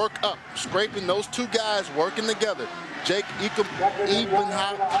 and they work up, scraping those 2 guys working together. Jake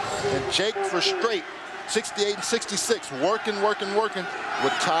Ebenhout and Jake Verstrate. 68 and 66, working with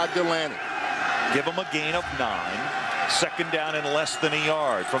Todd Galani. Give him a gain of 9. 2nd down and less than a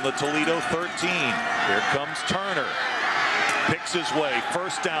yard from the Toledo 13. Here comes Turner. Picks his way.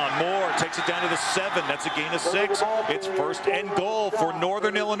 1st down, more. Takes it down to the 7. That's a gain of 6. It's 1st and goal for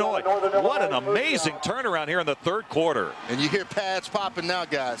Northern Illinois. What an amazing turnaround here in the 3rd quarter. And you hear pads popping now,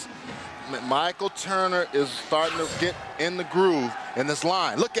 guys. Michael Turner is starting to get in the groove in this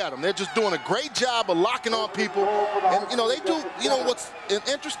line. Look at them. They're just doing a great job of locking on people. And, you know, they do, you know, what's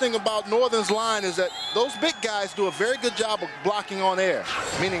interesting about Northern's line is that those big guys do a very good job of blocking on air.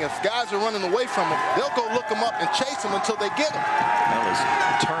 Meaning if guys are running away from them, they'll go look them up and chase them until they get them. Well, as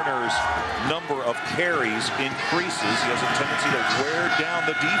Turner's number of carries increases, he has a tendency to wear down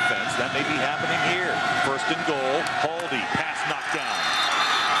the defense. That may be happening here. 1st and goal. Haldi, pass knocked down.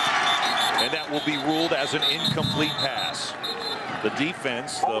 And that will be ruled as an incomplete pass. The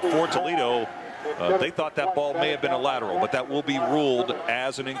defense for Toledo, they thought that ball may have been a lateral, but that will be ruled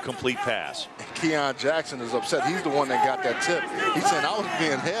as an incomplete pass. Keon Jackson is upset. He's the one that got that tip. He said, I was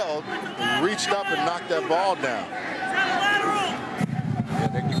being held, and reached up and knocked that ball down.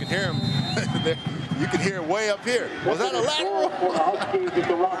 Yeah, you can hear him. You can hear it way up here. Was that a lateral?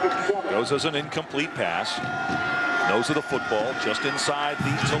 Goes as an incomplete pass. Nose of the football just inside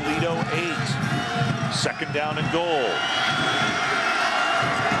the Toledo 8. 2nd down and goal.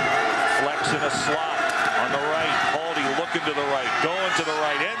 Flex in a slot on the right. Haldi looking to the right, going to the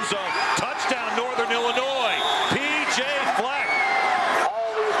right. End zone. Touchdown Northern Illinois. P.J. Fleck.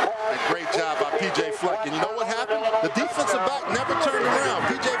 Great job by P.J. Fleck. And you know what happened? The defensive back never turned around.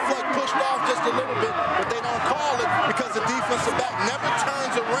 P.J. Fleck pushed off just a little bit, but they don't call it because the defensive back never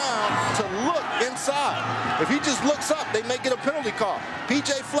turns around to look inside. If he just looks up, they may get a penalty call.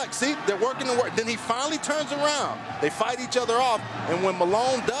 P.J. Fleck, see, they're working the work. Then he finally turns around. They fight each other off, and when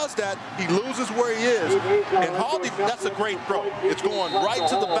Malone does that, he loses where he is. And Haldi, that's a great throw. It's going right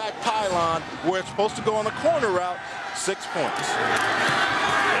to the back pylon where it's supposed to go on the corner route. 6 points.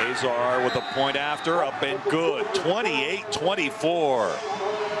 Azar with a point after, up and good.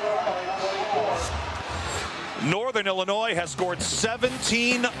 28-24. Northern Illinois has scored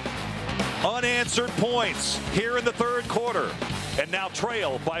 17 unanswered points here in the 3rd quarter, and now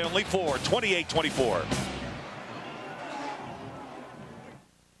trail by only 4, 28-24.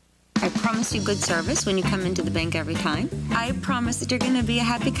 I promise you good service when you come into the bank every time. I promise that you're going to be a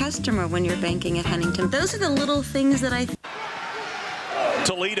happy customer when you're banking at Huntington. Those are the little things that I...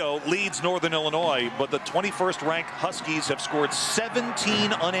 Toledo leads Northern Illinois, but the 21st ranked Huskies have scored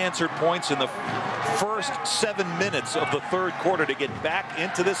 17 unanswered points in the first 7 minutes of the third quarter to get back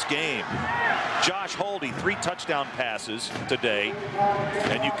into this game. Josh Haldi, 3 touchdown passes today,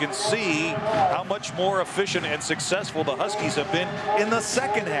 and you can see how much more efficient and successful the Huskies have been in the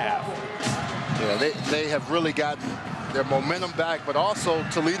second half. Yeah, they have really gotten their momentum back, but also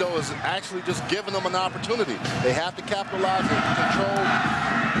Toledo is actually just giving them an opportunity. They have to capitalize and control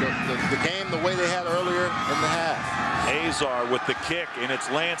the game the way they had earlier in the half. Azar with the kick, and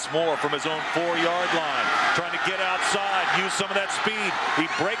it's Lance Moore from his own 4-yard line, trying to get outside, use some of that speed. He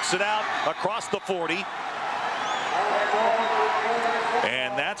breaks it out across the 40.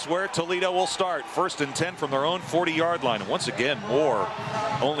 And that's where Toledo will start. 1st and 10 from their own 40-yard line. And once again, Moore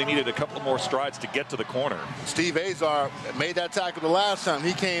only needed a couple more strides to get to the corner. Steve Azar made that tackle the last time.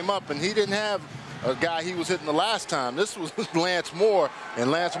 He came up, and he didn't have a guy he was hitting the last time. This was Lance Moore, and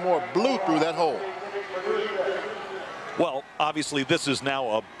Lance Moore blew through that hole. Well, obviously, this is now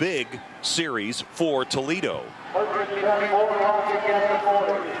a big series for Toledo.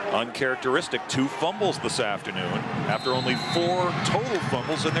 Uncharacteristic, 2 fumbles this afternoon after only 4 total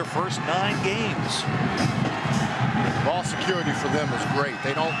fumbles in their first 9 games. Ball security for them is great.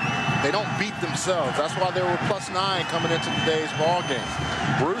 They don't beat themselves. That's why they were +9 coming into today's ball game.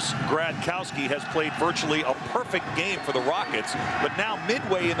 Bruce Gradkowski has played virtually a perfect game for the Rockets, but now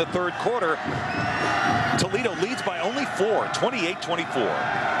midway in the third quarter, Toledo leads by only 4, 28-24.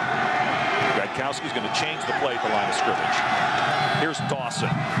 Gradkowski's going to change the play at the line of scrimmage. Here's Dawson.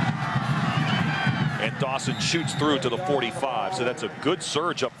 And Dawson shoots through to the 45, so that's a good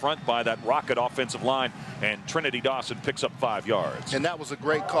surge up front by that Rocket offensive line, and Trinity Dawson picks up 5 yards. And that was a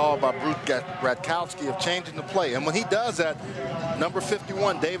great call by Bruce Gradkowski of changing the play. And when he does that, number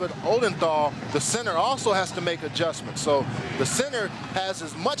 51, David Odenthal, the center, also has to make adjustments. So the center has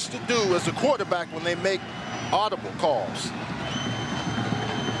as much to do as the quarterback when they make audible calls.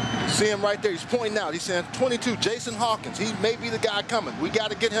 See him right there. He's pointing out. He's saying 22, Jason Hawkins. He may be the guy coming. We got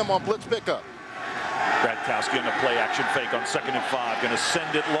to get him on blitz pickup. Gradkowski on the play action fake on 2nd and 5. Going to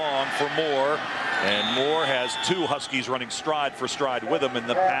send it long for Moore. And Moore has 2 Huskies running stride for stride with him, and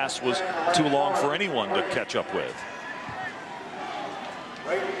the pass was too long for anyone to catch up with.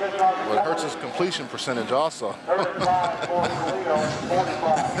 Well, it hurts his completion percentage also.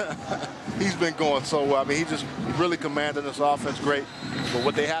 He's been going so well. I mean, he really commanded this offense great. But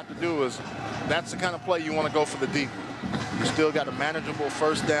what they have to do is, that's the kind of play you want to go for the deep. You still got a manageable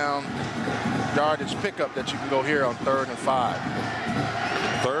 1st down yardage pickup that you can go here on 3rd and 5.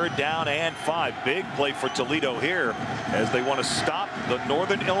 3rd down and 5. Big play for Toledo here as they want to stop the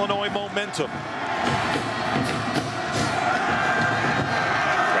Northern Illinois momentum.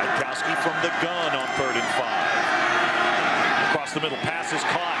 Gradkowski from the gun on 3rd and 5. Across the middle, pass is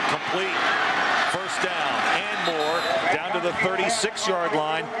caught, complete. 1st down and more, down to the 36-yard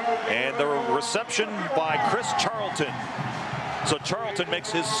line, and the reception by Chris Charlton. So Charlton makes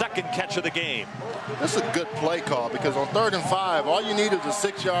his 2nd catch of the game. This is a good play call, because on 3rd and 5, all you need is a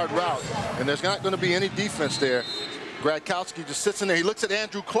 6-yard route, and there's not going to be any defense there. Gradkowski just sits in there. He looks at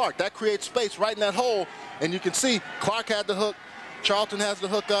Andrew Clark. That creates space right in that hole, and you can see Clark had the hook, Charlton has the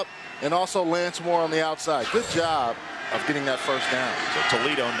hook up, and also Lance Moore on the outside. Good job of getting that 1st down. So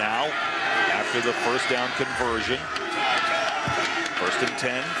Toledo now, after the 1st down conversion, 1st and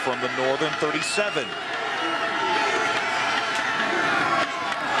 10 from the Northern 37.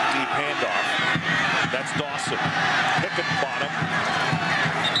 Handoff. That's Dawson. Hickenbottom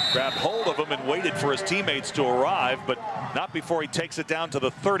grabbed hold of him and waited for his teammates to arrive, but not before he takes it down to the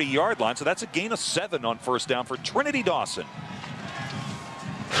 30-yard line. So that's a gain of 7 on 1st down for Trinity Dawson.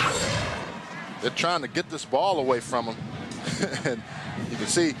 They're trying to get this ball away from him. And you can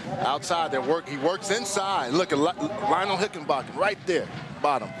see outside he works inside. Look at Lionel Hickenbottom right there,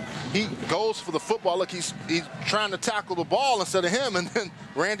 bottom. He goes for the football. Look, he's trying to tackle the ball instead of him, and then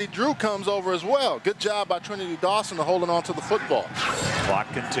Randy Drew comes over as well. Good job by Trinity Dawson of holding on to the football. Clock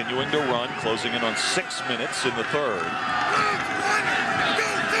continuing to run, closing in on 6 minutes in the 3rd.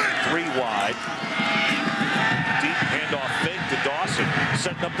 3 wide. Deep handoff fake to Dawson.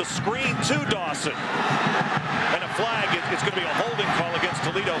 Setting up the screen to Dawson. And a flag. It's going to be a holding call against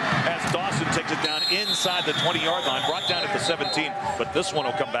Toledo as Dawson takes it down inside the 20-yard line. Brought down at the 17, but this one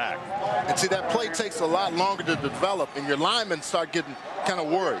will come back. And see, that play takes a lot longer to develop, and your linemen start getting kind of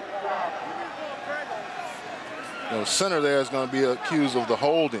worried. The center there is going to be accused of the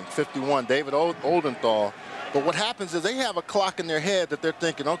holding, 51, David Odenthal. But what happens is they have a clock in their head that they're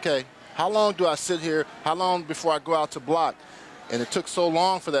thinking, okay, how long do I sit here? How long before I go out to block? And it took so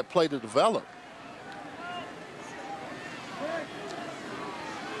long for that play to develop.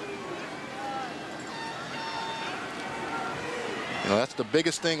 You know, that's the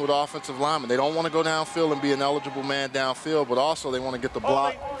biggest thing with offensive linemen. They don't want to go downfield and be an eligible man downfield, but also they want to get the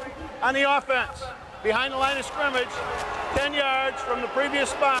block. On the offense, behind the line of scrimmage, 10 yards from the previous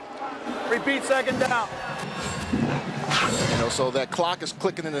spot. Repeat second down. You know, so that clock is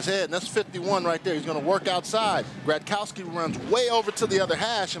clicking in his head, and that's 51 right there. He's going to work outside. Gradkowski runs way over to the other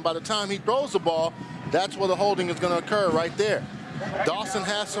hash, and by the time he throws the ball, that's where the holding is going to occur right there. Dawson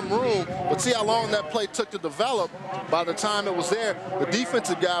has some room, but see how long that play took to develop. By the time it was there, the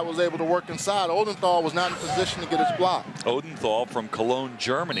defensive guy was able to work inside. Odenthal was not in position to get his block. Odenthal from Cologne,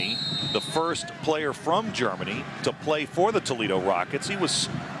 Germany, the first player from Germany to play for the Toledo Rockets. He was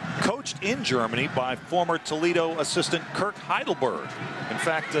coached in Germany by former Toledo assistant Kurt Heidelberg. In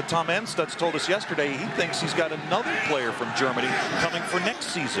fact, Tom Enstutz told us yesterday he thinks he's got another player from Germany coming for next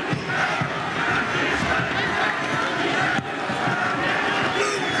season.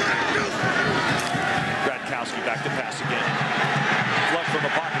 Gradkowski back to pass again. Fleck from the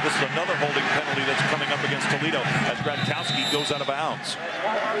pocket. This is another holding penalty that's coming up against Toledo as Gradkowski goes out of bounds.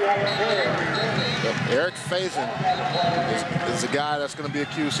 Eric Faison is the guy that's going to be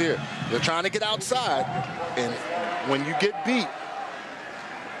accused here. They're trying to get outside, and when you get beat,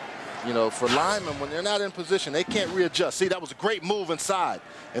 you know, for linemen, when they're not in position, they can't readjust. See, that was a great move inside,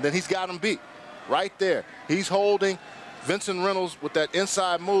 and then he's got him beat right there. He's holding Vincent Reynolds with that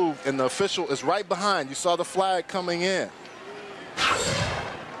inside move, and the official is right behind. You saw the flag coming in.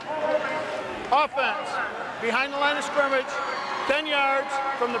 Offense, behind the line of scrimmage, 10 yards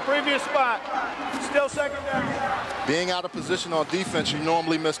from the previous spot. Still second down. Being out of position on defense, you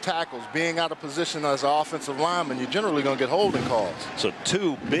normally miss tackles. Being out of position as an offensive lineman, you're generally going to get holding calls. So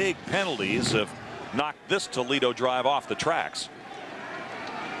 2 big penalties have knocked this Toledo drive off the tracks.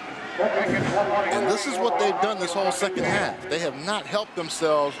 And this is what they've done this whole second half. They have not helped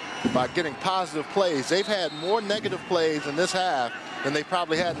themselves by getting positive plays. They've had more negative plays in this half than they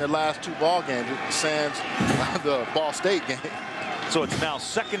probably had in their last 2 ball games, sans the Ball State game. So it's now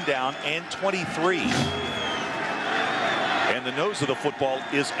second down and 23. And the nose of the football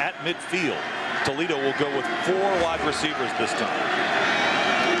is at midfield. Toledo will go with 4 wide receivers this time.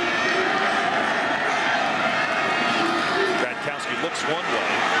 Gradkowski looks one way.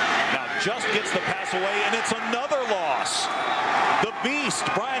 Now just gets the pass away, and it's another loss. The beast,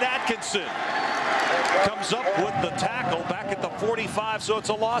 Brian Atkinson, comes up with the tackle back at the 45, so it's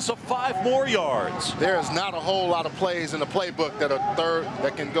a loss of 5 more yards. There is not a whole lot of plays in the playbook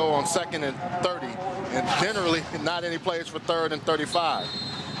that can go on 2nd and 30, and generally not any plays for 3rd and 35.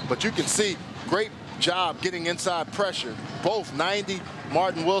 But you can see, great job getting inside pressure. Both 90,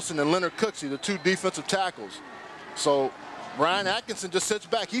 Martin Wilson and Leonard Cooksey, the 2 defensive tackles. So Brian Atkinson just sits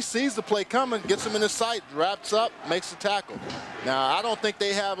back. He sees the play coming, gets him in his sight, wraps up, makes the tackle. Now, I don't think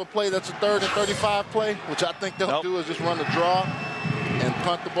they have a play that's a 3rd and 35 play, which I think they'll do is just run the draw and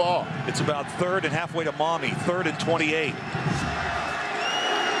punt the ball. It's about 3rd and halfway to Mommy, 3rd and 28.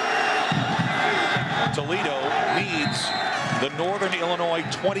 Toledo needs the Northern Illinois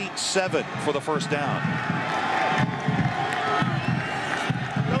 27 for the first down.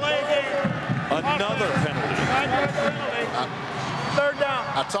 Another penalty. 3rd down.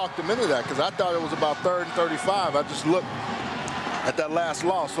 I talked him into that because I thought it was about 3rd and 35. I just looked at that last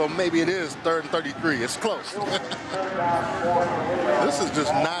loss, so maybe it is 3rd and 33. It's close. This is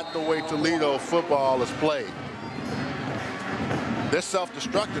just not the way Toledo football is played. They're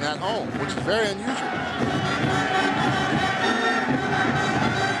self-destructing at home, which is very unusual.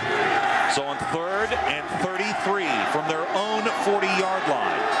 So on 3rd and 33 from their own 40-yard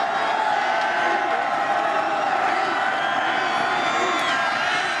line.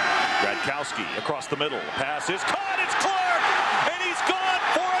 Gradkowski across the middle. Pass is caught. It's Clark, and he's gone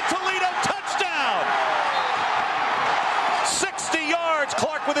for a Toledo touchdown. 60 yards.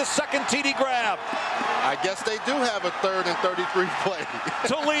 Clark with his 2nd TD grab. I guess they do have a 3rd and 33 play.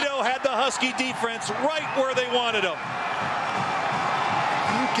 Toledo had the Husky defense right where they wanted them.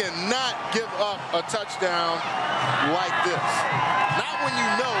 You cannot give up a touchdown like this. Not when you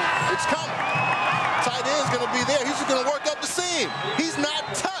know it's coming. Tight end's going to be there. He's just going to work up the seam. He's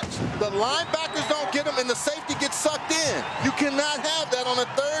not touched. The linebackers don't get him, and the safety gets sucked in. You cannot have that on a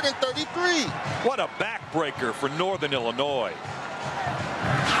 3rd and 33. What a backbreaker for Northern Illinois.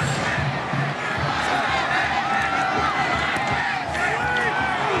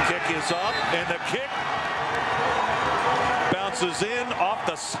 Kick is up, and the kick bounces in off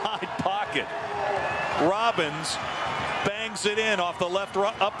the side pocket. Robbins bangs it in off the left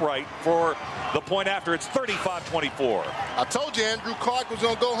upright for the point after. It's 35-24. I told you Andrew Clark was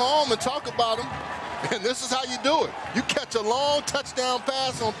going to go home and talk about him. And this is how you do it. You catch a long touchdown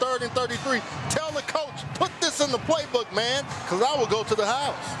pass on 3rd and 33. Tell the coach, put this in the playbook, man, because I will go to the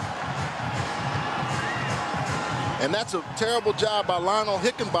house. And that's a terrible job by Lionel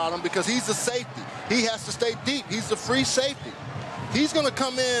Hickenbottom because he's the safety. He has to stay deep. He's the free safety. He's going to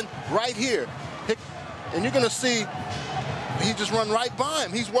come in right here. And you're going to see he just run right by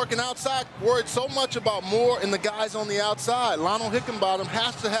him. He's working outside, worried so much about Moore and the guys on the outside. Lionel Hickenbottom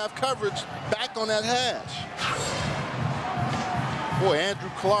has to have coverage back on that hash. Boy,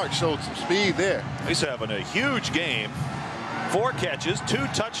 Andrew Clark showed some speed there. He's having a huge game. 4 catches, 2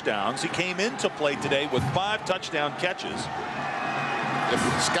 touchdowns. He came into play today with 5 touchdown catches. If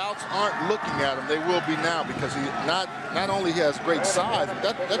the scouts aren't looking at him, they will be now because he not only has great size,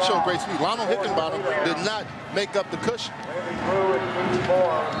 that showed great speed. Lionel Hickenbottom did not make up the cushion.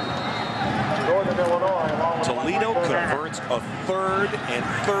 Toledo converts a 3rd and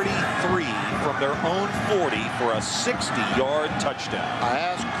 33 from their own 40 for a 60-yard touchdown. I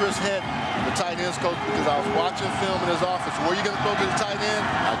asked Chris Head, the tight ends coach, because I was watching film in his office. Were you going to throw to the tight end?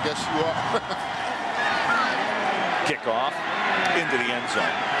 I guess you are. Kickoff into the end zone.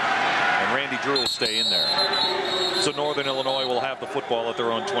 And Randy Drew will stay in there. So Northern Illinois will have the football at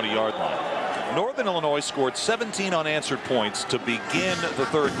their own 20-yard line. Northern Illinois scored 17 unanswered points to begin the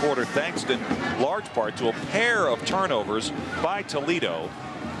 3rd quarter, thanks in large part to a pair of turnovers by Toledo.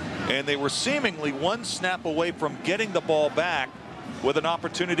 And they were seemingly 1 snap away from getting the ball back with an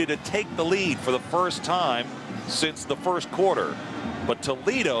opportunity to take the lead for the first time since the 1st quarter. But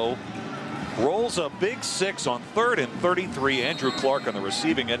Toledo rolls a big 6 on 3rd and 33. Andrew Clark on the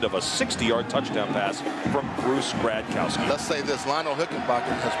receiving end of a 60-yard touchdown pass from Bruce Gradkowski. Let's say this, Lionel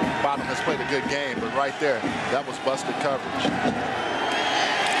Hickenbottom has played a good game, but right there, that was busted coverage.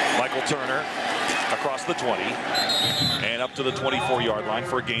 Michael Turner across the 20 and up to the 24-yard line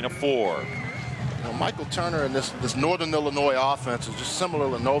for a gain of 4. You know, Michael Turner and this Northern Illinois offense is just similar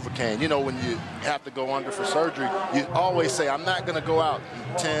to Novocaine. You know, when you have to go under for surgery, you always say, I'm not going to go out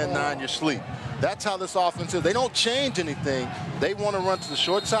 10, 9, you sleep. That's how this offense is. They don't change anything. They want to run to the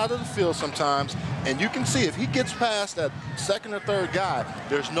short side of the field sometimes, and you can see if he gets past that 2nd or 3rd guy,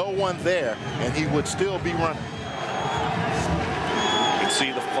 there's no one there, and he would still be running. You can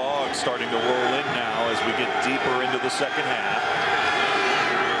see the fog starting to roll in now as we get deeper into the 2nd half.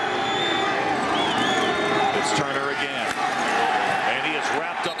 It's Turner again, and he is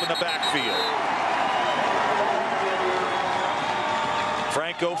wrapped up in the backfield.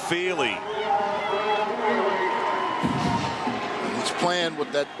 Franco Feely. He's playing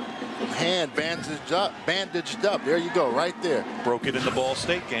with that hand bandaged up. There you go, right there. Broke it in the Ball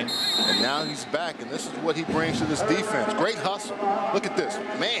State game. And now he's back, and this is what he brings to this defense. Great hustle. Look at this.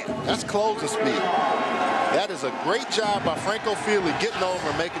 Man, that's closing speed. That is a great job by Franco Feely getting over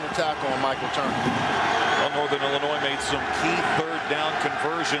and making the tackle on Michael Turner. Well, Northern Illinois made some key 3rd down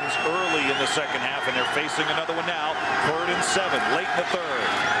conversions early in the 2nd half, and they're facing another one now. 3rd and 7, late in the 3rd.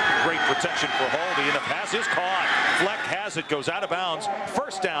 Great protection for Haldi, and the pass is caught. Fleck has it, goes out of bounds.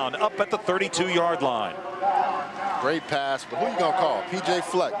 1st down up at the 32-yard line. Great pass, but who you going to call? P.J.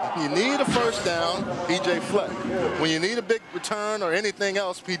 Fleck. If you need a 1st down, P.J. Fleck. When you need a big return or anything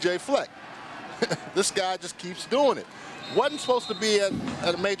else, P.J. Fleck. This guy just keeps doing it. Wasn't supposed to be at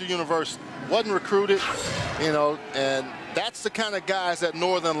a major university. Wasn't recruited, you know, and that's the kind of guys that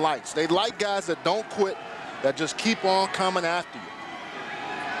Northern likes. They like guys that don't quit, that just keep on coming after you.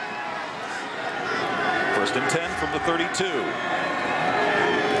 1st and 10 from the 32.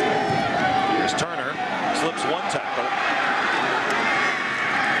 Here's Turner, slips 1 tackle.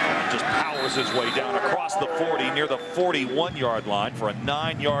 Just powers his way down across the 40 near the 41-yard line for a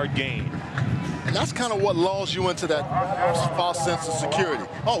 9-yard gain. And that's kind of what lulls you into that false sense of security.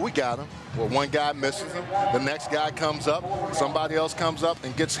 Oh, we got him. Well, one guy misses him. The next guy comes up. Somebody else comes up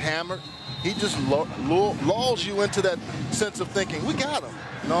and gets hammered. He just lulls you into that sense of thinking, we got him.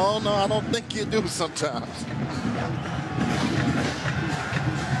 No, I don't think you do sometimes.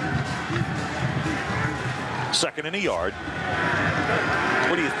 Second and a yard.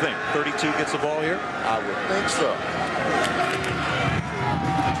 What do you think? 32 gets the ball here? I would think so.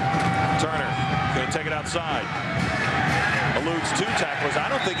 Turner going to take it outside. Eludes 2 tacklers. I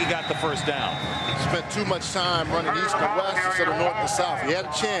don't think he got the 1st down. Spent too much time running east and west instead of north and south. He had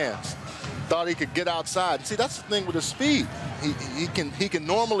a chance. Thought he could get outside. See, that's the thing with his speed. He can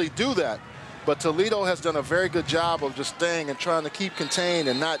normally do that. But Toledo has done a very good job of just staying and trying to keep contained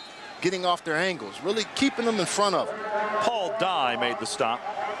and not getting off their angles. Really keeping them in front of them. Paul Dye made the stop.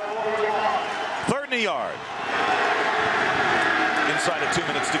 3rd and a yard. Inside of 2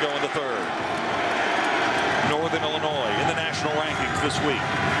 minutes to go in the 3rd. Northern Illinois in the national rankings this week.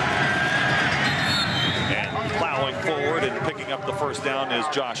 plowing forward and picking up the first down is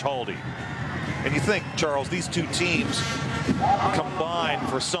Josh Haldi. And you think, Charles, these two teams combined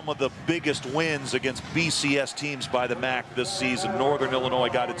for some of the biggest wins against BCS teams by the MAC this season. Northern Illinois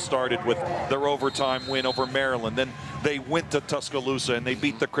got it started with their overtime win over Maryland. Then they went to Tuscaloosa and they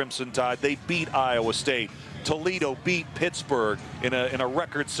beat the Crimson Tide. They beat Iowa State. Toledo beat Pittsburgh in a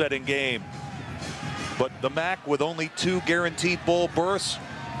record-setting game. But the MAC with only 2 guaranteed bowl berths,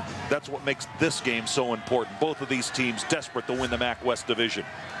 that's what makes this game so important. Both of these teams desperate to win the MAC West Division.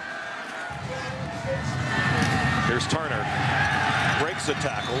 Here's Turner, breaks a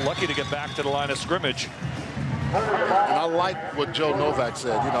tackle, lucky to get back to the line of scrimmage. And I like what Joe Novak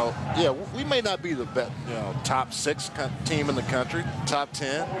said. You know, yeah, we may not be the best, top 6 team in the country, top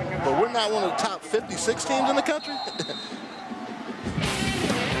 10, but we're not one of the top 56 teams in the country.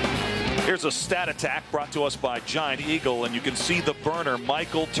 Here's a stat attack brought to us by Giant Eagle, and you can see the burner.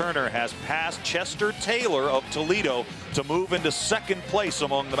 Michael Turner has passed Chester Taylor of Toledo to move into 2nd place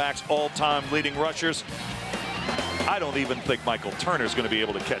among the MAC's all-time leading rushers. I don't even think Michael Turner is going to be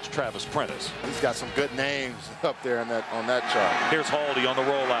able to catch Travis Prentice. He's got some good names up there on that chart. Here's Haldi on the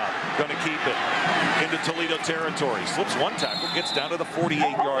rollout. Going to keep it into Toledo territory. Slips one tackle, gets down to the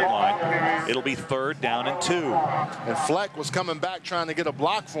 48-yard line. It'll be 3rd down and 2. And Fleck was coming back trying to get a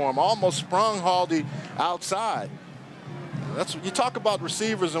block for him. Almost sprung Haldi outside. That's what you talk about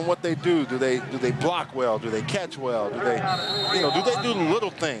receivers and what they do. Do they block well? Do they catch well? Do they do little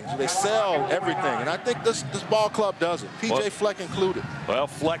things? Do they sell everything? And I think this ball club does it. PJ Fleck included. Well,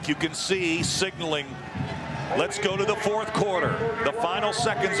 Fleck, you can see signaling. Let's go to the 4th quarter. The final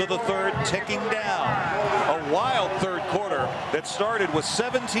seconds of the 3rd ticking down. A wild 3rd quarter that started with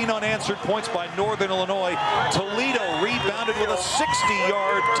 17 unanswered points by Northern Illinois. Toledo rebounded with a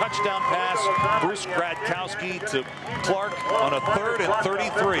 60-yard touchdown pass. Bruce Gradkowski to Clark on a 3rd and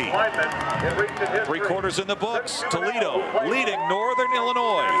 33. 3 quarters in the books. Toledo leading Northern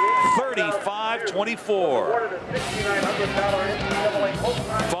Illinois 35-24.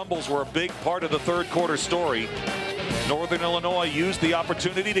 Fumbles were a big part of the 3rd quarter story. Northern Illinois used the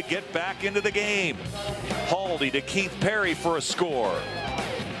opportunity to get back into the game. Haldi to Keith Perry for a score.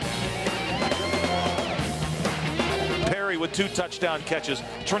 Perry with 2 touchdown catches.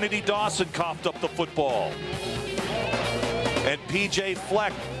 Trinity Dawson coughed up the football. And PJ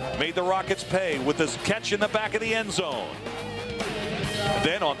Fleck made the Rockets pay with his catch in the back of the end zone.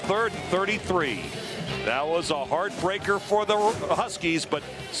 Then on 3rd and 33. That was a heartbreaker for the Huskies, but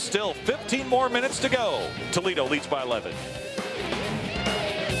still 15 more minutes to go. Toledo leads by 11.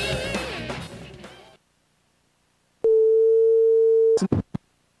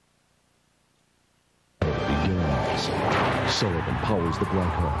 Sullivan powers the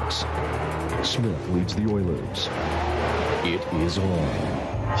Blackhawks. Smith leads the Oilers. It is on.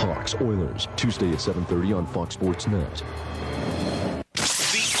 Hawks Oilers, Tuesday at 7:30 on Fox Sports Net.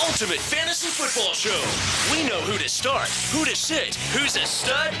 Ultimate fantasy football show. We know who to start, who to sit, who's a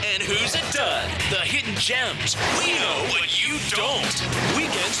stud, and who's a dud. The hidden gems. We know what you don't.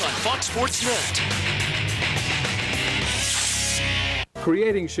 Weekends on Fox Sports Net.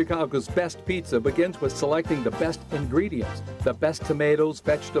 Creating Chicago's best pizza begins with selecting the best ingredients. The best tomatoes,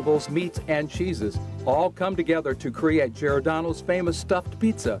 vegetables, meats, and cheeses all come together to create Giordano's famous stuffed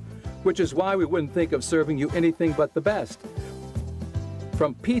pizza, which is why we wouldn't think of serving you anything but the best.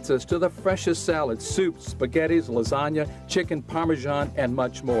 From pizzas to the freshest salads, soups, spaghettis, lasagna, chicken parmesan, and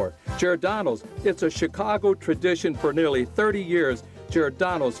much more. Giordano's, it's a Chicago tradition for nearly 30 years.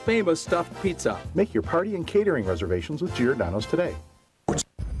 Giordano's famous stuffed pizza. Make your party and catering reservations with Giordano's today.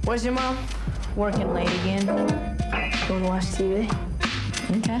 Where's your mom? Working late again. Going to watch TV?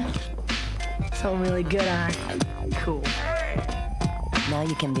 Okay. Something really good on. Cool. Now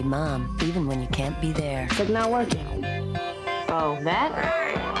you can be mom, even when you can't be there. It's like not working. Oh,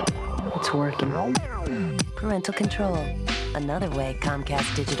 that? It's working. Parental control. Another way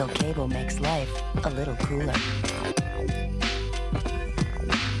Comcast digital cable makes life a little cooler.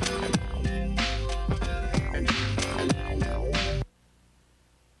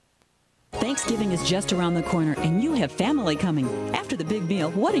 Thanksgiving is just around the corner, and you have family coming. After the big meal,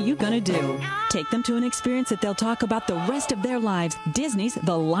 what are you going to do? Take them to an experience that they'll talk about the rest of their lives. Disney's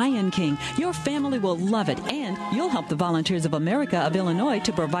The Lion King. Your family will love it, and you'll help the Volunteers of America of Illinois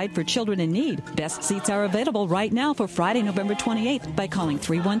to provide for children in need. Best seats are available right now for Friday, November 28th by calling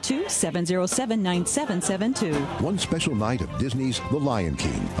 312-707-9772. One special night of Disney's The Lion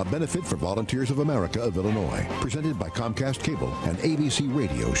King, a benefit for Volunteers of America of Illinois. Presented by Comcast Cable and ABC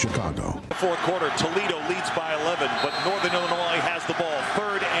Radio Chicago. 4th quarter, Toledo leads by 11, but Northern Illinois has the ball.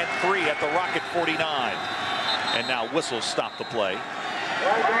 3rd and 3 at the Rocket 49. And now whistles stop the play.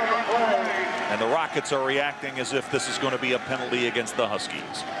 And the Rockets are reacting as if this is going to be a penalty against the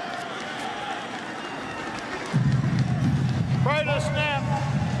Huskies. Prior to the snap,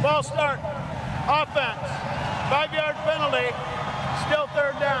 ball start, offense, 5-yard penalty, still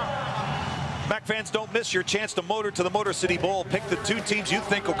third down. MAC fans, don't miss your chance to motor to the Motor City Bowl. Pick the 2 teams you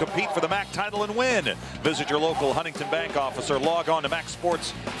think will compete for the MAC title and win. Visit your local Huntington Bank office or log on to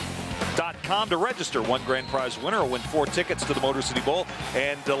MACsports.com to register. One grand prize winner will win 4 tickets to the Motor City Bowl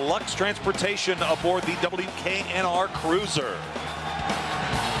and deluxe transportation aboard the WKNR Cruiser.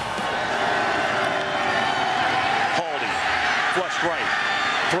 Haldi, flushed right,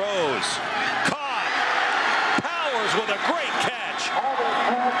 throws, caught, Powers with a great catch.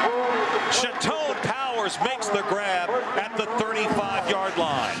 Chateau Powers makes the grab at the 35-yard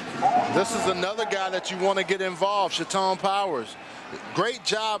line. This is another guy that you want to get involved, Chateau Powers. Great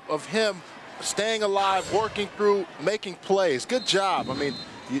job of him staying alive, working through, making plays. Good job. I mean,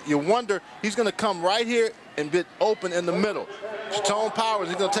 you wonder, he's going to come right here and get open in the middle. Chateau Powers,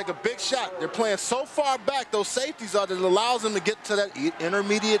 he's going to take a big shot. They're playing so far back, those safeties are, that it allows them to get to that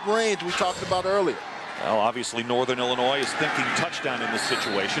intermediate range we talked about earlier. Well, obviously, Northern Illinois is thinking touchdown in this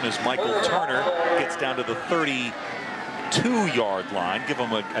situation as Michael Turner gets down to the 32-yard line. Give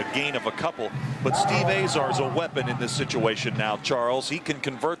him a gain of a couple. But Steve Azar is a weapon in this situation now, Charles. He can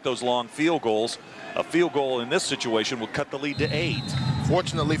convert those long field goals. A field goal in this situation will cut the lead to 8.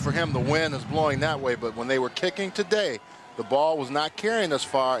 Fortunately for him, the wind is blowing that way. But when they were kicking today, the ball was not carrying as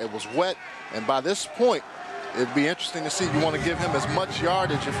far. It was wet. And by this point, it'd be interesting to see. You want to give him as much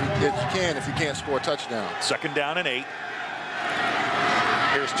yardage as you can if you can't score a touchdown. 2nd down and 8.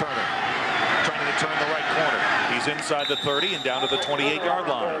 Here's Turner trying to turn the right corner. He's inside the 30 and down to the 28-yard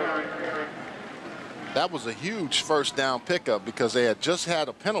line. That was a huge first down pickup because they had just had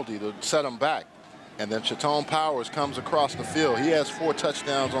a penalty to set them back. And then Chateau Powers comes across the field. He has 4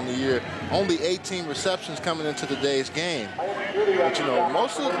 touchdowns on the year. Only 18 receptions coming into today's game. But, you know,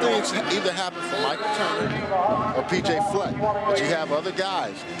 most of the things either happen for Michael Turner or P.J. Fleck. But you have other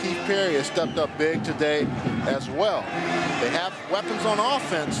guys. Keith Perry has stepped up big today as well. They have weapons on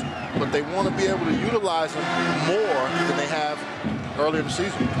offense, but they want to be able to utilize them more than they have earlier this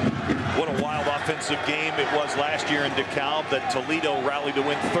season. What a wild offensive game it was last year in DeKalb that Toledo rallied to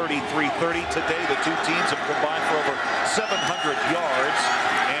win 33-30. Today, the 2 teams have combined for over 700 yards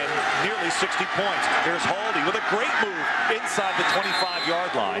and nearly 60 points. Here's Haldi with a great move inside the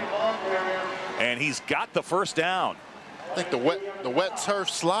 25-yard line. And he's got the first down. I think the wet turf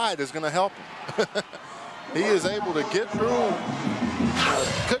slide is going to help him. He is able to get through.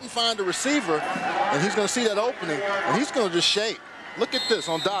 Couldn't find a receiver, and he's going to see that opening, and he's going to just shake. Look at this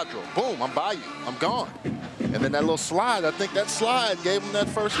on Dodrill. Boom, I'm by you. I'm gone. And then that little slide, I think that slide gave him that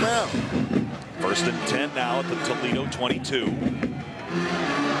first down. 1st and 10 now at the Toledo 22.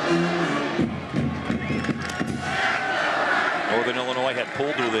 Northern Illinois had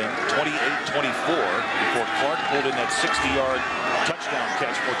pulled within 28-24 before Clark pulled in that 60-yard touchdown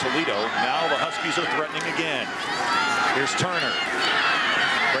catch for Toledo. Now the Huskies are threatening again. Here's Turner.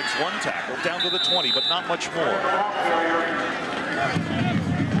 Breaks 1 tackle down to the 20, but not much more.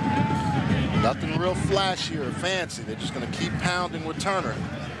 Nothing real flashy or fancy. They're just going to keep pounding with Turner.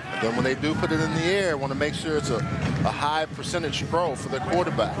 Then when they do put it in the air, want to make sure it's a high percentage throw for their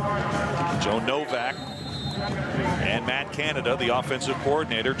quarterback. Joe Novak and Matt Canada, the offensive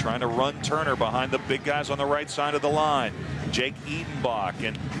coordinator, trying to run Turner behind the big guys on the right side of the line. Jake Edenbach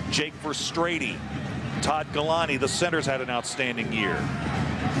and Jake Verstrady. Todd Galani, the centers, had an outstanding year.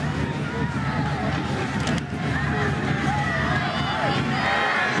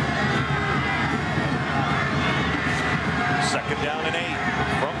 Second down and 8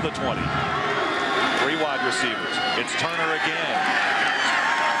 from the 20. 3 wide receivers. It's Turner again.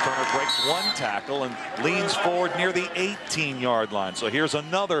 Turner breaks 1 tackle and leans forward near the 18-yard line. So here's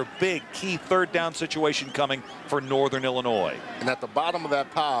another big key 3rd down situation coming for Northern Illinois. And at the bottom of that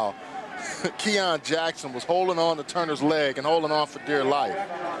pile, Keon Jackson was holding on to Turner's leg and holding on for dear life.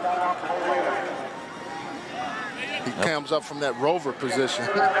 He comes up from that rover position.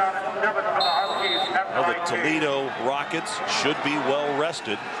 Well, the Toledo Rockets should be well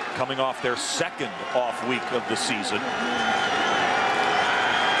rested, coming off their 2nd off week of the season.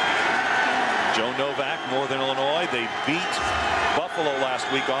 Joe Novak, Northern Illinois, they beat Buffalo last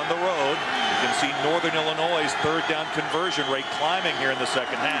week on the road. You can see Northern Illinois' 3rd down conversion rate climbing here in the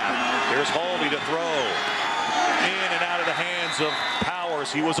 2nd half. Here's Haldi to throw. In and out of the hands of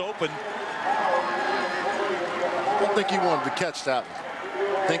Powers. He was open. I don't think he wanted to catch that one.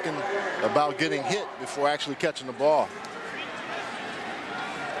 Thinking about getting hit before actually catching the ball.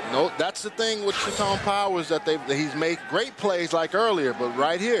 No, that's the thing with Chiton Powers, that he's made great plays like earlier, but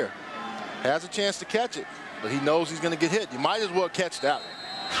right here, has a chance to catch it, but he knows he's going to get hit. You might as well catch that one.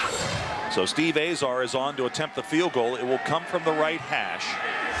 So Steve Azar is on to attempt the field goal. It will come from the right hash.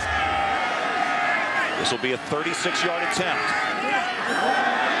 This will be a 36-yard attempt.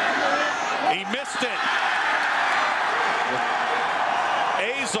 He missed it.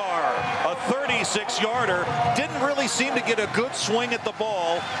 Azar, a 36-yarder, didn't really seem to get a good swing at the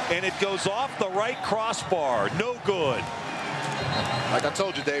ball, and it goes off the right crossbar. No good. Like I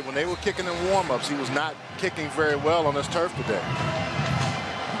told you, Dave, when they were kicking in warm-ups, he was not kicking very well on this turf today.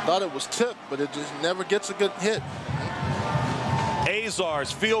 Thought it was tipped, but it just never gets a good hit.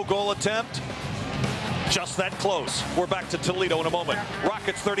 Azar's field goal attempt, just that close. We're back to Toledo in a moment.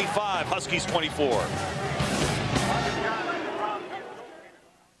 Rockets 35, Huskies 24.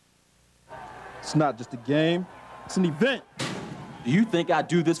 It's not just a game, it's an event. Do you think I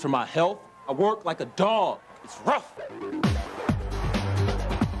do this for my health? I work like a dog. It's rough.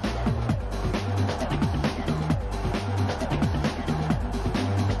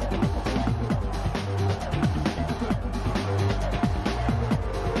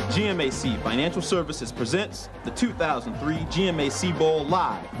 GMAC Financial Services presents the 2003 GMAC Bowl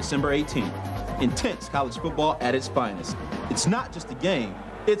live, December 18th. Intense college football at its finest. It's not just a game,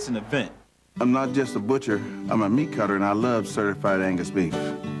 it's an event. I'm not just a butcher, I'm a meat cutter, and I love certified Angus beef.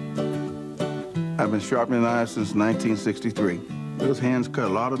 I've been sharpening knives since 1963. Those hands cut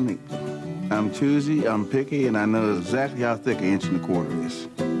a lot of meat. I'm choosy, I'm picky, and I know exactly how thick an 1¼ is.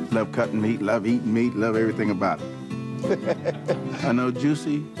 Love cutting meat, love eating meat, love everything about it. I know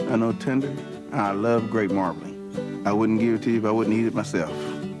juicy, I know tender, and I love great marbling. I wouldn't give it to you if I wouldn't eat it myself.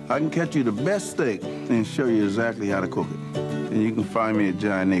 I can catch you the best steak and show you exactly how to cook it. And you can find me at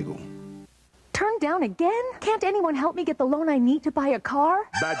Giant Eagle. Turned down again? Can't anyone help me get the loan I need to buy a car?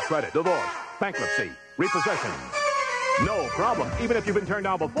 Bad credit, divorce, bankruptcy, repossession. No problem. Even if you've been turned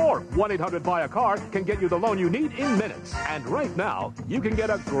down before, 1-800-BUY-A-CAR can get you the loan you need in minutes. And right now, you can get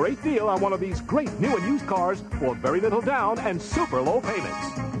a great deal on one of these great new and used cars for very little down and super low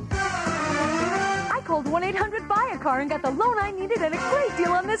payments. I called 1-800-BUY-A-CAR and got the loan I needed and a great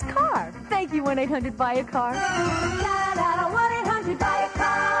deal on this car. Thank you, 1-800-BUY-A-CAR.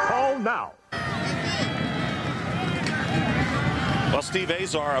 1-800-BUY-A-CAR. Call now. Well, Steve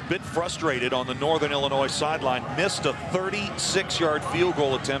Azar, a bit frustrated on the Northern Illinois sideline, missed a 36-yard field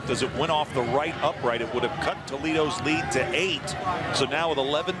goal attempt as it went off the right upright. It would have cut Toledo's lead to 8. So now with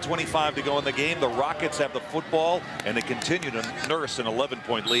 11:25 to go in the game, the Rockets have the football, and they continue to nurse an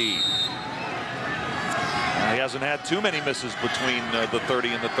 11-point lead. He hasn't had too many misses between the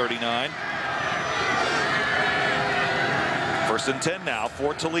 30 and the 39. 1st and 10 now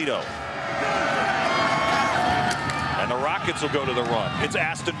for Toledo. And the Rockets will go to the run. It's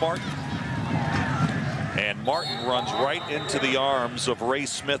Aston Martin. And Martin runs right into the arms of Ray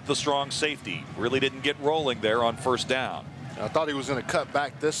Smith, the strong safety. Really didn't get rolling there on 1st down. I thought he was going to cut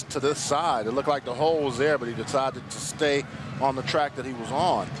back to this side. It looked like the hole was there, but he decided to stay on the track that he was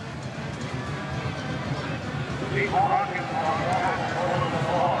on.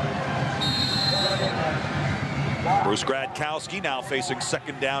 Bruce Gradkowski now facing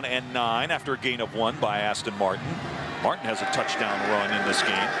 2nd down and 9 after a gain of 1 by Aston Martin. Martin has a touchdown run in this game.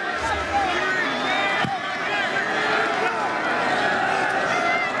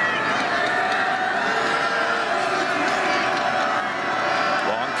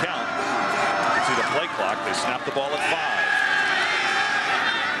 Long count. You can see the play clock. They snap the ball at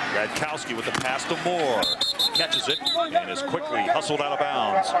 5. Gradkowski with the pass to Moore. Catches it and is quickly hustled out of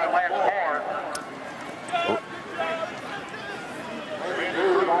bounds.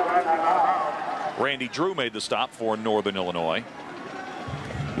 Randy Drew made the stop for Northern Illinois.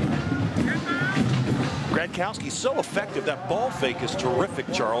 Gradkowski's so effective. That ball fake is terrific,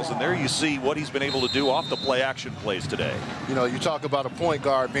 Charles. And there you see what he's been able to do off the play action plays today. You know, you talk about a point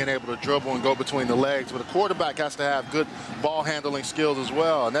guard being able to dribble and go between the legs, but a quarterback has to have good ball handling skills as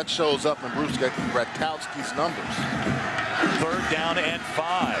well. And that shows up in Bruce Gradkowski's numbers. 3rd down and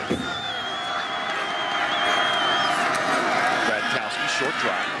 5. Gradkowski, short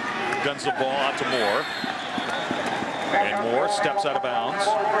drop. Guns the ball out to Moore. And Moore steps out of bounds.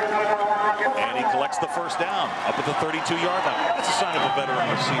 And he collects the 1st down up at the 32-yard line. That's a sign of a veteran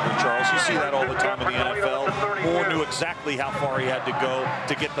receiver, Charles. You see that all the time in the NFL. Moore knew exactly how far he had to go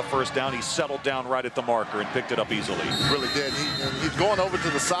to get the 1st down. He settled down right at the marker and picked it up easily. Really did. He's going over to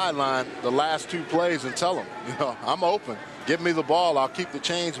the sideline the last 2 plays and tell him, you know, I'm open. Give me the ball. I'll keep the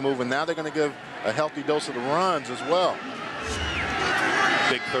chains moving. Now they're going to give a healthy dose of the runs as well.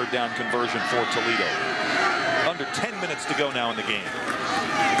 Big 3rd down conversion for Toledo. Under 10 minutes to go now in the game.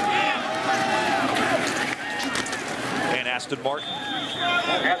 And Aston Martin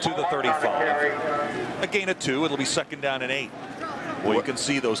to the 35. A gain of 2. It'll be 2nd down and 8. Well, you can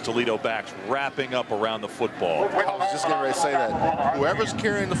see those Toledo backs wrapping up around the football. I was just getting ready to say that. Whoever's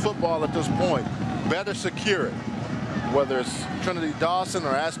carrying the football at this point better secure it. Whether it's Trinity Dawson or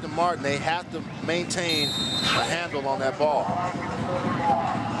Aston Martin, they have to maintain a handle on that ball.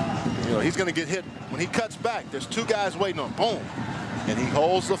 You know, he's going to get hit. When he cuts back, there's 2 guys waiting on him. Boom. And he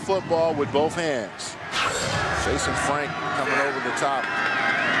holds the football with both hands. Jason Frank coming over the top.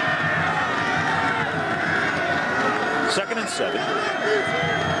 2nd and 7.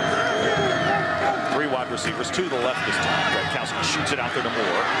 3 wide receivers to the left this time. Gradkowski shoots it out there to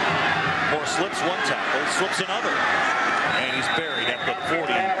Moore. Moore slips 1 tackle, slips another. And he's buried at the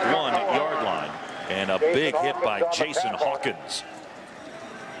 41-yard line. And a big hit by Jason Hawkins.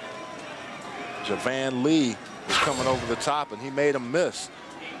 Javan Lee was coming over the top, and he made him miss.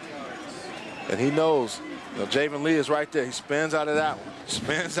 And he knows, you know, Javan Lee is right there. He spins out of that one,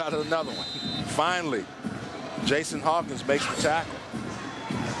 spins out of another one. Finally, Jason Hawkins makes the tackle.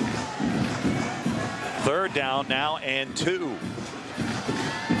 3rd down now and 2.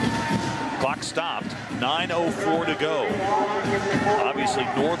 Clock stopped. 9:04 to go. Obviously,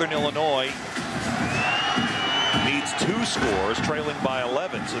 Northern Illinois needs 2 scores, trailing by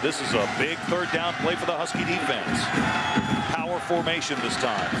 11. So this is a big 3rd down play for the Husky defense. Power formation this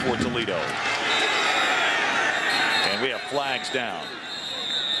time for Toledo. And we have flags down.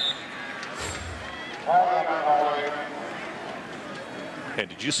 And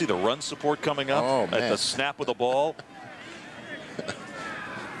did you see the run support coming up at the snap of the ball?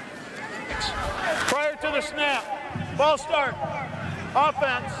 Prior to the snap, ball start,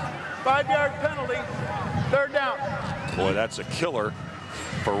 offense, 5-yard penalty, 3rd down. Boy, that's a killer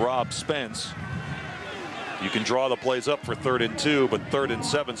for Rob Spence. You can draw the plays up for 3rd and 2, but 3rd and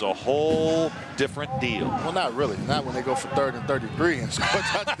 7's a whole different deal. Well, not really. Not when they go for 3rd and 33 and score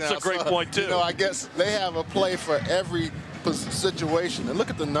touchdowns. That's a great point, too. You know, I guess they have a play for every situation. And look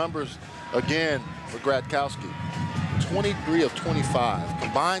at the numbers again for Gradkowski. 23 of 25.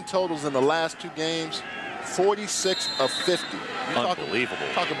 Combined totals in the last 2 games, 46 of 50. Unbelievable.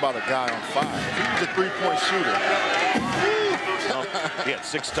 Talk about a guy on fire. He was a 3-point shooter. He had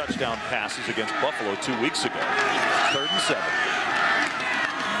 6 touchdown passes against Buffalo 2 weeks ago. 3rd and 7.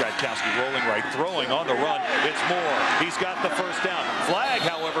 Gradkowski rolling right, throwing on the run. It's Moore. He's got the 1st down. Flag,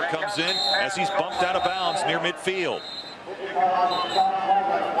 however, comes in as he's bumped out of bounds near midfield.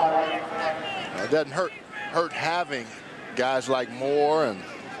 It doesn't hurt having guys like Moore and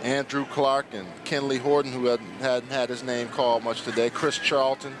Andrew Clark and Kenley Horton, who hadn't had his name called much today. Chris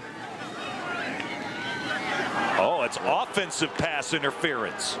Charlton. Oh, it's offensive pass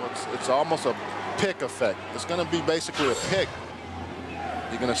interference. It's almost a pick effect. It's going to be basically a pick.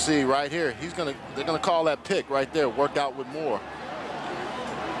 You're going to see right here. They're going to call that pick right there. Work out with Moore.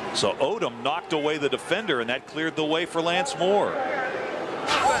 So Odom knocked away the defender, and that cleared the way for Lance Moore. 50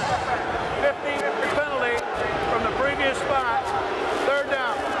 penalty from the previous spot. 3rd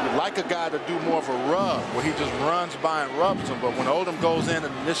down. You'd like a guy to do more of a rub, where he just runs by and rubs him. But when Odom goes in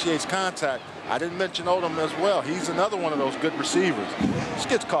and initiates contact, I didn't mention Odom as well. He's another one of those good receivers. Just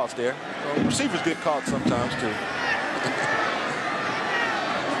gets caught there. Receivers get caught sometimes too.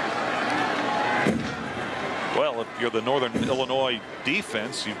 Well, if you're the Northern Illinois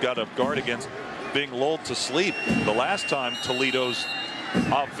defense, you've got to guard against being lulled to sleep. The last time Toledo's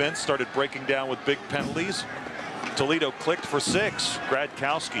offense started breaking down with big penalties, Toledo clicked for 6.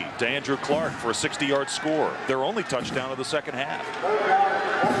 Gradkowski to Andrew Clark for a 60-yard score. Their only touchdown of the 2nd half.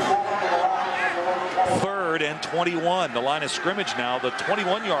 3rd and 21. The line of scrimmage now, the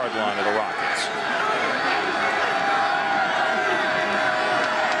 21-yard line of the Rockets.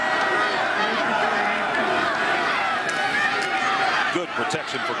 Good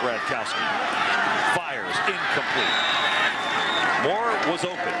protection for Gradkowski. Fires incomplete. Moore was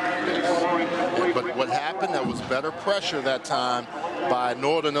open. But what happened, there was better pressure that time by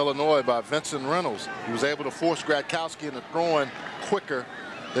Northern Illinois, by Vincent Reynolds. He was able to force Gradkowski into throwing quicker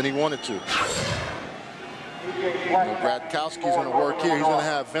than he wanted to. Gradkowski's going to work here. He's going to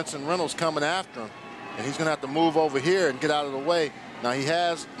have Vincent Reynolds coming after him. And he's going to have to move over here and get out of the way. Now he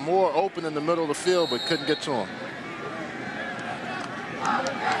has Moore open in the middle of the field, but couldn't get to him.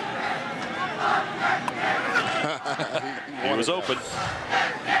 He was open.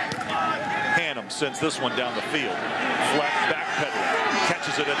 Hannum sends this one down the field. Fleck backpedaling.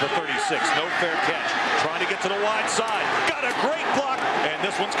 Catches it at the 36. No fair catch. Trying to get to the wide side. Got a great block. And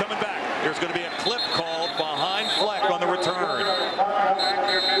this one's coming back. There's going to be a clip called behind Fleck on the return.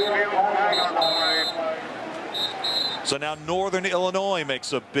 So now Northern Illinois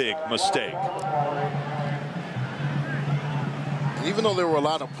makes a big mistake. And even though there were a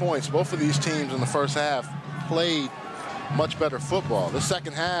lot of points, both of these teams in the first half played much better football. The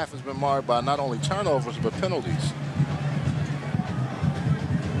second half has been marred by not only turnovers, but penalties.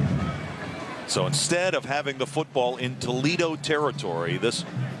 So instead of having the football in Toledo territory, this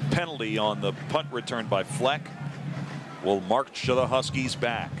penalty on the punt return by Fleck will march the Huskies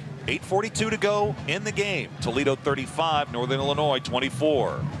back. 8:42 to go in the game. Toledo 35, Northern Illinois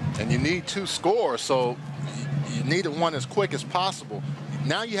 24. And you need 2 scores, so you need one as quick as possible.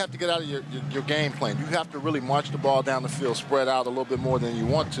 Now you have to get out of your game plan. You have to really march the ball down the field, spread out a little bit more than you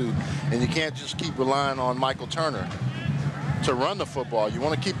want to, and you can't just keep relying on Michael Turner to run the football. You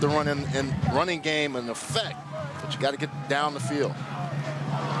want to keep the running game in effect, but you got to get down the field.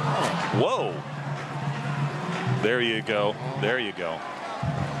 Whoa. There you go. There you go.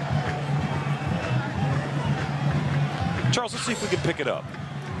 Charles, let's see if we can pick it up.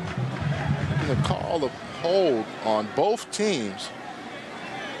 I'm going to call the hold on both teams.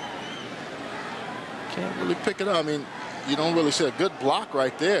 Can't really pick it up. I mean, you don't really see a good block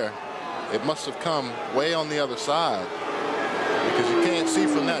right there. It must have come way on the other side, because you can't see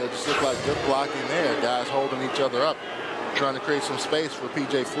from that. It just looked like good blocking there. Guys holding each other up, trying to create some space for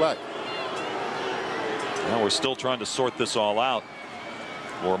P.J. Fleck. Now we're still trying to sort this all out.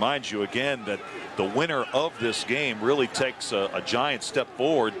 We'll remind you again that the winner of this game really takes a giant step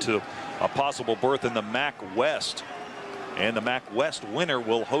forward to a possible berth in the MAC West. And the MAC West winner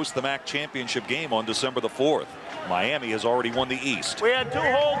will host the MAC championship game on December the 4th. Miami has already won the East. We had 2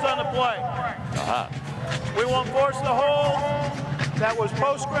 holds on the play. We won't force the hold. That was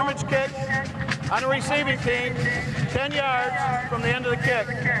post-scrimmage kick on the receiving team, 10 yards from the end of the kick.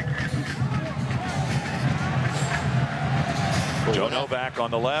 Joe Novak on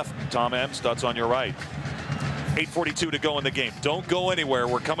the left, Tom Emstutz on your right. 8:42 to go in the game. Don't go anywhere.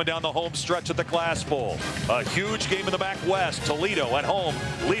 We're coming down the home stretch at the Glass Bowl. A huge game in the MAC West. Toledo at home,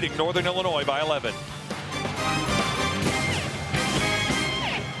 leading Northern Illinois by 11.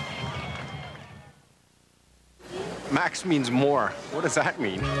 Max means more. What does that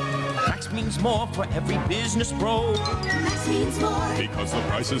mean? Max means more for every business pro. Max means more because the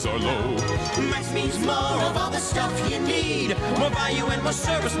prices are low. Max means more of all the stuff you need. More value and more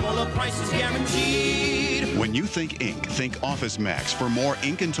service, more low prices guaranteed. When you think ink, think Office Max for more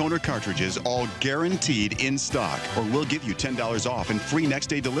ink and toner cartridges, all guaranteed in stock. Or we'll give you $10 off and free next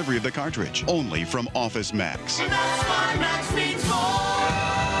day delivery of the cartridge. Only from Office Max. And that's why Max means more.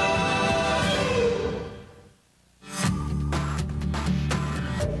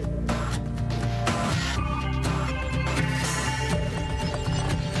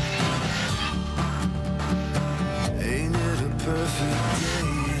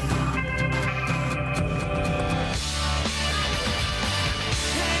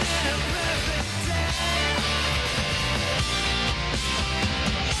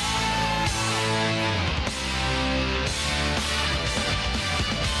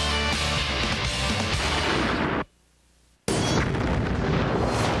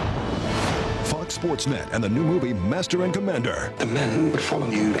 Sportsnet and the new movie Master and Commander. The men would follow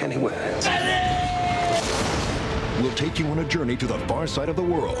you anywhere. We'll take you on a journey to the far side of the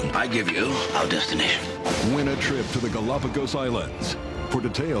world. I give you our destination. Win a trip to the Galapagos Islands. For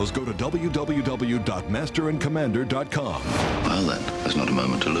details, go to www.masterandcommander.com. Well then, there's not a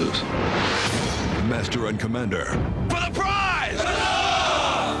moment to lose. Master and Commander. For the prize!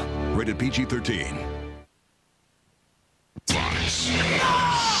 Rated PG-13.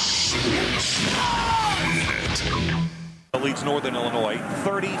 Leads Northern Illinois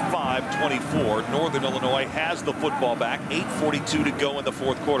 35-24. Northern Illinois has the football back. 8:42 to go in the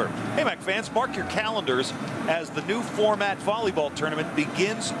 4th quarter. Hey, MAC fans, mark your calendars as the new format volleyball tournament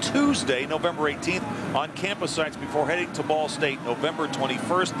begins Tuesday, November 18th on campus sites before heading to Ball State November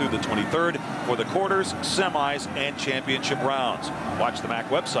 21st through the 23rd for the quarters, semis, and championship rounds. Watch the MAC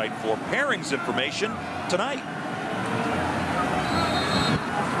website for pairings information tonight.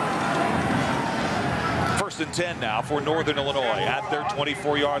 First and 10 now for Northern Illinois at their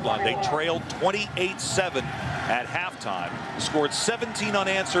 24-yard line. They trailed 28-7 at halftime. Scored 17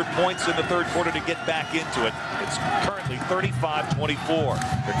 unanswered points in the 3rd quarter to get back into it. It's currently 35-24.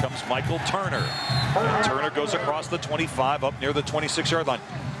 Here comes Michael Turner. Turner goes across the 25 up near the 26-yard line.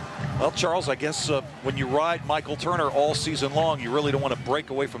 Well, Charles, I guess when you ride Michael Turner all season long, you really don't want to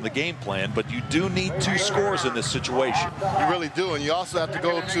break away from the game plan, but you do need 2 scores in this situation. You really do, and you also have to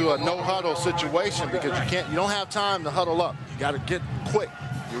go to a no-huddle situation because you don't have time to huddle up. You got to get quick.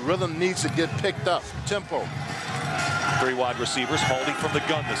 Your rhythm needs to get picked up. Tempo. Three wide receivers. Haldi from the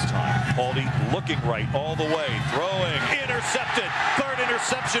gun this time. Haldi looking right all the way. Throwing. Intercepted. Third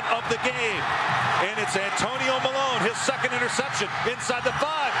interception of the game. And it's Antonio Malone. His second interception inside the 5.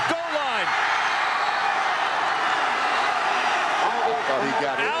 Goal line. He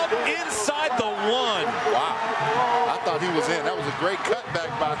got it. Out inside the 1. Wow. I thought he was in. That was a great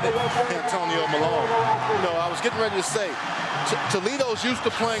cutback by Antonio Malone. You know, I was getting ready to say, Toledo's used to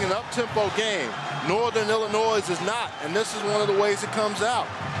playing an up-tempo game. Northern Illinois is not, and this is one of the ways it comes out.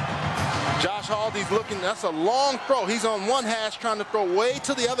 Josh Haldi's looking, that's a long throw. He's on one hash trying to throw way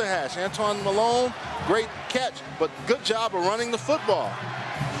to the other hash. Antoine Malone, great catch, but good job of running the football.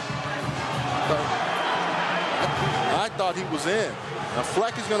 I thought he was in. Now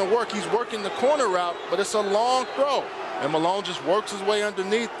Fleck is going to work. He's working the corner route, but it's a long throw. And Malone just works his way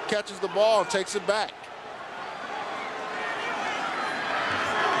underneath, catches the ball, and takes it back.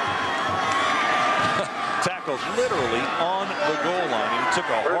 Tackled literally on the goal line. He took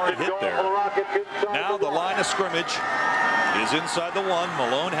a hard hit there. Now the line of scrimmage is inside the 1.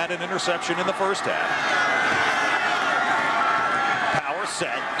 Malone had an interception in the first half. Power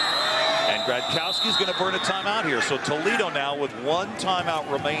set. And Gradkowski's going to burn a timeout here. So Toledo now with 1 timeout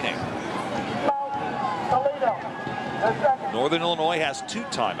remaining. Northern Illinois has 2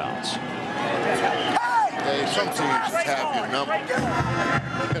 timeouts. Hey, some teams just have your number.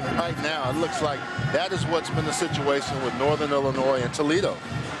 And right now, it looks like that is what's been the situation with Northern Illinois and Toledo.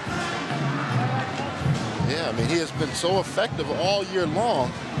 Yeah, I mean, he has been so effective all year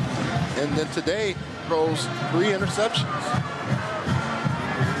long. And then today, throws 3 interceptions.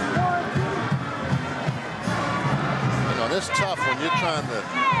 You know, it's tough when you're trying to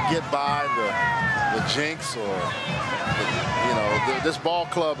get by the jinx or you know, this ball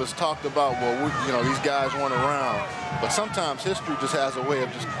club has talked about, well, you know, these guys weren't around. But sometimes history just has a way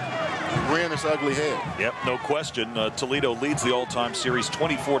of just rearing its ugly head. Yep, no question. Toledo leads the all-time series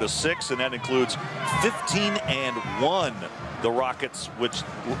 24-6, and that includes 15-1. The Rockets, which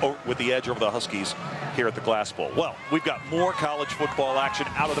with the edge over the Huskies here at the Glass Bowl. Well, we've got more college football action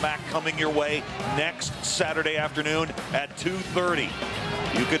out of the MAC coming your way next Saturday afternoon at 2:30.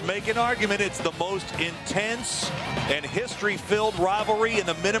 You could make an argument it's the most intense and history-filled rivalry in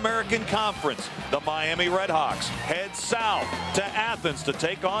the Mid-American Conference. The Miami Redhawks head south to Athens to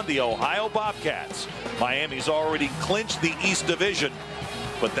take on the Ohio Bobcats. Miami's already clinched the East Division,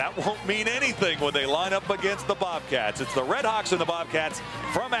 but that won't mean anything when they line up against the Bobcats. It's the Redhawks and the Bobcats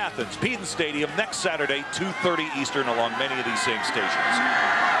from Athens, Peden Stadium, next Saturday, 2:30 Eastern, along many of these same stations.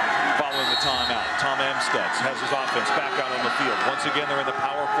 Following the timeout, Tom Amstutz has his offense back out on the field. Once again, they're in the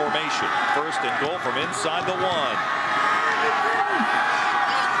power formation. First and goal from inside the 1.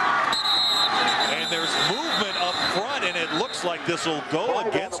 And there's movement up front, and it looks like this will go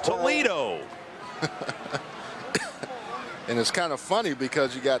against Toledo. And it's kind of funny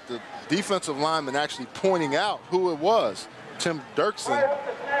because you got the defensive lineman actually pointing out who it was. Tim Dirksen.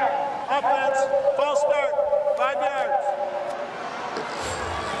 Offense, false start, 5 yards.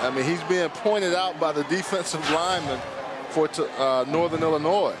 I mean, he's being pointed out by the defensive lineman for Northern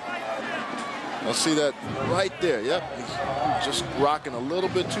Illinois. I'll see that right there. Yep, he's just rocking a little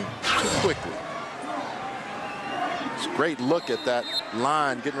bit too quickly. It's a great look at that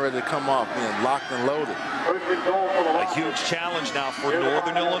line getting ready to come off, being locked and loaded. A huge challenge now for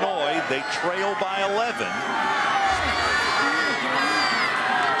Northern Illinois. They trail by 11.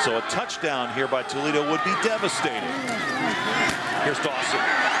 So a touchdown here by Toledo would be devastating. Here's Dawson.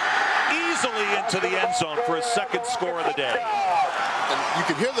 Easily into the end zone for his second score of the day. And you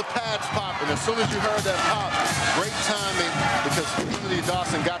could hear the pads pop, and as soon as you heard that pop, great timing because Timothy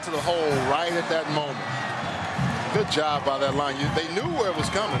Dawson got to the hole right at that moment. Good job by that line. They knew where it was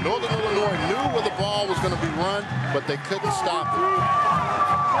coming. Northern Illinois knew where the ball was going to be run, but they couldn't stop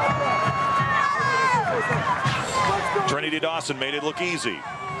it. Trinity Dawson made it look easy.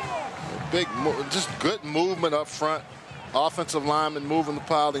 Big, just good movement up front. Offensive lineman moving the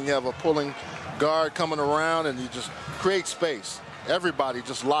pile, then you have a pulling guard coming around, and you just create space. Everybody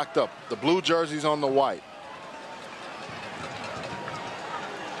just locked up. The blue jerseys on the white.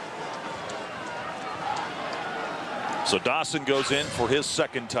 So Dawson goes in for his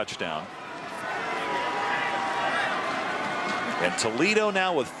second touchdown. And Toledo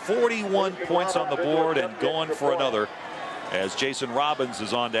now with 41 points on the board and going for another as Jason Robbins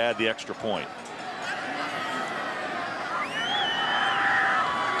is on to add the extra point.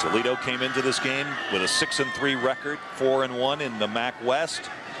 Toledo came into this game with a 6-3 record, 4-1 in the MAC West.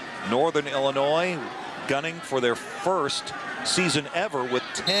 Northern Illinois gunning for their first season ever with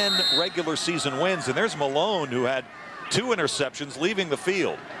 10 regular season wins. And there's Malone, who had 2 interceptions leaving the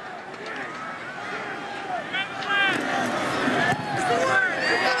field.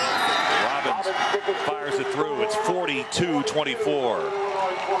 42-24.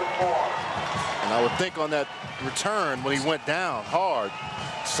 And I would think on that return when he went down hard,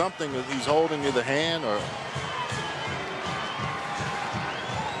 something that he's holding in the hand or.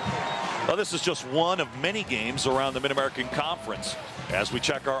 Well, this is just one of many games around the Mid-American Conference as we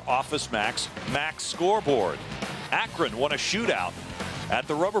check our Office Max scoreboard. Akron won a shootout at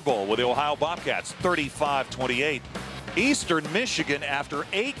the Rubber Bowl with the Ohio Bobcats, 35-28. Eastern Michigan, after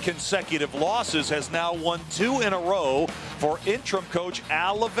 8 consecutive losses, has now won 2 in a row for interim coach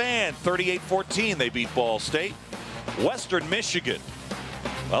Al Levan. 38-14, they beat Ball State. Western Michigan,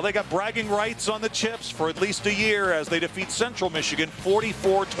 well, they got bragging rights on the chips for at least a year as they defeat Central Michigan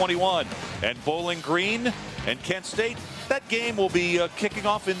 44-21. And Bowling Green and Kent State, that game will be kicking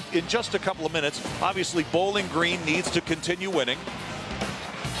off in just a couple of minutes. Obviously, Bowling Green needs to continue winning.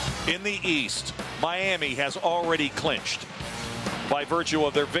 In the East, Miami has already clinched by virtue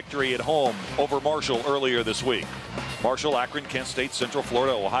of their victory at home over Marshall earlier this week. Marshall, Akron, Kent State, Central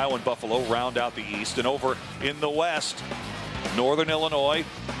Florida, Ohio, and Buffalo round out the East. And over in the West, Northern Illinois,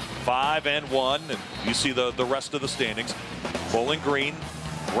 5-1, and you see the rest of the standings. Bowling Green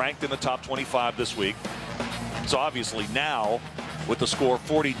ranked in the top 25 this week. So obviously now, with the score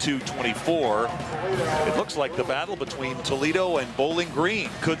 42-24, it looks like the battle between Toledo and Bowling Green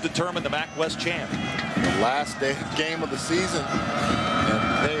could determine the MAC West champ. The last game of the season,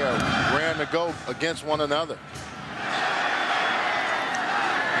 and they are raring to go against one another.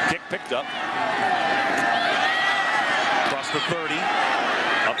 Kick picked up. Across the 30,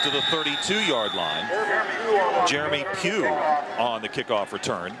 up to the 32-yard line. Jeremy Pugh on the kickoff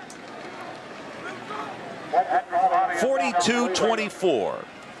return. 42-24.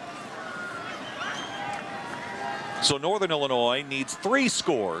 So Northern Illinois needs 3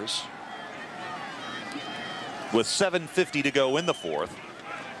 scores with 7:50 to go in the fourth.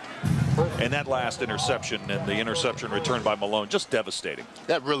 And that last interception and the interception returned by Malone, just devastating.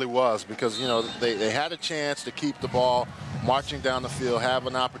 That really was, because, you know, they had a chance to keep the ball marching down the field, have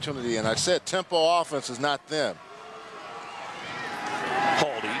an opportunity. And I said tempo offense is not them.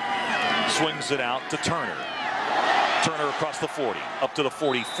 Haldi swings it out to Turner. Turner across the 40, up to the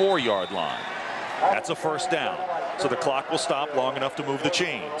 44-yard line. That's a first down. So the clock will stop long enough to move the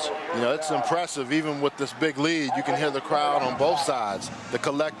chains. You know, it's impressive. Even with this big lead, you can hear the crowd on both sides. The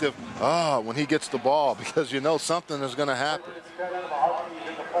collective, when he gets the ball, because you know something is going to happen.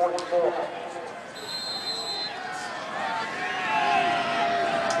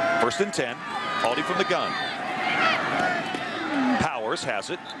 First and 10. Haldi from the gun. Powers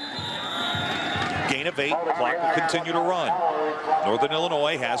has it. Gain of 8. Clock will continue to run. Northern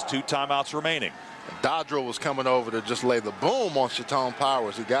Illinois has 2 timeouts remaining. Dodrill was coming over to just lay the boom on Chaton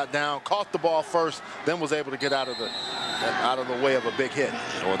Powers. He got down, caught the ball first, then was able to get out of the way of a big hit.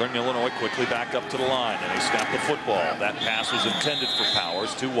 Northern Illinois quickly back up to the line, and they snap the football. That pass was intended for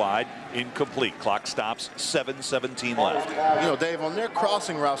Powers, too wide, incomplete. Clock stops, 7:17 left. You know, Dave, on their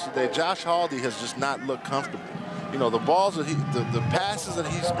crossing routes today, Josh Haldi has just not looked comfortable. You know, the balls that the passes that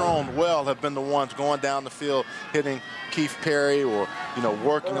he's thrown well have been the ones going down the field, hitting Keith Perry, or, you know,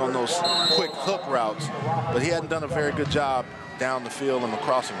 working on those quick hook routes. But he hadn't done a very good job down the field in the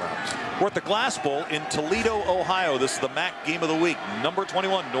crossing routes. We're at the Glass Bowl in Toledo, Ohio. This is the MAC game of the week. Number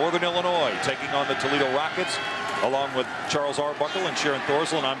 21, Northern Illinois, taking on the Toledo Rockets, along with Charles Arbuckle and Sharon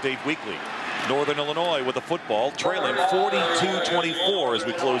Thorsel, and I'm Dave Weekley. Northern Illinois with the football, trailing 42-24 as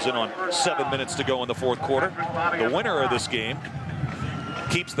we close in on 7 minutes to go in the fourth quarter. The winner of this game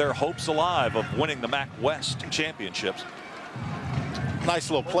keeps their hopes alive of winning the MAC West championships. Nice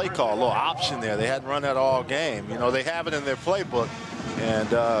little play call, a little option there. They hadn't run that all game. You know, they have it in their playbook,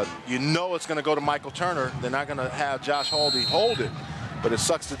 and you know it's going to go to Michael Turner. They're not going to have Josh Haldi hold it, but it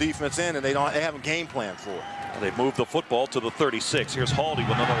sucks the defense in, and they haven't game plan for it. They've moved the football to the 36. Here's Haldi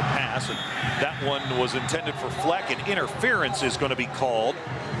with another pass, and that one was intended for Fleck, and interference is going to be called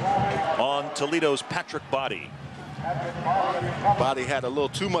on Toledo's Patrick Body. Body had a little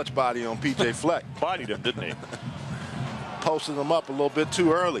too much body on P.J. Fleck. Bodied him, didn't he? Posted him up a little bit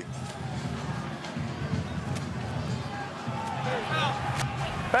too early.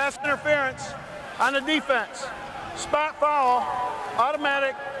 Pass interference on the defense. Spot foul,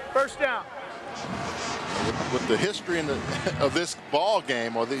 automatic, first down. With the history of this ball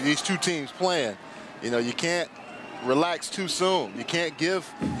game, or these two teams playing, you know, you can't relax too soon. You can't give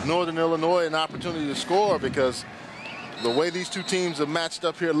Northern Illinois an opportunity to score, because the way these two teams have matched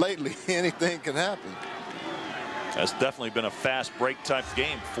up here lately, anything can happen. That's definitely been a fast break type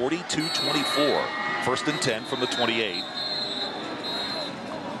game. 42-24. First and 10 from the 28.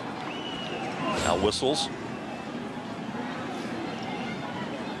 Now whistles.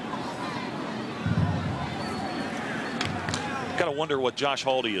 Got to wonder what Josh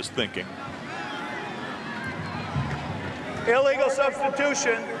Haldi is thinking. Illegal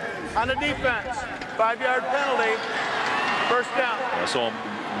substitution on the defense. 5-yard penalty. First down. I saw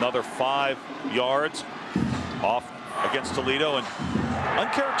another 5 yards off against Toledo, and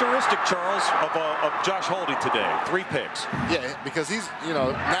uncharacteristic, Charles, of Josh Haldi today. 3 picks. Yeah, because he's,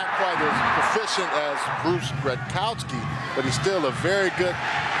 not quite as proficient as Bruce Redkowski, but he's still a very good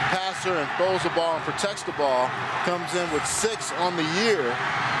passer and throws the ball and protects the ball. Comes in with 6 on the year.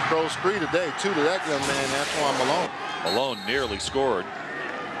 Throws 3 today, 2 to that young man, Antoine Malone. Malone nearly scored.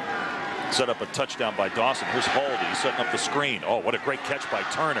 Set up a touchdown by Dawson. Here's Haldi setting up the screen. Oh, what a great catch by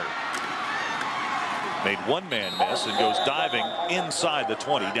Turner. Made one man miss and goes diving inside the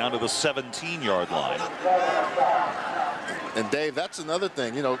 20 down to the 17-yard line. And Dave, that's another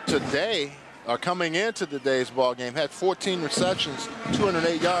thing. Today, or coming into today's ball game, had 14 receptions,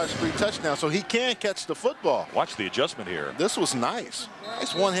 208 yards, 3 touchdowns, so he can catch the football. Watch the adjustment here. This was nice.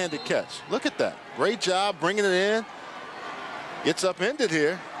 Nice one-handed catch. Look at that. Great job bringing it in. Gets upended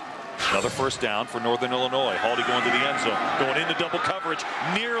here. Another first down for Northern Illinois. Haldi going to the end zone, going into double coverage,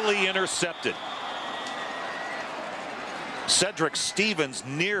 nearly intercepted. Cedric Stevens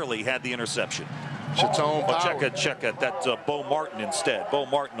nearly had the interception. Chatone Powers. Check it. That's Bo Martin instead. Bo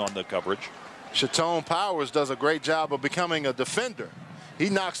Martin on the coverage. Chatone Powers does a great job of becoming a defender. He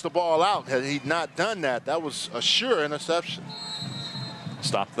knocks the ball out. Had he not done that, that was a sure interception.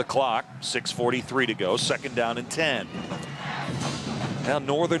 Stop the clock. 6:43 to go. 2nd down and 10. Now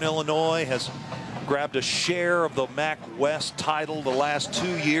Northern Illinois has grabbed a share of the MAC West title the last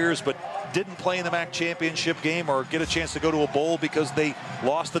 2 years, but didn't play in the MAC championship game or get a chance to go to a bowl because they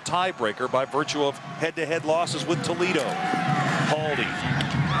lost the tiebreaker by virtue of head-to-head losses with Toledo. Haldi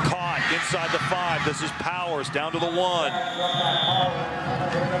caught inside the 5. This is Powers down to the 1.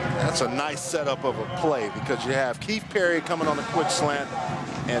 That's a nice setup of a play because you have Keith Perry coming on a quick slant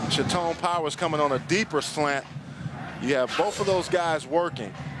and Chatone Powers coming on a deeper slant. You have both of those guys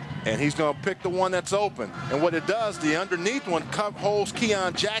working, and he's going to pick the one that's open. And what it does, the underneath one holds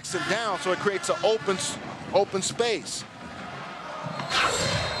Keon Jackson down, so it creates an open space.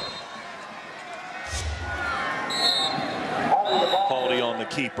 Haldi on the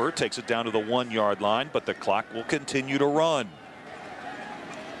keeper, takes it down to the 1-yard line, but the clock will continue to run.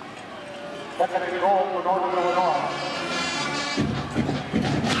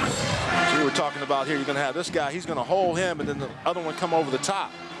 We're talking about here, you're going to have this guy, he's going to hold him, and then the other one come over the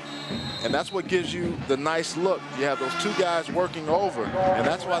top. And that's what gives you the nice look. You have those 2 guys working over, and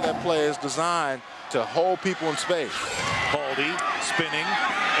that's why that play is designed to hold people in space. Haldi spinning,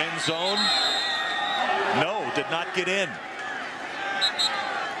 end zone. No, did not get in.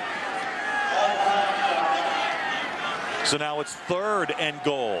 So now it's 3rd and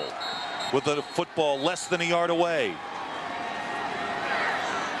goal with the football less than a yard away.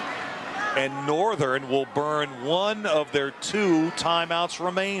 And Northern will burn one of their 2 timeouts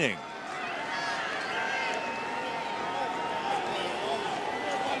remaining.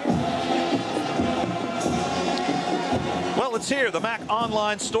 Well, it's here. The MAC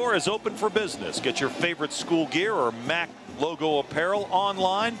online store is open for business. Get your favorite school gear or MAC logo apparel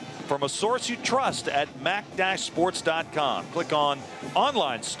online from a source you trust at mac-sports.com. Click on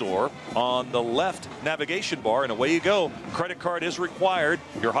online store on the left navigation bar and away you go. Credit card is required.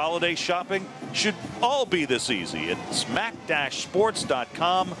 Your holiday shopping should all be this easy. It's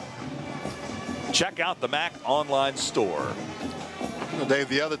mac-sports.com. Check out the MAC online store. Dave,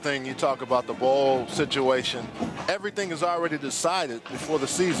 the other thing you talk about the bowl situation, everything is already decided before the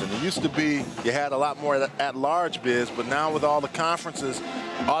season. It used to be you had a lot more at-large bids, but now with all the conferences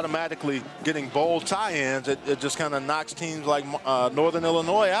automatically getting bowl tie-ins, it just kind of knocks teams like Northern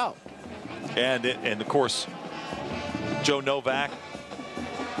Illinois out. And of course, Joe Novak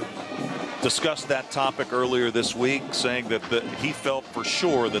discussed that topic earlier this week, saying that he felt for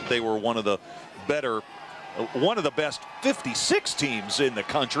sure that they were one of the best 56 teams in the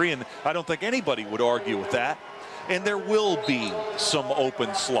country, and I don't think anybody would argue with that. And there will be some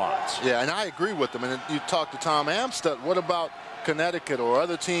open slots. Yeah, and I agree with them. And you talk to Tom Amstead, what about Connecticut or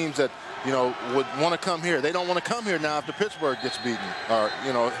other teams that, would want to come here? They don't want to come here now after Pittsburgh gets beaten, or,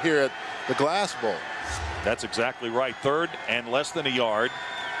 here at the Glass Bowl. That's exactly right. 3rd and less than a yard.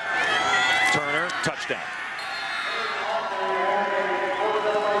 Turner, touchdown.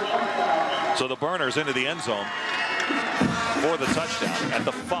 So the Burners into the end zone for the touchdown at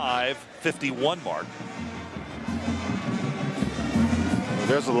the 5:51 mark.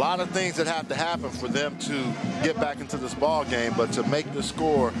 There's a lot of things that have to happen for them to get back into this ball game, but to make the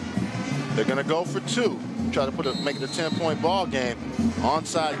score, they're going to go for 2. Try to make it a 10-point ball game.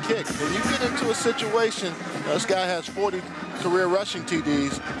 Onside kick. When you get into a situation, this guy has 40 career rushing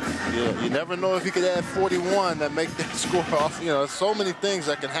TDs. You never know if he could add 41 that make that score off. You know, so many things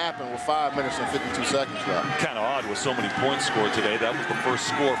that can happen with 5 minutes and 52 seconds left. Kind of odd with so many points scored today. That was the first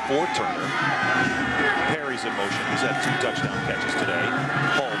score for Turner. Perry's in motion. He's had 2 touchdown catches today.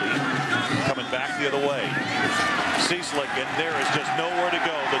 Haldi coming back the other way. Slick, and there is just nowhere to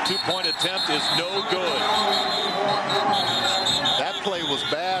go. The 2-point attempt is no good. That play was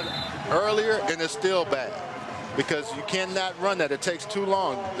bad earlier, and it's still bad because you cannot run that. It takes too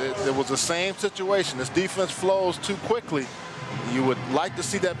long. It was the same situation. This defense flows too quickly. You would like to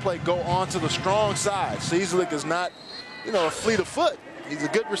see that play go onto the strong side. Slick is not, you know, a fleet of foot. He's a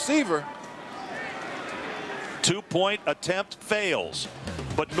good receiver. 2-point attempt fails.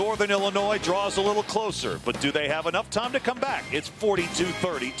 But Northern Illinois draws a little closer. But do they have enough time to come back? It's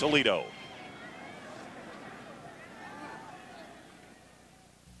 42-30 Toledo.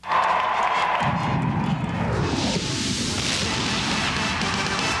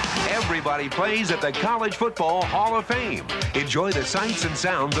 Everybody plays at the College Football Hall of Fame. Enjoy the sights and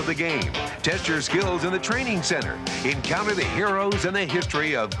sounds of the game. Test your skills in the training center. Encounter the heroes and the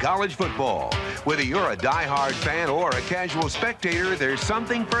history of college football. Whether you're a die-hard fan or a casual spectator, there's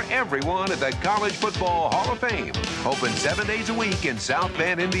something for everyone at the College Football Hall of Fame. Open 7 days a week in South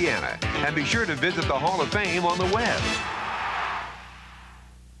Bend, Indiana. And be sure to visit the Hall of Fame on the web.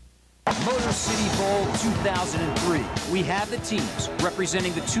 Motor City Bowl 2003. We have the teams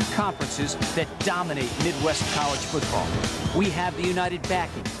representing the 2 conferences that dominate Midwest college football. We have the united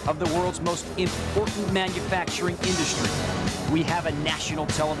backing of the world's most important manufacturing industry. We have a national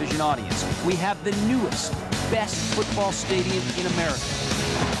television audience. We have the newest, best football stadium in America.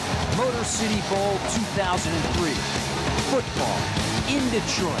 Motor City Bowl 2003. Football in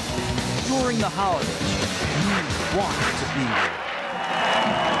Detroit during the holidays. You want to be there.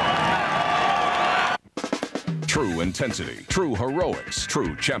 True intensity, true heroics,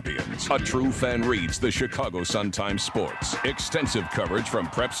 true champions. A true fan reads the Chicago Sun-Times Sports. Extensive coverage from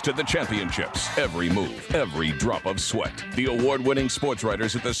preps to the championships. Every move, every drop of sweat. The award-winning sports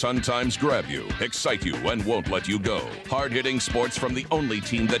writers at the Sun-Times grab you, excite you, and won't let you go. Hard-hitting sports from the only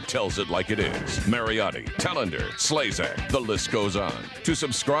team that tells it like it is. Mariotti, Tallender, Slazak, the list goes on. To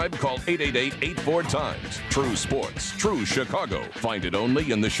subscribe, call 888-84-TIMES. True sports, true Chicago. Find it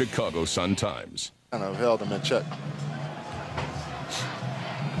only in the Chicago Sun-Times. Kind of held him in check.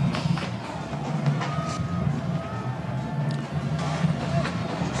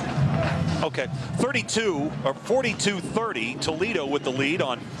 Okay, 42-30, Toledo with the lead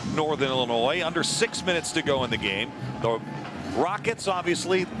on Northern Illinois. Under 6 minutes to go in the game. The Rockets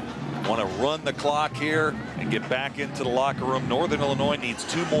obviously want to run the clock here and get back into the locker room. Northern Illinois needs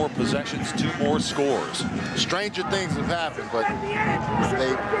 2 more possessions, 2 more scores. Stranger things have happened, but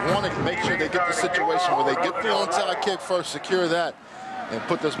they want to make sure they get the situation where they get the onside kick first, secure that, and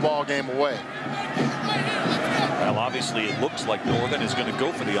put this ball game away. Well, obviously it looks like Northern is going to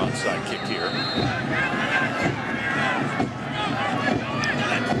go for the onside kick here.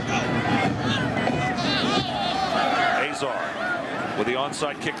 Azar with the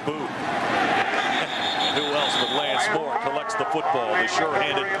onside kick boot. Who else but Lance Moore collects the football? The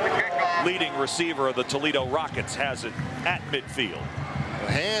sure-handed leading receiver of the Toledo Rockets has it at midfield.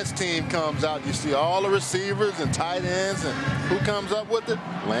 The hands team comes out. You see all the receivers and tight ends, and who comes up with it?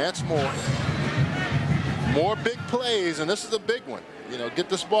 Lance Moore. More big plays, and this is a big one. You know, get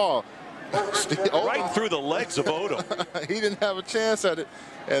this ball. Right through the legs of Odom. He didn't have a chance at it,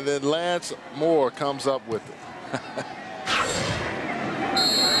 and then Lance Moore comes up with it.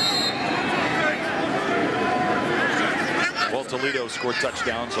 Well, Toledo scored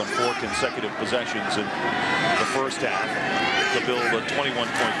touchdowns on 4 consecutive possessions in the first half to build a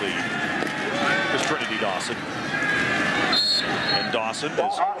 21-point lead. Here's Trinity Dawson. And Dawson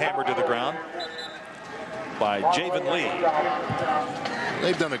is hammered to the ground by Javen Lee.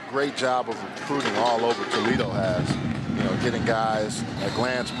 They've done a great job of recruiting all over. Toledo has. You know, getting guys like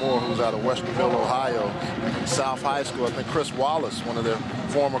Lance Moore, who's out of Westerville, Ohio, South High School. I think Chris Wallace, one of their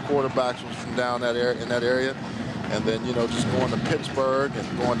former quarterbacks, was from down that area, in that area. And then, you know, just going to Pittsburgh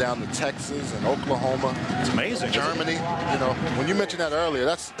and going down to Texas and Oklahoma. It's amazing. Germany. You know, when you mentioned that earlier,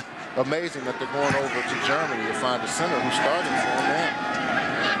 that's amazing that they're going over to Germany to find a center who's starting for them now.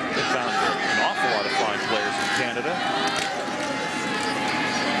 They found an awful lot of fine players in Canada.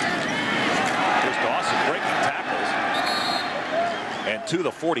 Here's Dawson breaking tackles. And to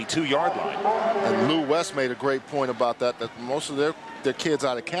the 42-yard line. And Lou West made a great point about that, that most of their their kids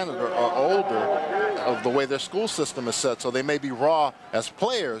out of Canada are older of the way their school system is set. So they may be raw as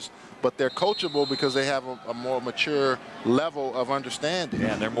players, but they're coachable because they have a more mature level of understanding.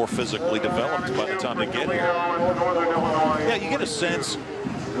 Yeah, and they're more physically developed by the time they get here. Yeah, you get a sense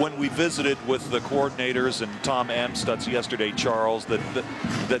when we visited with the coordinators and Tom Amstutz yesterday, Charles,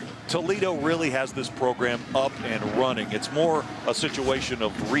 that Toledo really has this program up and running. It's more a situation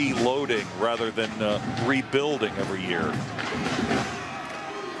of reloading rather than rebuilding every year.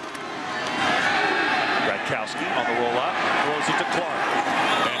 Radkowski on the rollout, throws it to Clark.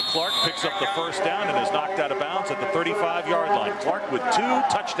 And Clark picks up the first down and is knocked out of bounds at the 35-yard line. Clark with 2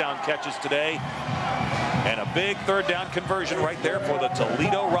 touchdown catches today. And a big third down conversion right there for the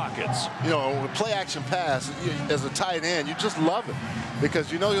Toledo Rockets. You know, with play action pass, as a tight end, you just love it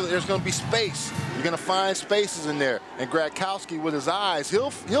because you know there's going to be space. You're going to find spaces in there. And Gradkowski, with his eyes,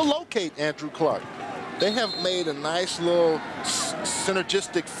 he'll locate Andrew Clark. They have made a nice little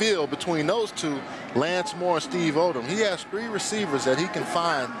synergistic field between those two, Lance Moore and Steve Odom. He has 3 receivers that he can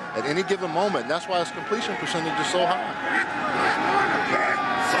find at any given moment. And that's why his completion percentage is so high.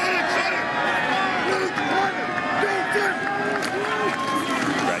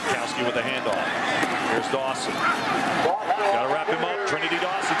 With the handoff. Here's Dawson. Got to wrap him up. Trinity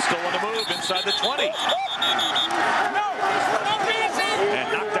Dawson still on the move inside the 20.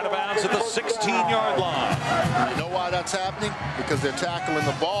 And knocked out of bounds at the 16-yard line. You know why that's happening? Because they're tackling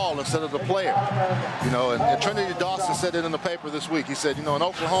the ball instead of the player. You know, and Trinity Dawson said it in the paper this week. He said, you know, in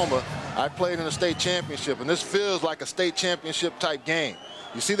Oklahoma, I played in a state championship, and this feels like a state championship type game.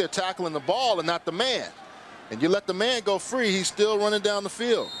 You see, they're tackling the ball and not the man. And you let the man go free, he's still running down the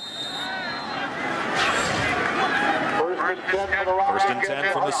field. First and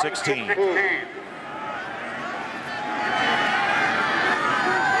 10 from the 16. Toledo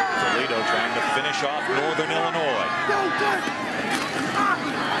trying to finish off Northern Illinois.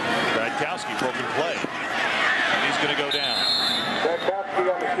 Radkowski broken play. And he's going to go down.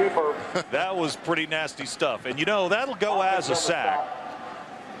 That was pretty nasty stuff. And you know, that'll go as a sack.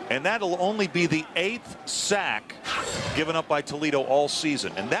 And that'll only be the 8th sack given up by Toledo all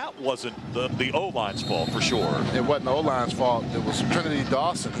season. And that wasn't the O-line's fault for sure. It wasn't the O-line's fault. It was Trinity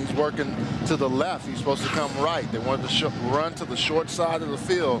Dawson. He's working to the left. He's supposed to come right. They wanted to run to the short side of the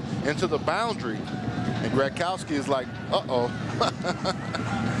field into the boundary. And Gradkowski is like, uh-oh.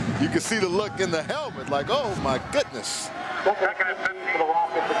 You can see the look in the helmet like, oh, my goodness. Clock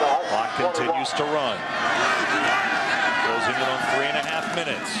continues to run. Closing in on 3.5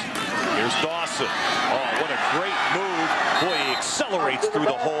 minutes. Here's Dawson. Oh, what a great move. Boy, he accelerates through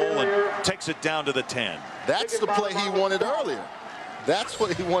the hole and takes it down to the 10. That's the play he wanted earlier. That's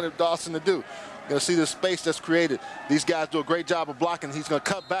what he wanted Dawson to do. You're going to see the space that's created. These guys do a great job of blocking. He's going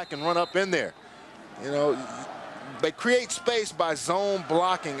to cut back and run up in there. You know, they create space by zone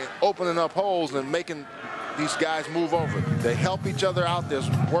blocking and opening up holes and making these guys move over. They help each other out. There's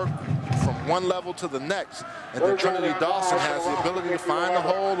work from one level to the next. And then Trinity Dawson has the ability to find the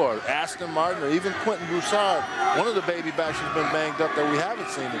hole, or Aston Martin, or even Quentin Broussard, one of the baby backs who's been banged up that we haven't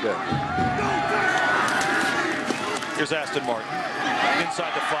seen today. Here's Aston Martin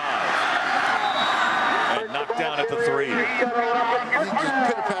inside the 5. And knocked down at the 3. He just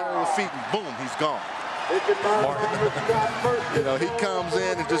pitter-patter with the feet and boom, he's gone. You know, he comes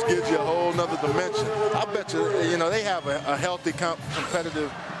in and just gives you a whole nother dimension. I bet you know, they have a healthy competitive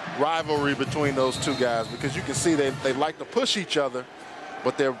rivalry between those two guys, because you can see they like to push each other,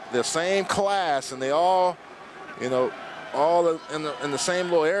 but they're the same class, and they all, you know, all in the same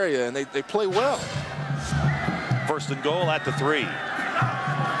little area, and they play well. First and goal at the 3.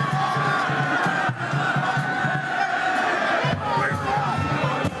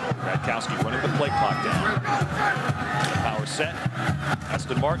 Radkowski running the play clock down. Power set.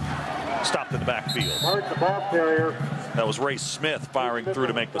 Aston Martin stopped in the backfield. That was Ray Smith firing through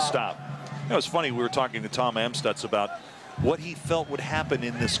to make the stop. It was funny, we were talking to Tom Amstutz about what he felt would happen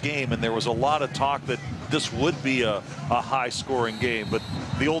in this game, and there was a lot of talk that this would be a high-scoring game, but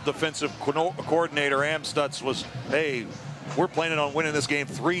the old defensive coordinator Amstutz was, hey, we're planning on winning this game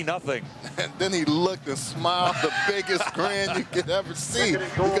 3-0. And then he looked and smiled the biggest grin you could ever see,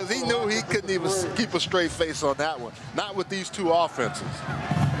 because he knew he couldn't even keep a straight face on that one. Not with these two offenses.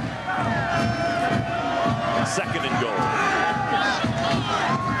 Second and goal.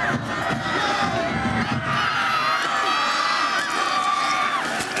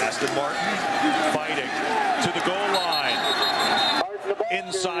 Aston Martin fighting to the goal line.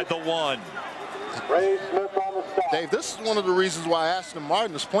 Inside the 1. Dave, this is one of the reasons why Aston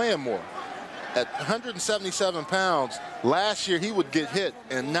Martin is playing more. At 177 pounds, last year he would get hit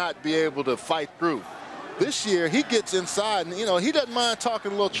and not be able to fight through. this year he gets inside, and, you know, he doesn't mind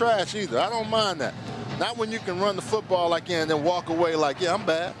talking a little trash either. I don't mind that. Not when you can run the football like you and then walk away like, yeah, I'm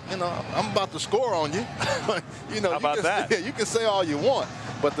bad. You know, I'm about to score on you. You know, how about that? Yeah, you can say all you want.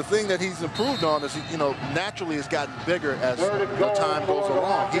 But the thing that he's improved on is, you know, naturally has gotten bigger as the time goes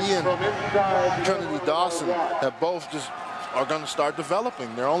along. He and Trinity Dawson have both just are going to start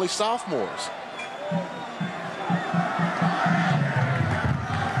developing. They're only sophomores.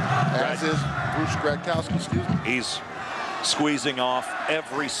 As is Bruce Gradkowski, excuse me. He's squeezing off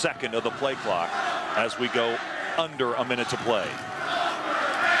every second of the play clock as we go under a minute to play.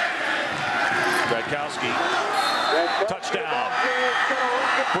 Gradkowski, touchdown.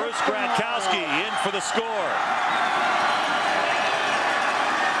 Bruce Gradkowski in for the score.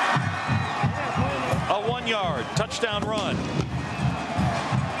 A 1-yard touchdown run.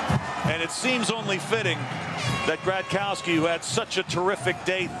 And it seems only fitting that Gradkowski, who had such a terrific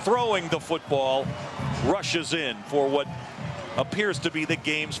day throwing the football, rushes in for what appears to be the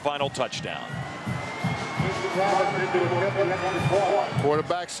game's final touchdown.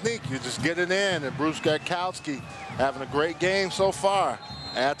 Quarterback sneak, you just get it in, and Bruce Gradkowski having a great game so far.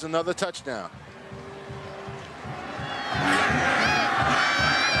 Adds another touchdown.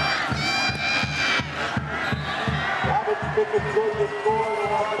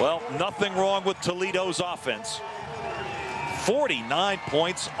 Well, nothing wrong with Toledo's offense. 49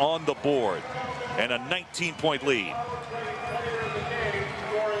 points on the board and a 19-point lead.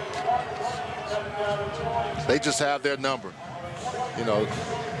 They just have their number. You know,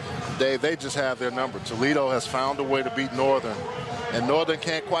 Dave, they just have their number. Toledo has found a way to beat Northern, and Northern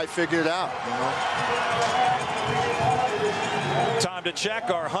can't quite figure it out, you know. Time to check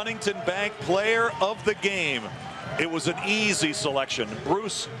our Huntington Bank player of the game. It was an easy selection.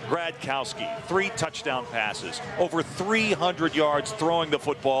 Bruce Gradkowski, 3 touchdown passes, over 300 yards throwing the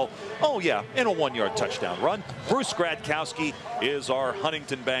football. Oh yeah, in a 1-yard touchdown run. Bruce Gradkowski is our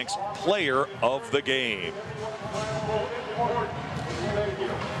Huntington Bank's player of the game.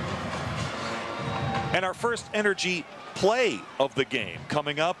 And our first energy play of the game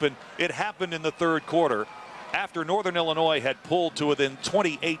coming up, and it happened in the 3rd quarter. After Northern Illinois had pulled to within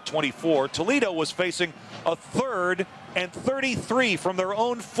 28-24, Toledo was facing a 3rd and 33 from their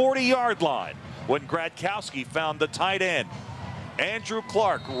own 40-yard line when Gradkowski found the tight end, Andrew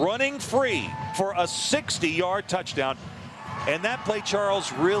Clark, running free for a 60-yard touchdown. And that play,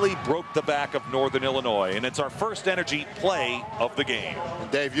 Charles, really broke the back of Northern Illinois, and it's our first energy play of the game. And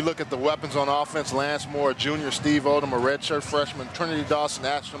Dave, you look at the weapons on offense: Lance Moore, Jr., Steve Odom, a redshirt freshman, Trinity Dawson,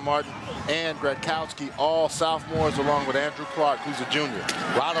 Ashton Martin, and Gradkowski, all sophomores, along with Andrew Clark, who's a junior.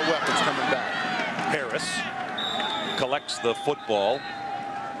 A lot of weapons coming back. Harris collects the football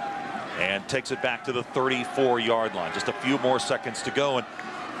and takes it back to the 34-yard line. Just a few more seconds to go. And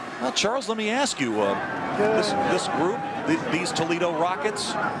well, Charles, let me ask you, this group, these Toledo Rockets,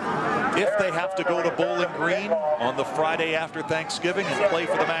 if they have to go to Bowling Green on the Friday after Thanksgiving and play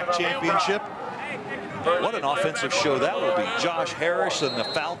for the MAC championship, what an offensive show that will be. Josh Harris and the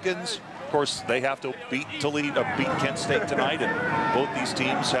Falcons, of course, they have to beat Kent State tonight, and both these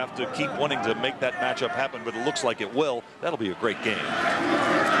teams have to keep wanting to make that matchup happen, but it looks like it will. That'll be a great game.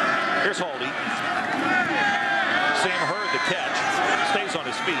 Here's Haldi. Sam Hurd the catch. Stays on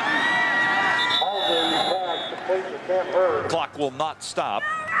his feet. Clock will not stop.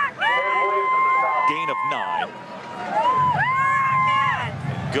 Gain of 9.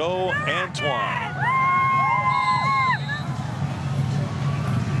 Go Antoine.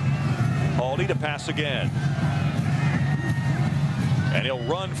 Haldi to pass again. And he'll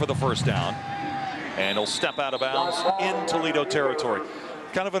run for the first down. And he'll step out of bounds in Toledo territory.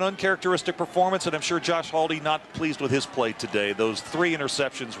 Kind of an uncharacteristic performance, and I'm sure Josh Haldi not pleased with his play today. Those 3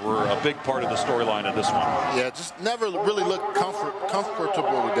 interceptions were a big part of the storyline of this one. Yeah, just never really looked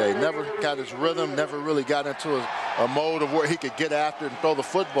comfortable today. Never got his rhythm, never really got into a mode of where he could get after it and throw the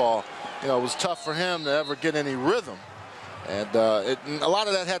football. You know, it was tough for him to ever get any rhythm. And a lot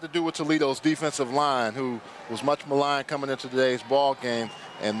of that had to do with Toledo's defensive line, who was much maligned coming into today's ball game,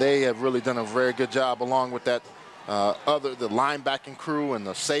 and they have really done a very good job along with that. The linebacking crew and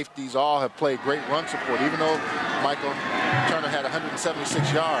the safeties all have played great run support. Even though Michael Turner had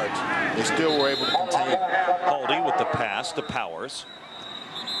 176 yards, they still were able to contain it. Haldi with the pass to Powers.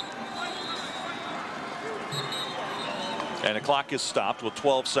 And the clock is stopped with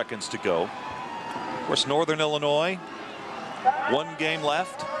 12 seconds to go. Of course, Northern Illinois, 1 game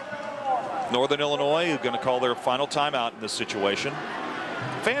left. Northern Illinois is going to call their final timeout in this situation.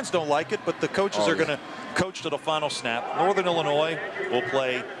 Fans don't like it, but the coaches are going to coach to the final snap. Northern Illinois will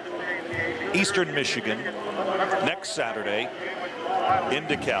play Eastern Michigan next Saturday in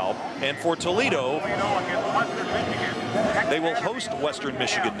DeKalb. And for Toledo, they will host Western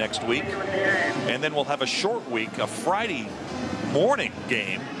Michigan next week. And then we'll have a short week, a Friday morning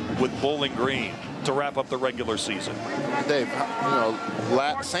game with Bowling Green to wrap up the regular season. Dave, you know,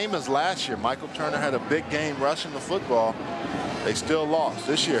 same as last year, Michael Turner had a big game rushing the football. They still lost.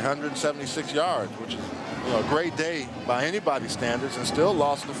 This year, 176 yards, which is, you know, a great day by anybody's standards, and still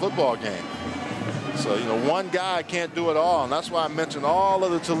lost the football game. So, you know, one guy can't do it all, and that's why I mentioned all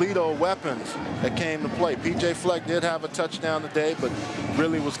of the Toledo weapons that came to play. P.J. Fleck did have a touchdown today, but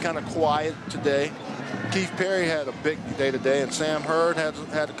really was kind of quiet today. Keith Perry had a big day today, and Sam Hurd had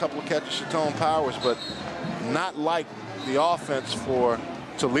a couple of catches, Chatone Powers, but not like the offense for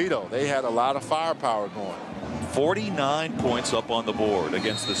Toledo. They had a lot of firepower going. 49 points up on the board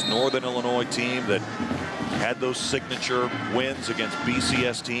against this Northern Illinois team that had those signature wins against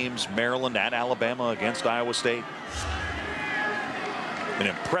BCS teams, Maryland and Alabama, against Iowa State. An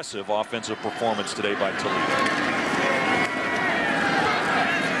impressive offensive performance today by Toledo.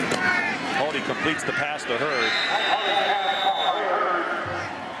 Haldi completes the pass to Hurd.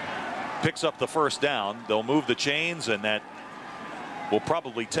 Picks up the first down. They'll move the chains, and that will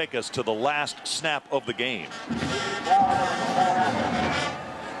probably take us to the last snap of the game.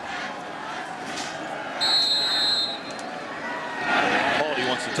 Haldi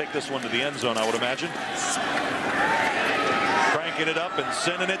wants to take this one to the end zone, I would imagine. Cranking it up and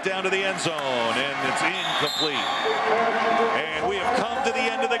sending it down to the end zone, and it's incomplete. And we have come to the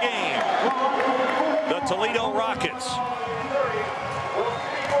end of the game. The Toledo Rockets,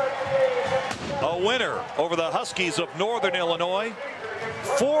 a winner over the Huskies of Northern Illinois,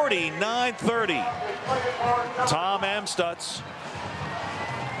 49-30. Tom Amstutz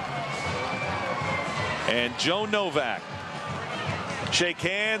and Joe Novak shake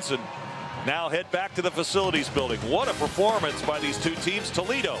hands and now head back to the facilities building. What a performance by these two teams.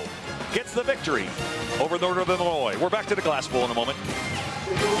 Toledo gets the victory over Northern Illinois. We're back to the Glass Bowl in a moment.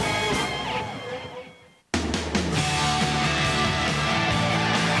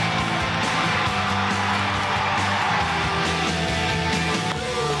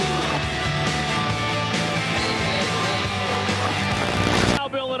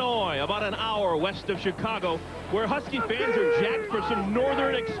 About an hour west of Chicago, where Husky fans are jacked for some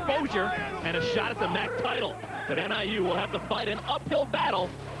northern exposure and a shot at the MAC title. But NIU will have to fight an uphill battle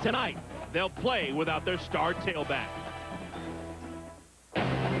tonight. They'll play without their star tailback.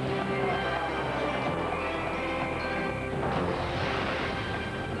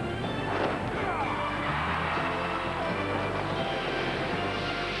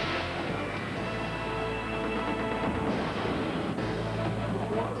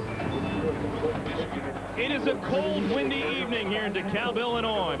 It is a cold, windy evening here in DeKalb,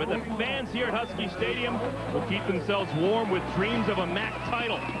 Illinois, but the fans here at Husky Stadium will keep themselves warm with dreams of a MAC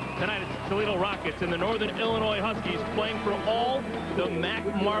title. Tonight it's Toledo Rockets and the Northern Illinois Huskies playing for all the MAC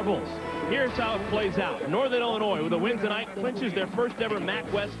marbles. Here's how it plays out. Northern Illinois, with a win tonight, clinches their first ever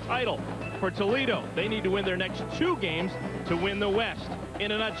MAC West title. For Toledo, they need to win their next 2 games to win the West.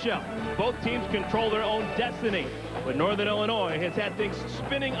 In a nutshell, both teams control their own destiny. But Northern Illinois has had things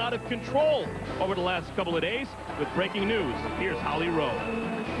spinning out of control over the last couple of days. With breaking news, here's Holly Rowe.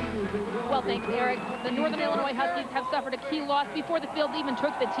 Well, thanks, Eric. The Northern Illinois Huskies have suffered a key loss before the field even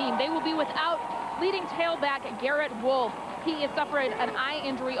took the team. They will be without leading tailback Garrett Wolf. He has suffered an eye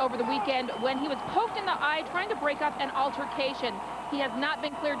injury over the weekend when he was poked in the eye trying to break up an altercation. He has not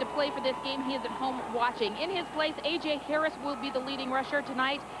been cleared to play for this game. He is at home watching. In his place, A.J. Harris will be the leading rusher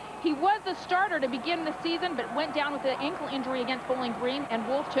tonight. He was the starter to begin the season, but went down with an ankle injury against Bowling Green, and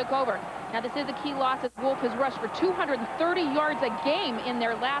Wolf took over. Now, this is a key loss as Wolf has rushed for 230 yards a game in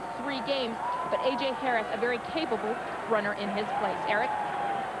their last 3 games, but A.J. Harris, a very capable runner in his place. Eric?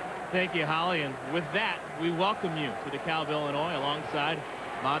 Thank you, Holly. And with that, we welcome you to DeKalb, Illinois, alongside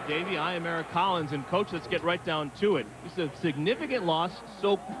Bob Davey. I am Eric Collins, and Coach, let's get right down to it. This is a significant loss,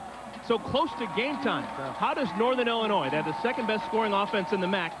 so close to game time. How does Northern Illinois, they have the second best scoring offense in the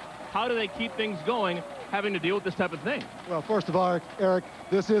MAC, how do they keep things going, having to deal with this type of thing? Well, first of all, Eric,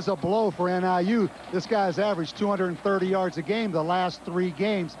 this is a blow for NIU. This guy's averaged 230 yards a game the last 3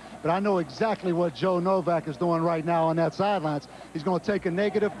 games, but I know exactly what Joe Novak is doing right now on that sidelines. He's going to take a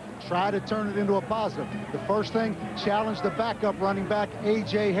negative, try to turn it into a positive. The first thing, challenge the backup running back,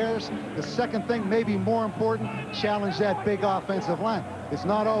 A.J. Harris. The second thing, maybe more important, challenge that big offensive line. It's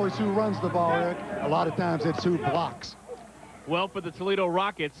not always who runs the ball, Eric. A lot of times it's who blocks. Well, for the Toledo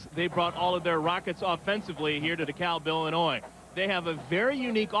Rockets, they brought all of their Rockets offensively here to DeKalb, Illinois. They have a very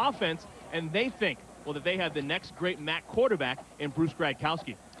unique offense, and they think, well, that they have the next great MAC quarterback in Bruce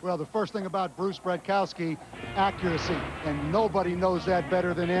Gradkowski. Well, the first thing about Bruce Bradkowski, accuracy, and nobody knows that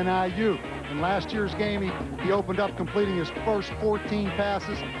better than NIU. In last year's game, he opened up completing his first 14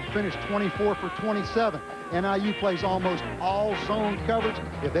 passes, finished 24 for 27. NIU plays almost all zone coverage.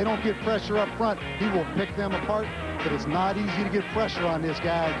 If they don't get pressure up front, he will pick them apart, but it's not easy to get pressure on this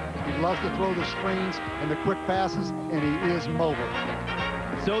guy. He loves to throw the screens and the quick passes, and he is mobile.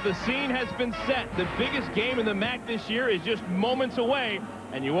 So the scene has been set. The biggest game in the MAC this year is just moments away,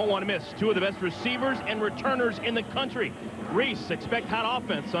 and you won't want to miss two of the best receivers and returners in the country. Reese, expect hot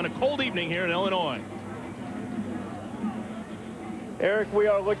offense on a cold evening here in Illinois. Eric, we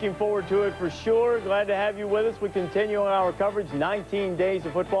are looking forward to it for sure. Glad to have you with us. We continue on our coverage, 19 days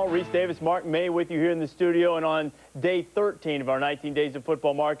of football. Reese Davis, Mark May with you here in the studio. And on day 13 of our 19 days of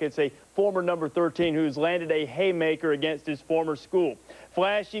football, Mark, it's a former number 13 who's landed a haymaker against his former school.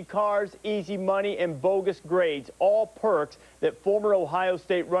 Flashy cars, easy money, and bogus grades, all perks that former Ohio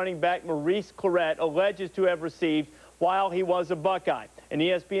State running back Maurice Clarett alleges to have received while he was a Buckeye. An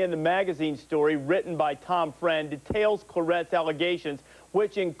ESPN The Magazine story written by Tom Friend details Clarett's allegations,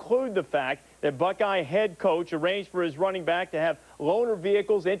 which include the fact that Buckeye head coach arranged for his running back to have loaner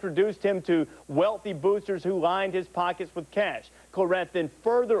vehicles, introduced him to wealthy boosters who lined his pockets with cash. Clarett then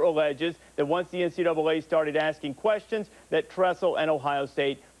further alleges that once the NCAA started asking questions, that Tressel and Ohio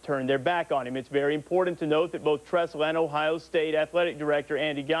State turned their back on him. It's very important to note that both Tressel and Ohio State athletic director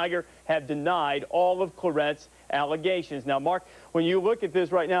Andy Geiger have denied all of Clarett's allegations. Now, Mark, when you look at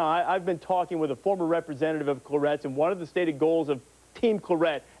this right now, I've been talking with a former representative of Clarett's, and one of the stated goals of Team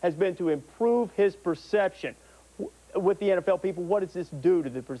Clarett has been to improve his perception with the NFL people. What does this do to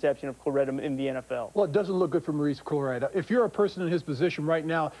the perception of Clarett in the NFL? Well, it doesn't look good for Maurice Clarett. If you're a person in his position right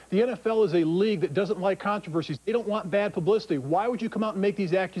now, the NFL is a league that doesn't like controversies. They don't want bad publicity. Why would you come out and make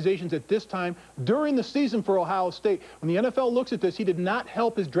these accusations at this time during the season for Ohio State? When the NFL looks at this, he did not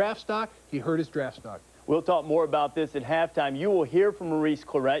help his draft stock. He hurt his draft stock. We'll talk more about this at halftime. You will hear from Maurice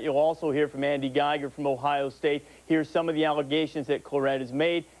Clarett. You'll also hear from Andy Geiger from Ohio State. Here's some of the allegations that Clarett has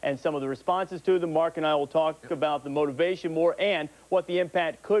made and some of the responses to them. Mark and I will talk about the motivation more and what the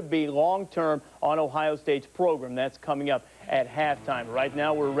impact could be long-term on Ohio State's program. That's coming up at halftime. Right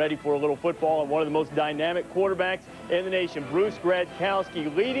now, we're ready for a little football, and one of the most dynamic quarterbacks in the nation, Bruce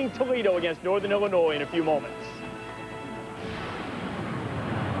Bradkowski, leading Toledo against Northern Illinois in a few moments.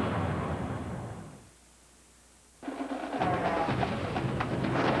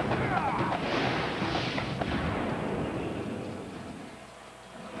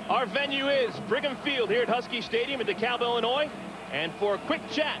 Our venue is Brigham Field here at Husky Stadium in DeKalb, Illinois. And for a quick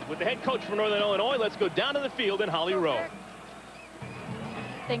chat with the head coach for Northern Illinois, let's go down to the field in Holly Rowe.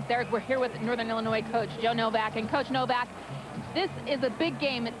 Thanks, Eric. We're here with Northern Illinois coach Joe Novak. And Coach Novak, this is a big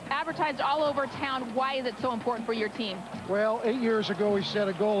game. It's advertised all over town. Why is it so important for your team? Well, 8 years ago, we set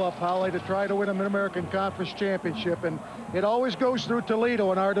a goal up, Holly, to try to win a Mid-American Conference championship, and it always goes through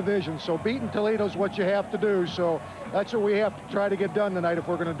Toledo in our division. So beating Toledo is what you have to do. So that's what we have to try to get done tonight if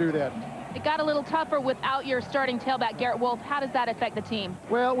we're going to do that. It got a little tougher without your starting tailback, Garrett Wolf. How does that affect the team?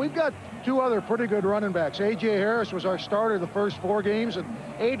 Well, we've got two other pretty good running backs. A.J. Harris was our starter the first 4 games, and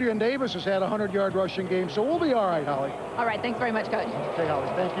Adrian Davis has had a 100-yard rushing game, so we'll be all right, Holly. All right, thanks very much, Coach. Okay, Holly,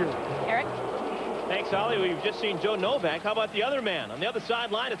 thank you. Eric? Thanks, Holly. We've just seen Joe Novak. How about the other man? On the other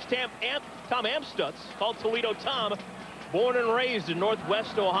sideline, it's Tom Amstutz, called Toledo Tom, born and raised in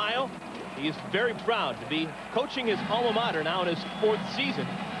Northwest Ohio. He is very proud to be coaching his alma mater now in his 4th season.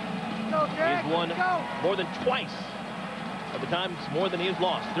 He's won more than twice of the times more than he has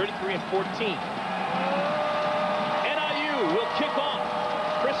lost, 33 and 14. NIU will kick off.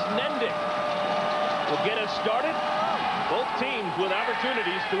 Chris Nendick will get us started. Both teams with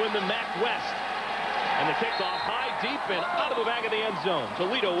opportunities to win the MAC West. And the kickoff high, deep, and out of the back of the end zone.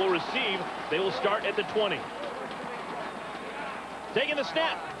 Toledo will receive. They will start at the 20. Taking the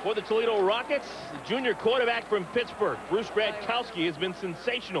snap for the Toledo Rockets, the junior quarterback from Pittsburgh, Bruce Bradkowski, has been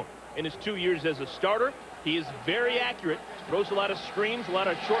sensational in his 2 years as a starter. He is very accurate, throws a lot of screens, a lot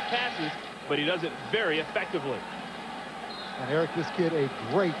of short passes, but he does it very effectively. And Eric, this kid, a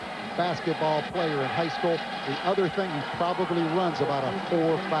great basketball player in high school. The other thing, he probably runs about a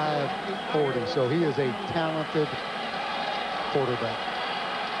 4.5 40, so he is a talented quarterback.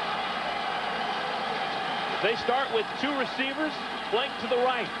 They start with 2 receivers, flanked to the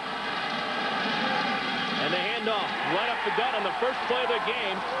right. And the handoff right up the gut on the first play of the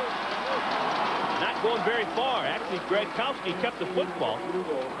game. Not going very far. Actually, Bradkowski kept the football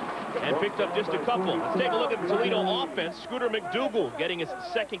and picked up just a couple. Let's take a look at the Toledo offense. Scooter McDougal getting his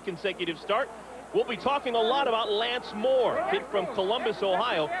 2nd consecutive start. We'll be talking a lot about Lance Moore, kid from Columbus,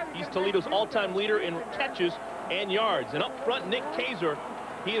 Ohio. He's Toledo's all-time leader in catches and yards. And up front, Nick Kaiser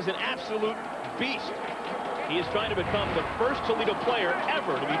He is an absolute beast. He is trying to become the first Toledo player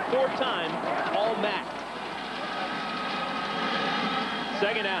ever to be 4-time All-MAC.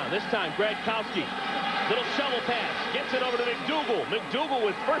 Second down. This time, Gradkowski. Little shovel pass. Gets it over to McDougal. McDougal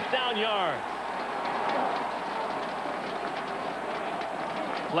with first down yards.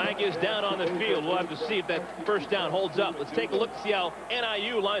 Flag is down on the field. We'll have to see if that first down holds up. Let's take a look to see how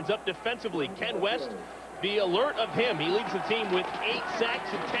NIU lines up defensively. Ken West, be alert of him. He leads the team with 8 sacks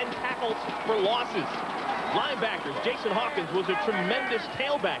and 10 tackles for losses. Linebackers, Jason Hawkins was a tremendous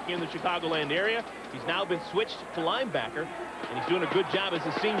tailback in the Chicagoland area. He's now been switched to linebacker, and he's doing a good job as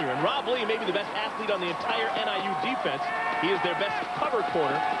a senior. And Rob Lee may be the best athlete on the entire NIU defense. He is their best cover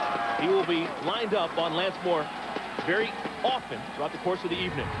corner. He will be lined up on Lance Moore very often throughout the course of the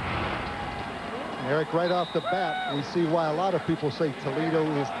evening. Eric, right off the bat, we see why a lot of people say Toledo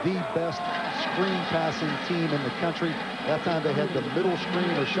is the best screen passing team in the country. That time they had the middle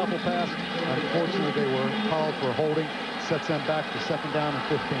screen or shuffle pass. Unfortunately, they were called for holding. Sets them back to second down and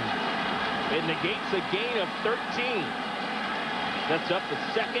 15. It negates a gain of 13. That's up to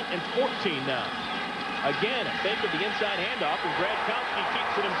 2nd and 14 now. Again, a fake of the inside handoff, and Gradkowski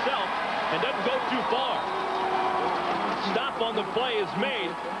keeps it himself and doesn't go too far. Stop on the play is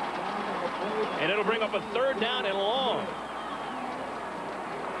made, and it'll bring up a 3rd down and long.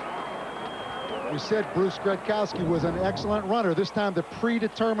 We said Bruce Gradkowski was an excellent runner. This time the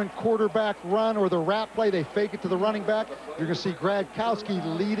predetermined quarterback run or the wrap play, they fake it to the running back. You're going to see Gradkowski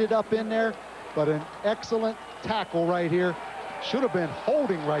lead it up in there, but an excellent tackle right here. Should have been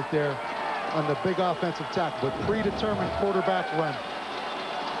holding right there on the big offensive tackle, but predetermined quarterback run.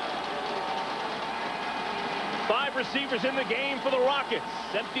 5 receivers in the game for the Rockets.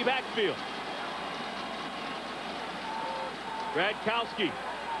 Empty backfield. Gradkowski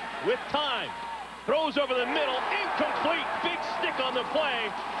with time. Throws over the middle. Incomplete. Big stick on the play.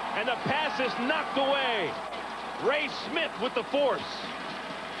 And the pass is knocked away. Ray Smith with the force.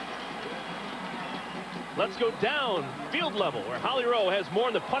 Let's go down field level where Holly Rowe has more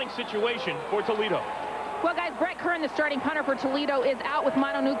in the punting situation for Toledo. Well, guys, Brett Curran, the starting punter for Toledo, is out with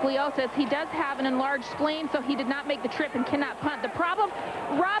mononucleosis. He does have an enlarged spleen, so he did not make the trip and cannot punt. The problem,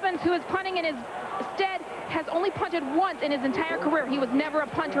 Robbins, who is punting in his stead, has only punted once in his entire career. He was never a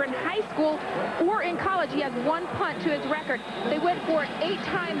punter in high school or in college. He has 1 punt to his record. They went for it 8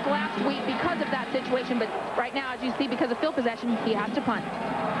 times last week because of that situation, but right now, as you see, because of field possession, he has to punt.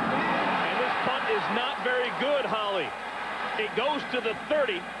 And this punt is not very good, Holly. It goes to the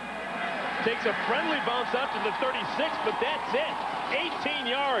 30. Takes a friendly bounce out to the 36, but that's it. 18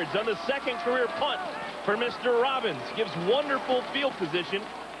 yards on the 2nd career punt for Mr. Robbins. Gives wonderful field position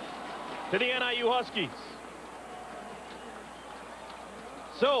to the NIU Huskies.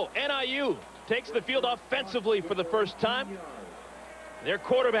 So NIU takes the field offensively for the first time. Their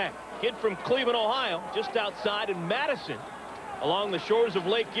quarterback, kid from Cleveland, Ohio, just outside in Madison, along the shores of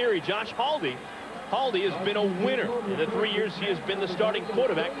Lake Erie, Josh Haldi. Haldi has been a winner in the 3 years he has been the starting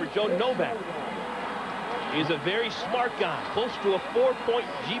quarterback for Joe Novak. He's a very smart guy, close to a 4-point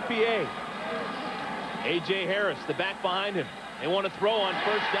GPA. A.J. Harris, the back behind him. They want to throw on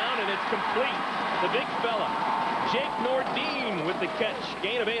first down, and it's complete. The big fella, Jake Nordine with the catch.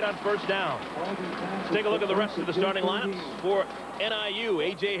 Gain of 8 on first down. Let's take a look at the rest of the starting lineups for NIU.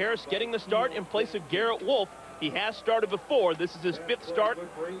 A.J. Harris getting the start in place of Garrett Wolf. He has started before. This is his 5th start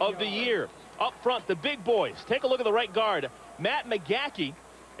of the year. Up front, the big boys. Take a look at the right guard. Matt McGackey.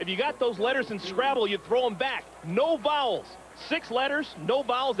 If you got those letters in Scrabble, you throw them back. No vowels. 6 letters, no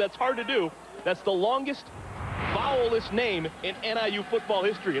vowels. That's hard to do. That's the longest vowelless name in NIU football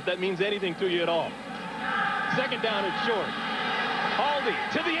history, if that means anything to you at all. 2nd down and short. Haldi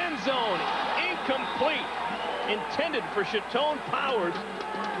to the end zone. Incomplete. Intended for Chatone Powers.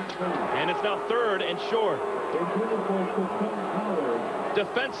 And it's now 3rd and short.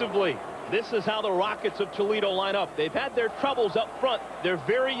 Defensively, this is how the Rockets of Toledo line up. They've had their troubles up front. They're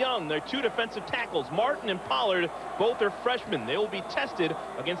very young. They're 2 defensive tackles. Martin and Pollard, both are freshmen. They will be tested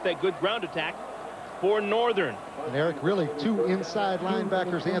against that good ground attack for Northern. And Eric, really 2 inside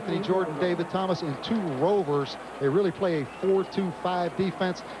linebackers, Anthony Jordan, David Thomas, and 2 rovers. They really play a 4-2-5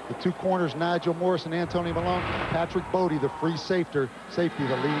 defense. The 2 corners, Nigel Morris and Antonio Malone. Patrick Bodie, the free safety,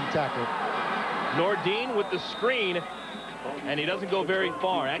 the leading tackler. Nordine with the screen. And he doesn't go very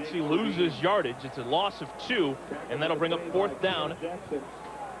far. Actually loses yardage. It's a loss of 2, and that'll bring up 4th down.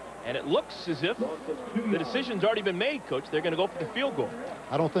 And it looks as if the decision's already been made, Coach. They're going to go for the field goal.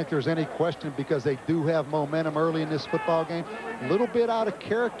 I don't think there's any question because they do have momentum early in this football game. A little bit out of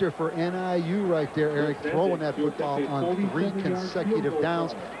character for NIU right there, Eric, throwing that football on 3 consecutive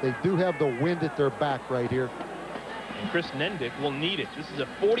downs. They do have the wind at their back right here. and Chris Nendick will need it. This is a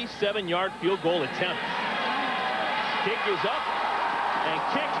 47-yard field goal attempt. Kick is up, and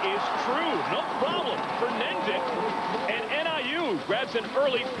kick is true. No problem for Nendick. And NIU grabs an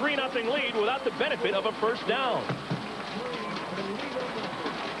early 3-0 lead without the benefit of a first down.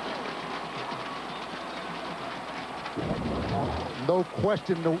 No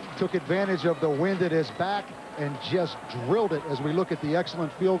question, took advantage of the wind at his back and just drilled it as we look at the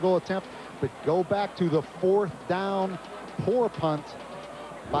excellent field goal attempt. But go back to the 4th down poor punt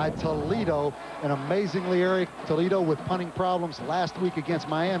by Toledo. And amazingly, Eric, Toledo with punting problems last week against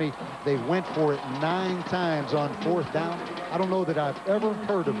Miami, they went for it 9 times on 4th down. I don't know that I've ever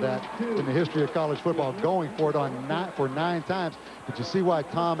heard of that in the history of college football, going for it on 9 times. But you see why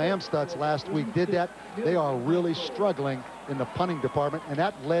Tom Amstutz last week did that. They are really struggling in the punting department, and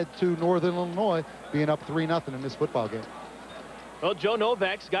that led to Northern Illinois being up 3-0 in this football game. Well, Joe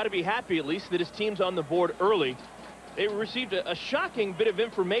Novak's got to be happy at least that his team's on the board early. They received a shocking bit of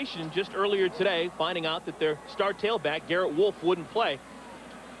information just earlier today, finding out that their star tailback, Garrett Wolf, wouldn't play.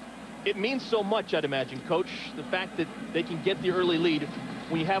 It means so much, I'd imagine, Coach, the fact that they can get the early lead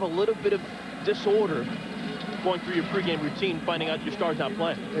when you have a little bit of disorder going through your pregame routine, finding out your star's not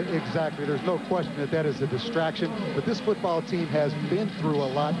playing. Exactly. There's no question that that is a distraction. But this football team has been through a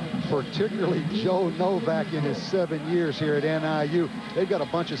lot, particularly Joe Novak in his 7 years here at NIU. They've got a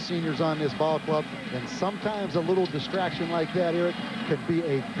bunch of seniors on this ball club, and sometimes a little distraction like that, Eric, can be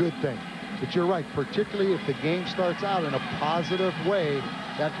a good thing. But you're right, particularly if the game starts out in a positive way,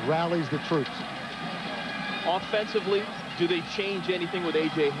 that rallies the troops. Offensively, do they change anything with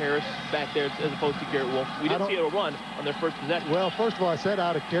A.J. Harris back there as opposed to Garrett Wolf? We didn't see a run on their first possession. Well, first of all, I said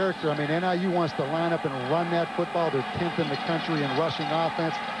out of character. I mean, NIU wants to line up and run that football. They're 10th in the country in rushing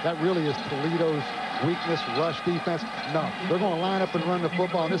offense. That really is Toledo's weakness, rush defense. No, they're going to line up and run the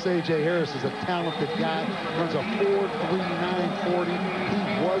football. And this A.J. Harris is a talented guy. Runs a 4.39 40. He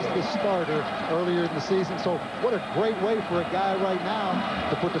was the starter earlier in the season. So what a great way for a guy right now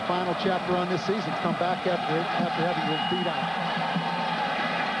to put the final chapter on this season, to come back after having been beat out.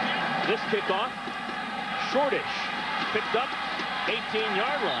 This kickoff, shortish, picked up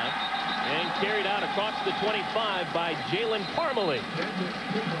 18-yard line and carried out across the 25 by Jalen Parmalee.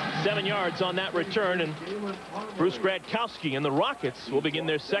 7 yards on that return, and Bruce Gradkowski and the Rockets will begin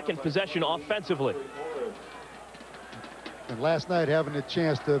their second possession offensively. And last night, having a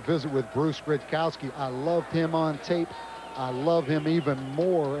chance to visit with Bruce Gradkowski, I loved him on tape. I love him even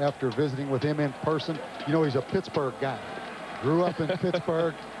more after visiting with him in person. You know, he's a Pittsburgh guy. Grew up in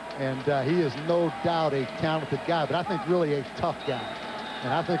Pittsburgh, and he is no doubt a talented guy, but I think really a tough guy.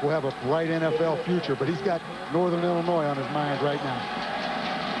 And I think we'll have a bright NFL future, but he's got Northern Illinois on his mind right now.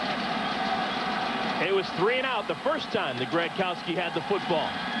 It was 3 and out the first time that Gradkowski had the football.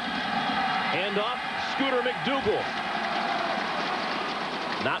 Hand off, Scooter McDougal.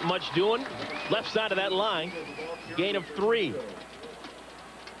 Not much doing. Left side of that line. Gain of 3.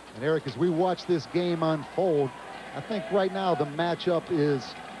 And Eric, as we watch this game unfold, I think right now the matchup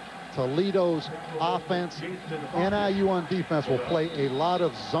is Toledo's offense. NIU on defense will play a lot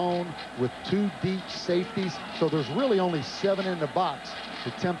of zone with 2 deep safeties. So there's really only 7 in the box.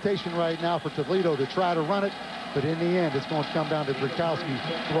 The temptation right now for Toledo to try to run it, but in the end, it's going to come down to Gradkowski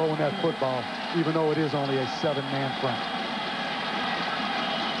throwing that football, even though it is only a 7-man front.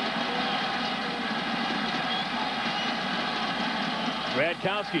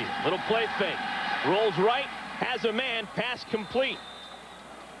 Gradkowski, little play fake, rolls right, has a man, pass complete.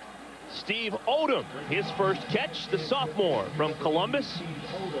 Steve Odom, his first catch, the sophomore from Columbus,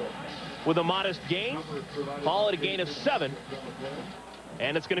 with a modest gain. Call it a gain of 7,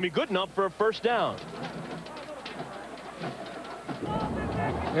 and it's going to be good enough for a first down.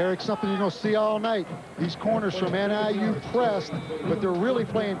 Eric, something you're going to see all night. These corners from NIU pressed, but they're really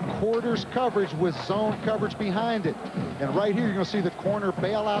playing quarters coverage with zone coverage behind it. And right here, you're going to see the corner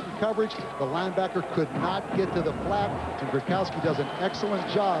bail out in coverage. The linebacker could not get to the flat, and Gradkowski does an excellent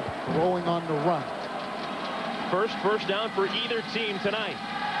job throwing on the run. First down for either team tonight.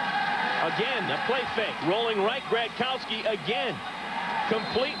 Again, a play fake. Rolling right, Gradkowski again.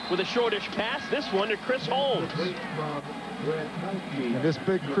 Complete with a shortish pass. This one to Chris Holmes. And this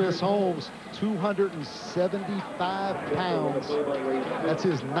big Chris Holmes, 275 pounds. That's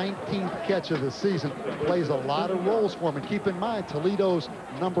his 19th catch of the season. Plays a lot of roles for him. And keep in mind, Toledo's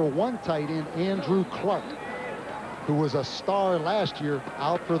 #1 tight end, Andrew Clark, who was a star last year,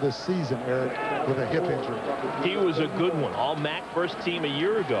 out for the season, Eric, with a hip injury. He was a good one. All-MAC first team a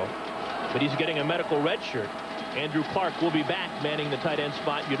year ago, but he's getting a medical red shirt. Andrew Clark will be back manning the tight end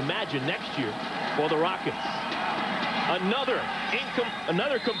spot, you'd imagine, next year for the Rockets.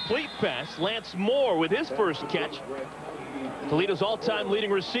 Another complete pass. Lance Moore with his first catch. Toledo's all-time leading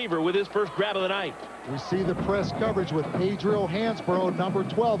receiver with his first grab of the night. We see the press coverage with Adriel Hansborough, number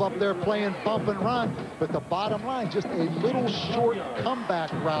 12, up there playing bump and run. But the bottom line, just a little short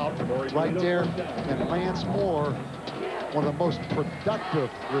comeback route right there. And Lance Moore, one of the most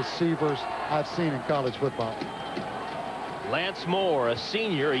productive receivers I've seen in college football. Lance Moore, a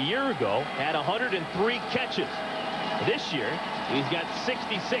senior a year ago, had 103 catches. This year, he's got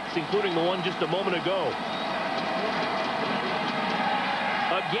 66, including the one just a moment ago.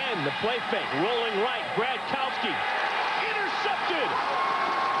 Again, the play fake, rolling right, Gradkowski, intercepted!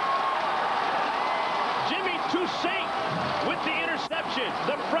 Jimmy Toussaint with the interception.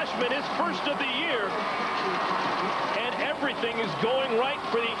 The freshman, his first of the year. And everything is going right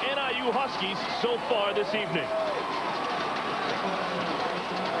for the NIU Huskies so far this evening.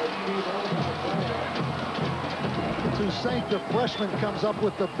 Toussaint, the freshman, comes up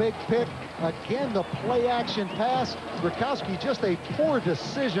with the big pick. Again, the play-action pass. Gradkowski, just a poor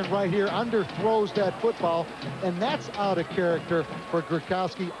decision right here, underthrows that football, and that's out of character for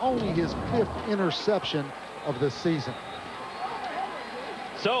Gradkowski. Only his 5th interception of the season.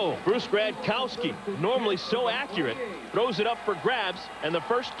 So, Bruce Gradkowski, normally so accurate, throws it up for grabs, and the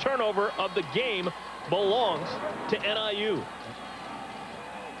first turnover of the game belongs to NIU.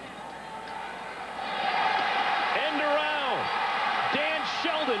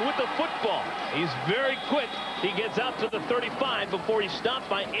 Sheldon with the football. He's very quick. He gets out to the 35 before he's stopped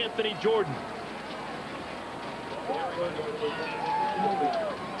by Anthony Jordan.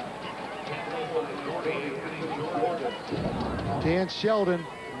 Dan Sheldon,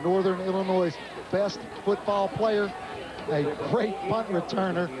 Northern Illinois' best football player, a great punt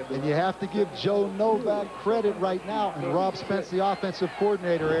returner, and you have to give Joe Novak credit right now, and Rob Spence, the offensive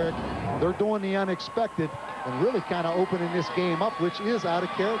coordinator, Eric. They're doing the unexpected and really kind of opening this game up, which is out of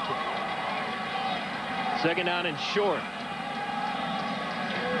character. Second down and short.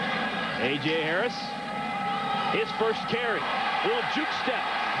 A.J. Harris, his first carry. Little juke step,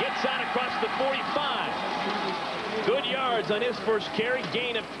 gets out across the 45. Good yards on his first carry,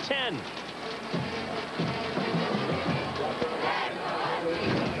 gain of 10.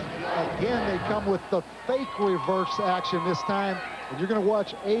 Again, they come with the fake reverse action this time. And you're going to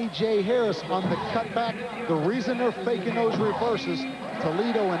watch A.J. Harris on the cutback. The reason they're faking those reverses,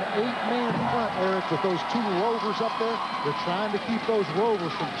 Toledo an 8-man front, Eric, with those 2 rovers up there. They're trying to keep those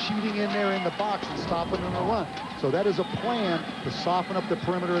rovers from cheating in there in the box and stopping them to run. So that is a plan to soften up the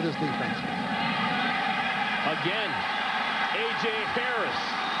perimeter of this defense. Again, A.J. Harris.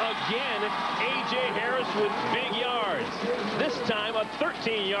 Again, A.J. Harris with big yards. This time a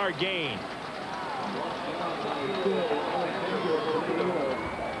 13-yard gain.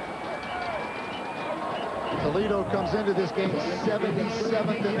 Toledo comes into this game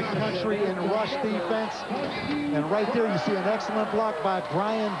 77th in the country in rush defense. And right there you see an excellent block by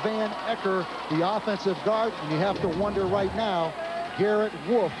Brian Van Ecker, the offensive guard. And you have to wonder right now, Garrett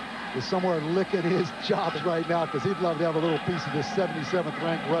Wolf is somewhere licking his chops right now, because he'd love to have a little piece of this 77th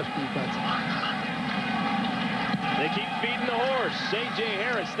ranked rush defense. They keep feeding the horse. A.J.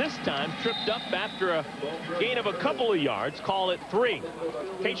 Harris this time tripped up after a gain of a couple of yards. Call it 3.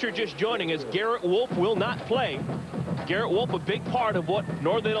 In case you're just joining us, Garrett Wolf will not play. Garrett Wolf, a big part of what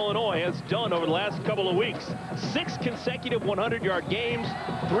Northern Illinois has done over the last couple of weeks. 6 consecutive 100-yard games,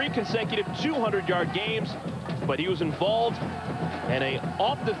 3 consecutive 200-yard games, but he was involved in a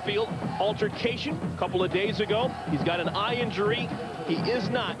off-the-field altercation a couple of days ago. He's got an eye injury. He is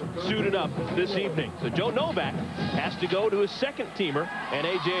not suited up this evening. So Joe Novak has to go to his second teamer and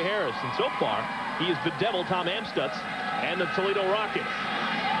A.J. Harris. And so far, he has bedeviled Tom Amstutz and the Toledo Rockets.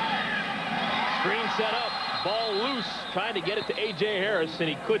 Screen set up, ball loose, trying to get it to A.J. Harris, and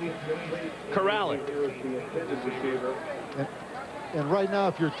he couldn't corral it. And right now,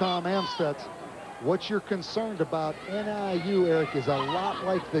 if you're Tom Amstutz, what you're concerned about, NIU, Eric, is a lot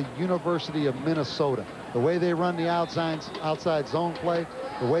like the University of Minnesota. The way they run the outside zone play,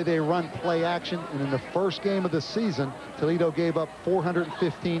 the way they run play action. And in the first game of the season, Toledo gave up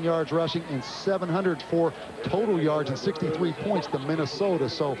 415 yards rushing and 704 total yards and 63 points to Minnesota.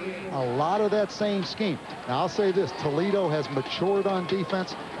 So a lot of that same scheme. Now, I'll say this, Toledo has matured on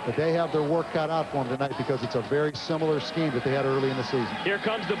defense, but they have their work cut out for them tonight because it's a very similar scheme that they had early in the season. Here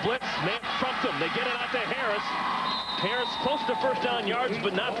comes the blitz. Man trumped him. They get it out to Harris. Harris close to first down yards,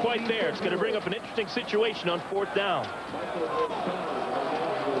 but not quite there. It's going to bring up an interesting situation on 4th down.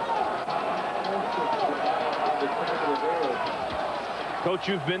 Coach,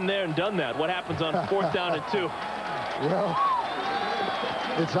 you've been there and done that. What happens on 4th down and 2? Well,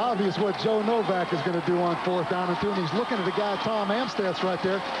 It's obvious what Joe Novak is going to do on 4th down and 2, and he's looking at the guy, Tom Amstutz, right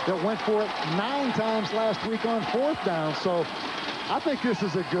there, that went for it 9 times last week on 4th down. So I think this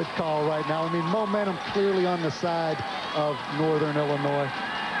is a good call right now. I mean, momentum clearly on the side of Northern Illinois.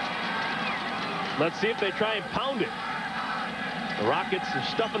 Let's see if they try and pound it. The Rockets are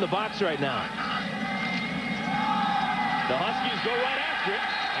stuffing the box right now. The Huskies go right after it,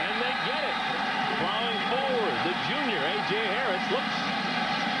 and they get it. Plowing forward, the junior, A.J. Harris, looks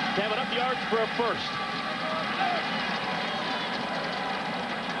to have enough yards for a first.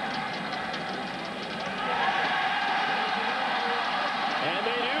 And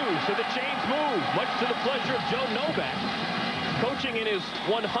they do, so the chains move, much to the pleasure of Joe Novak, coaching in his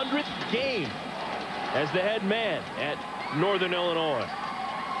 100th game as the head man at Northern Illinois.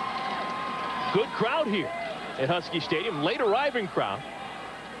 Good crowd here at Husky Stadium, late arriving crowd.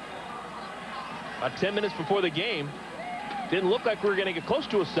 About 10 minutes before the game, didn't look like we were going to get close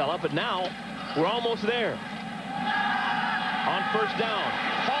to a sellout, but now we're almost there. On 1st down,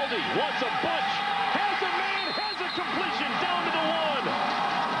 Haldi wants a bunch, has a man, has a completion down to the 1.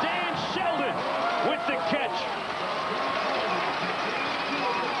 Dan Sheldon with the catch.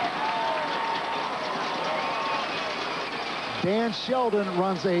 Dan Sheldon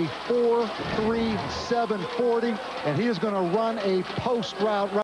runs a 4.37 40, and he is going to run a post route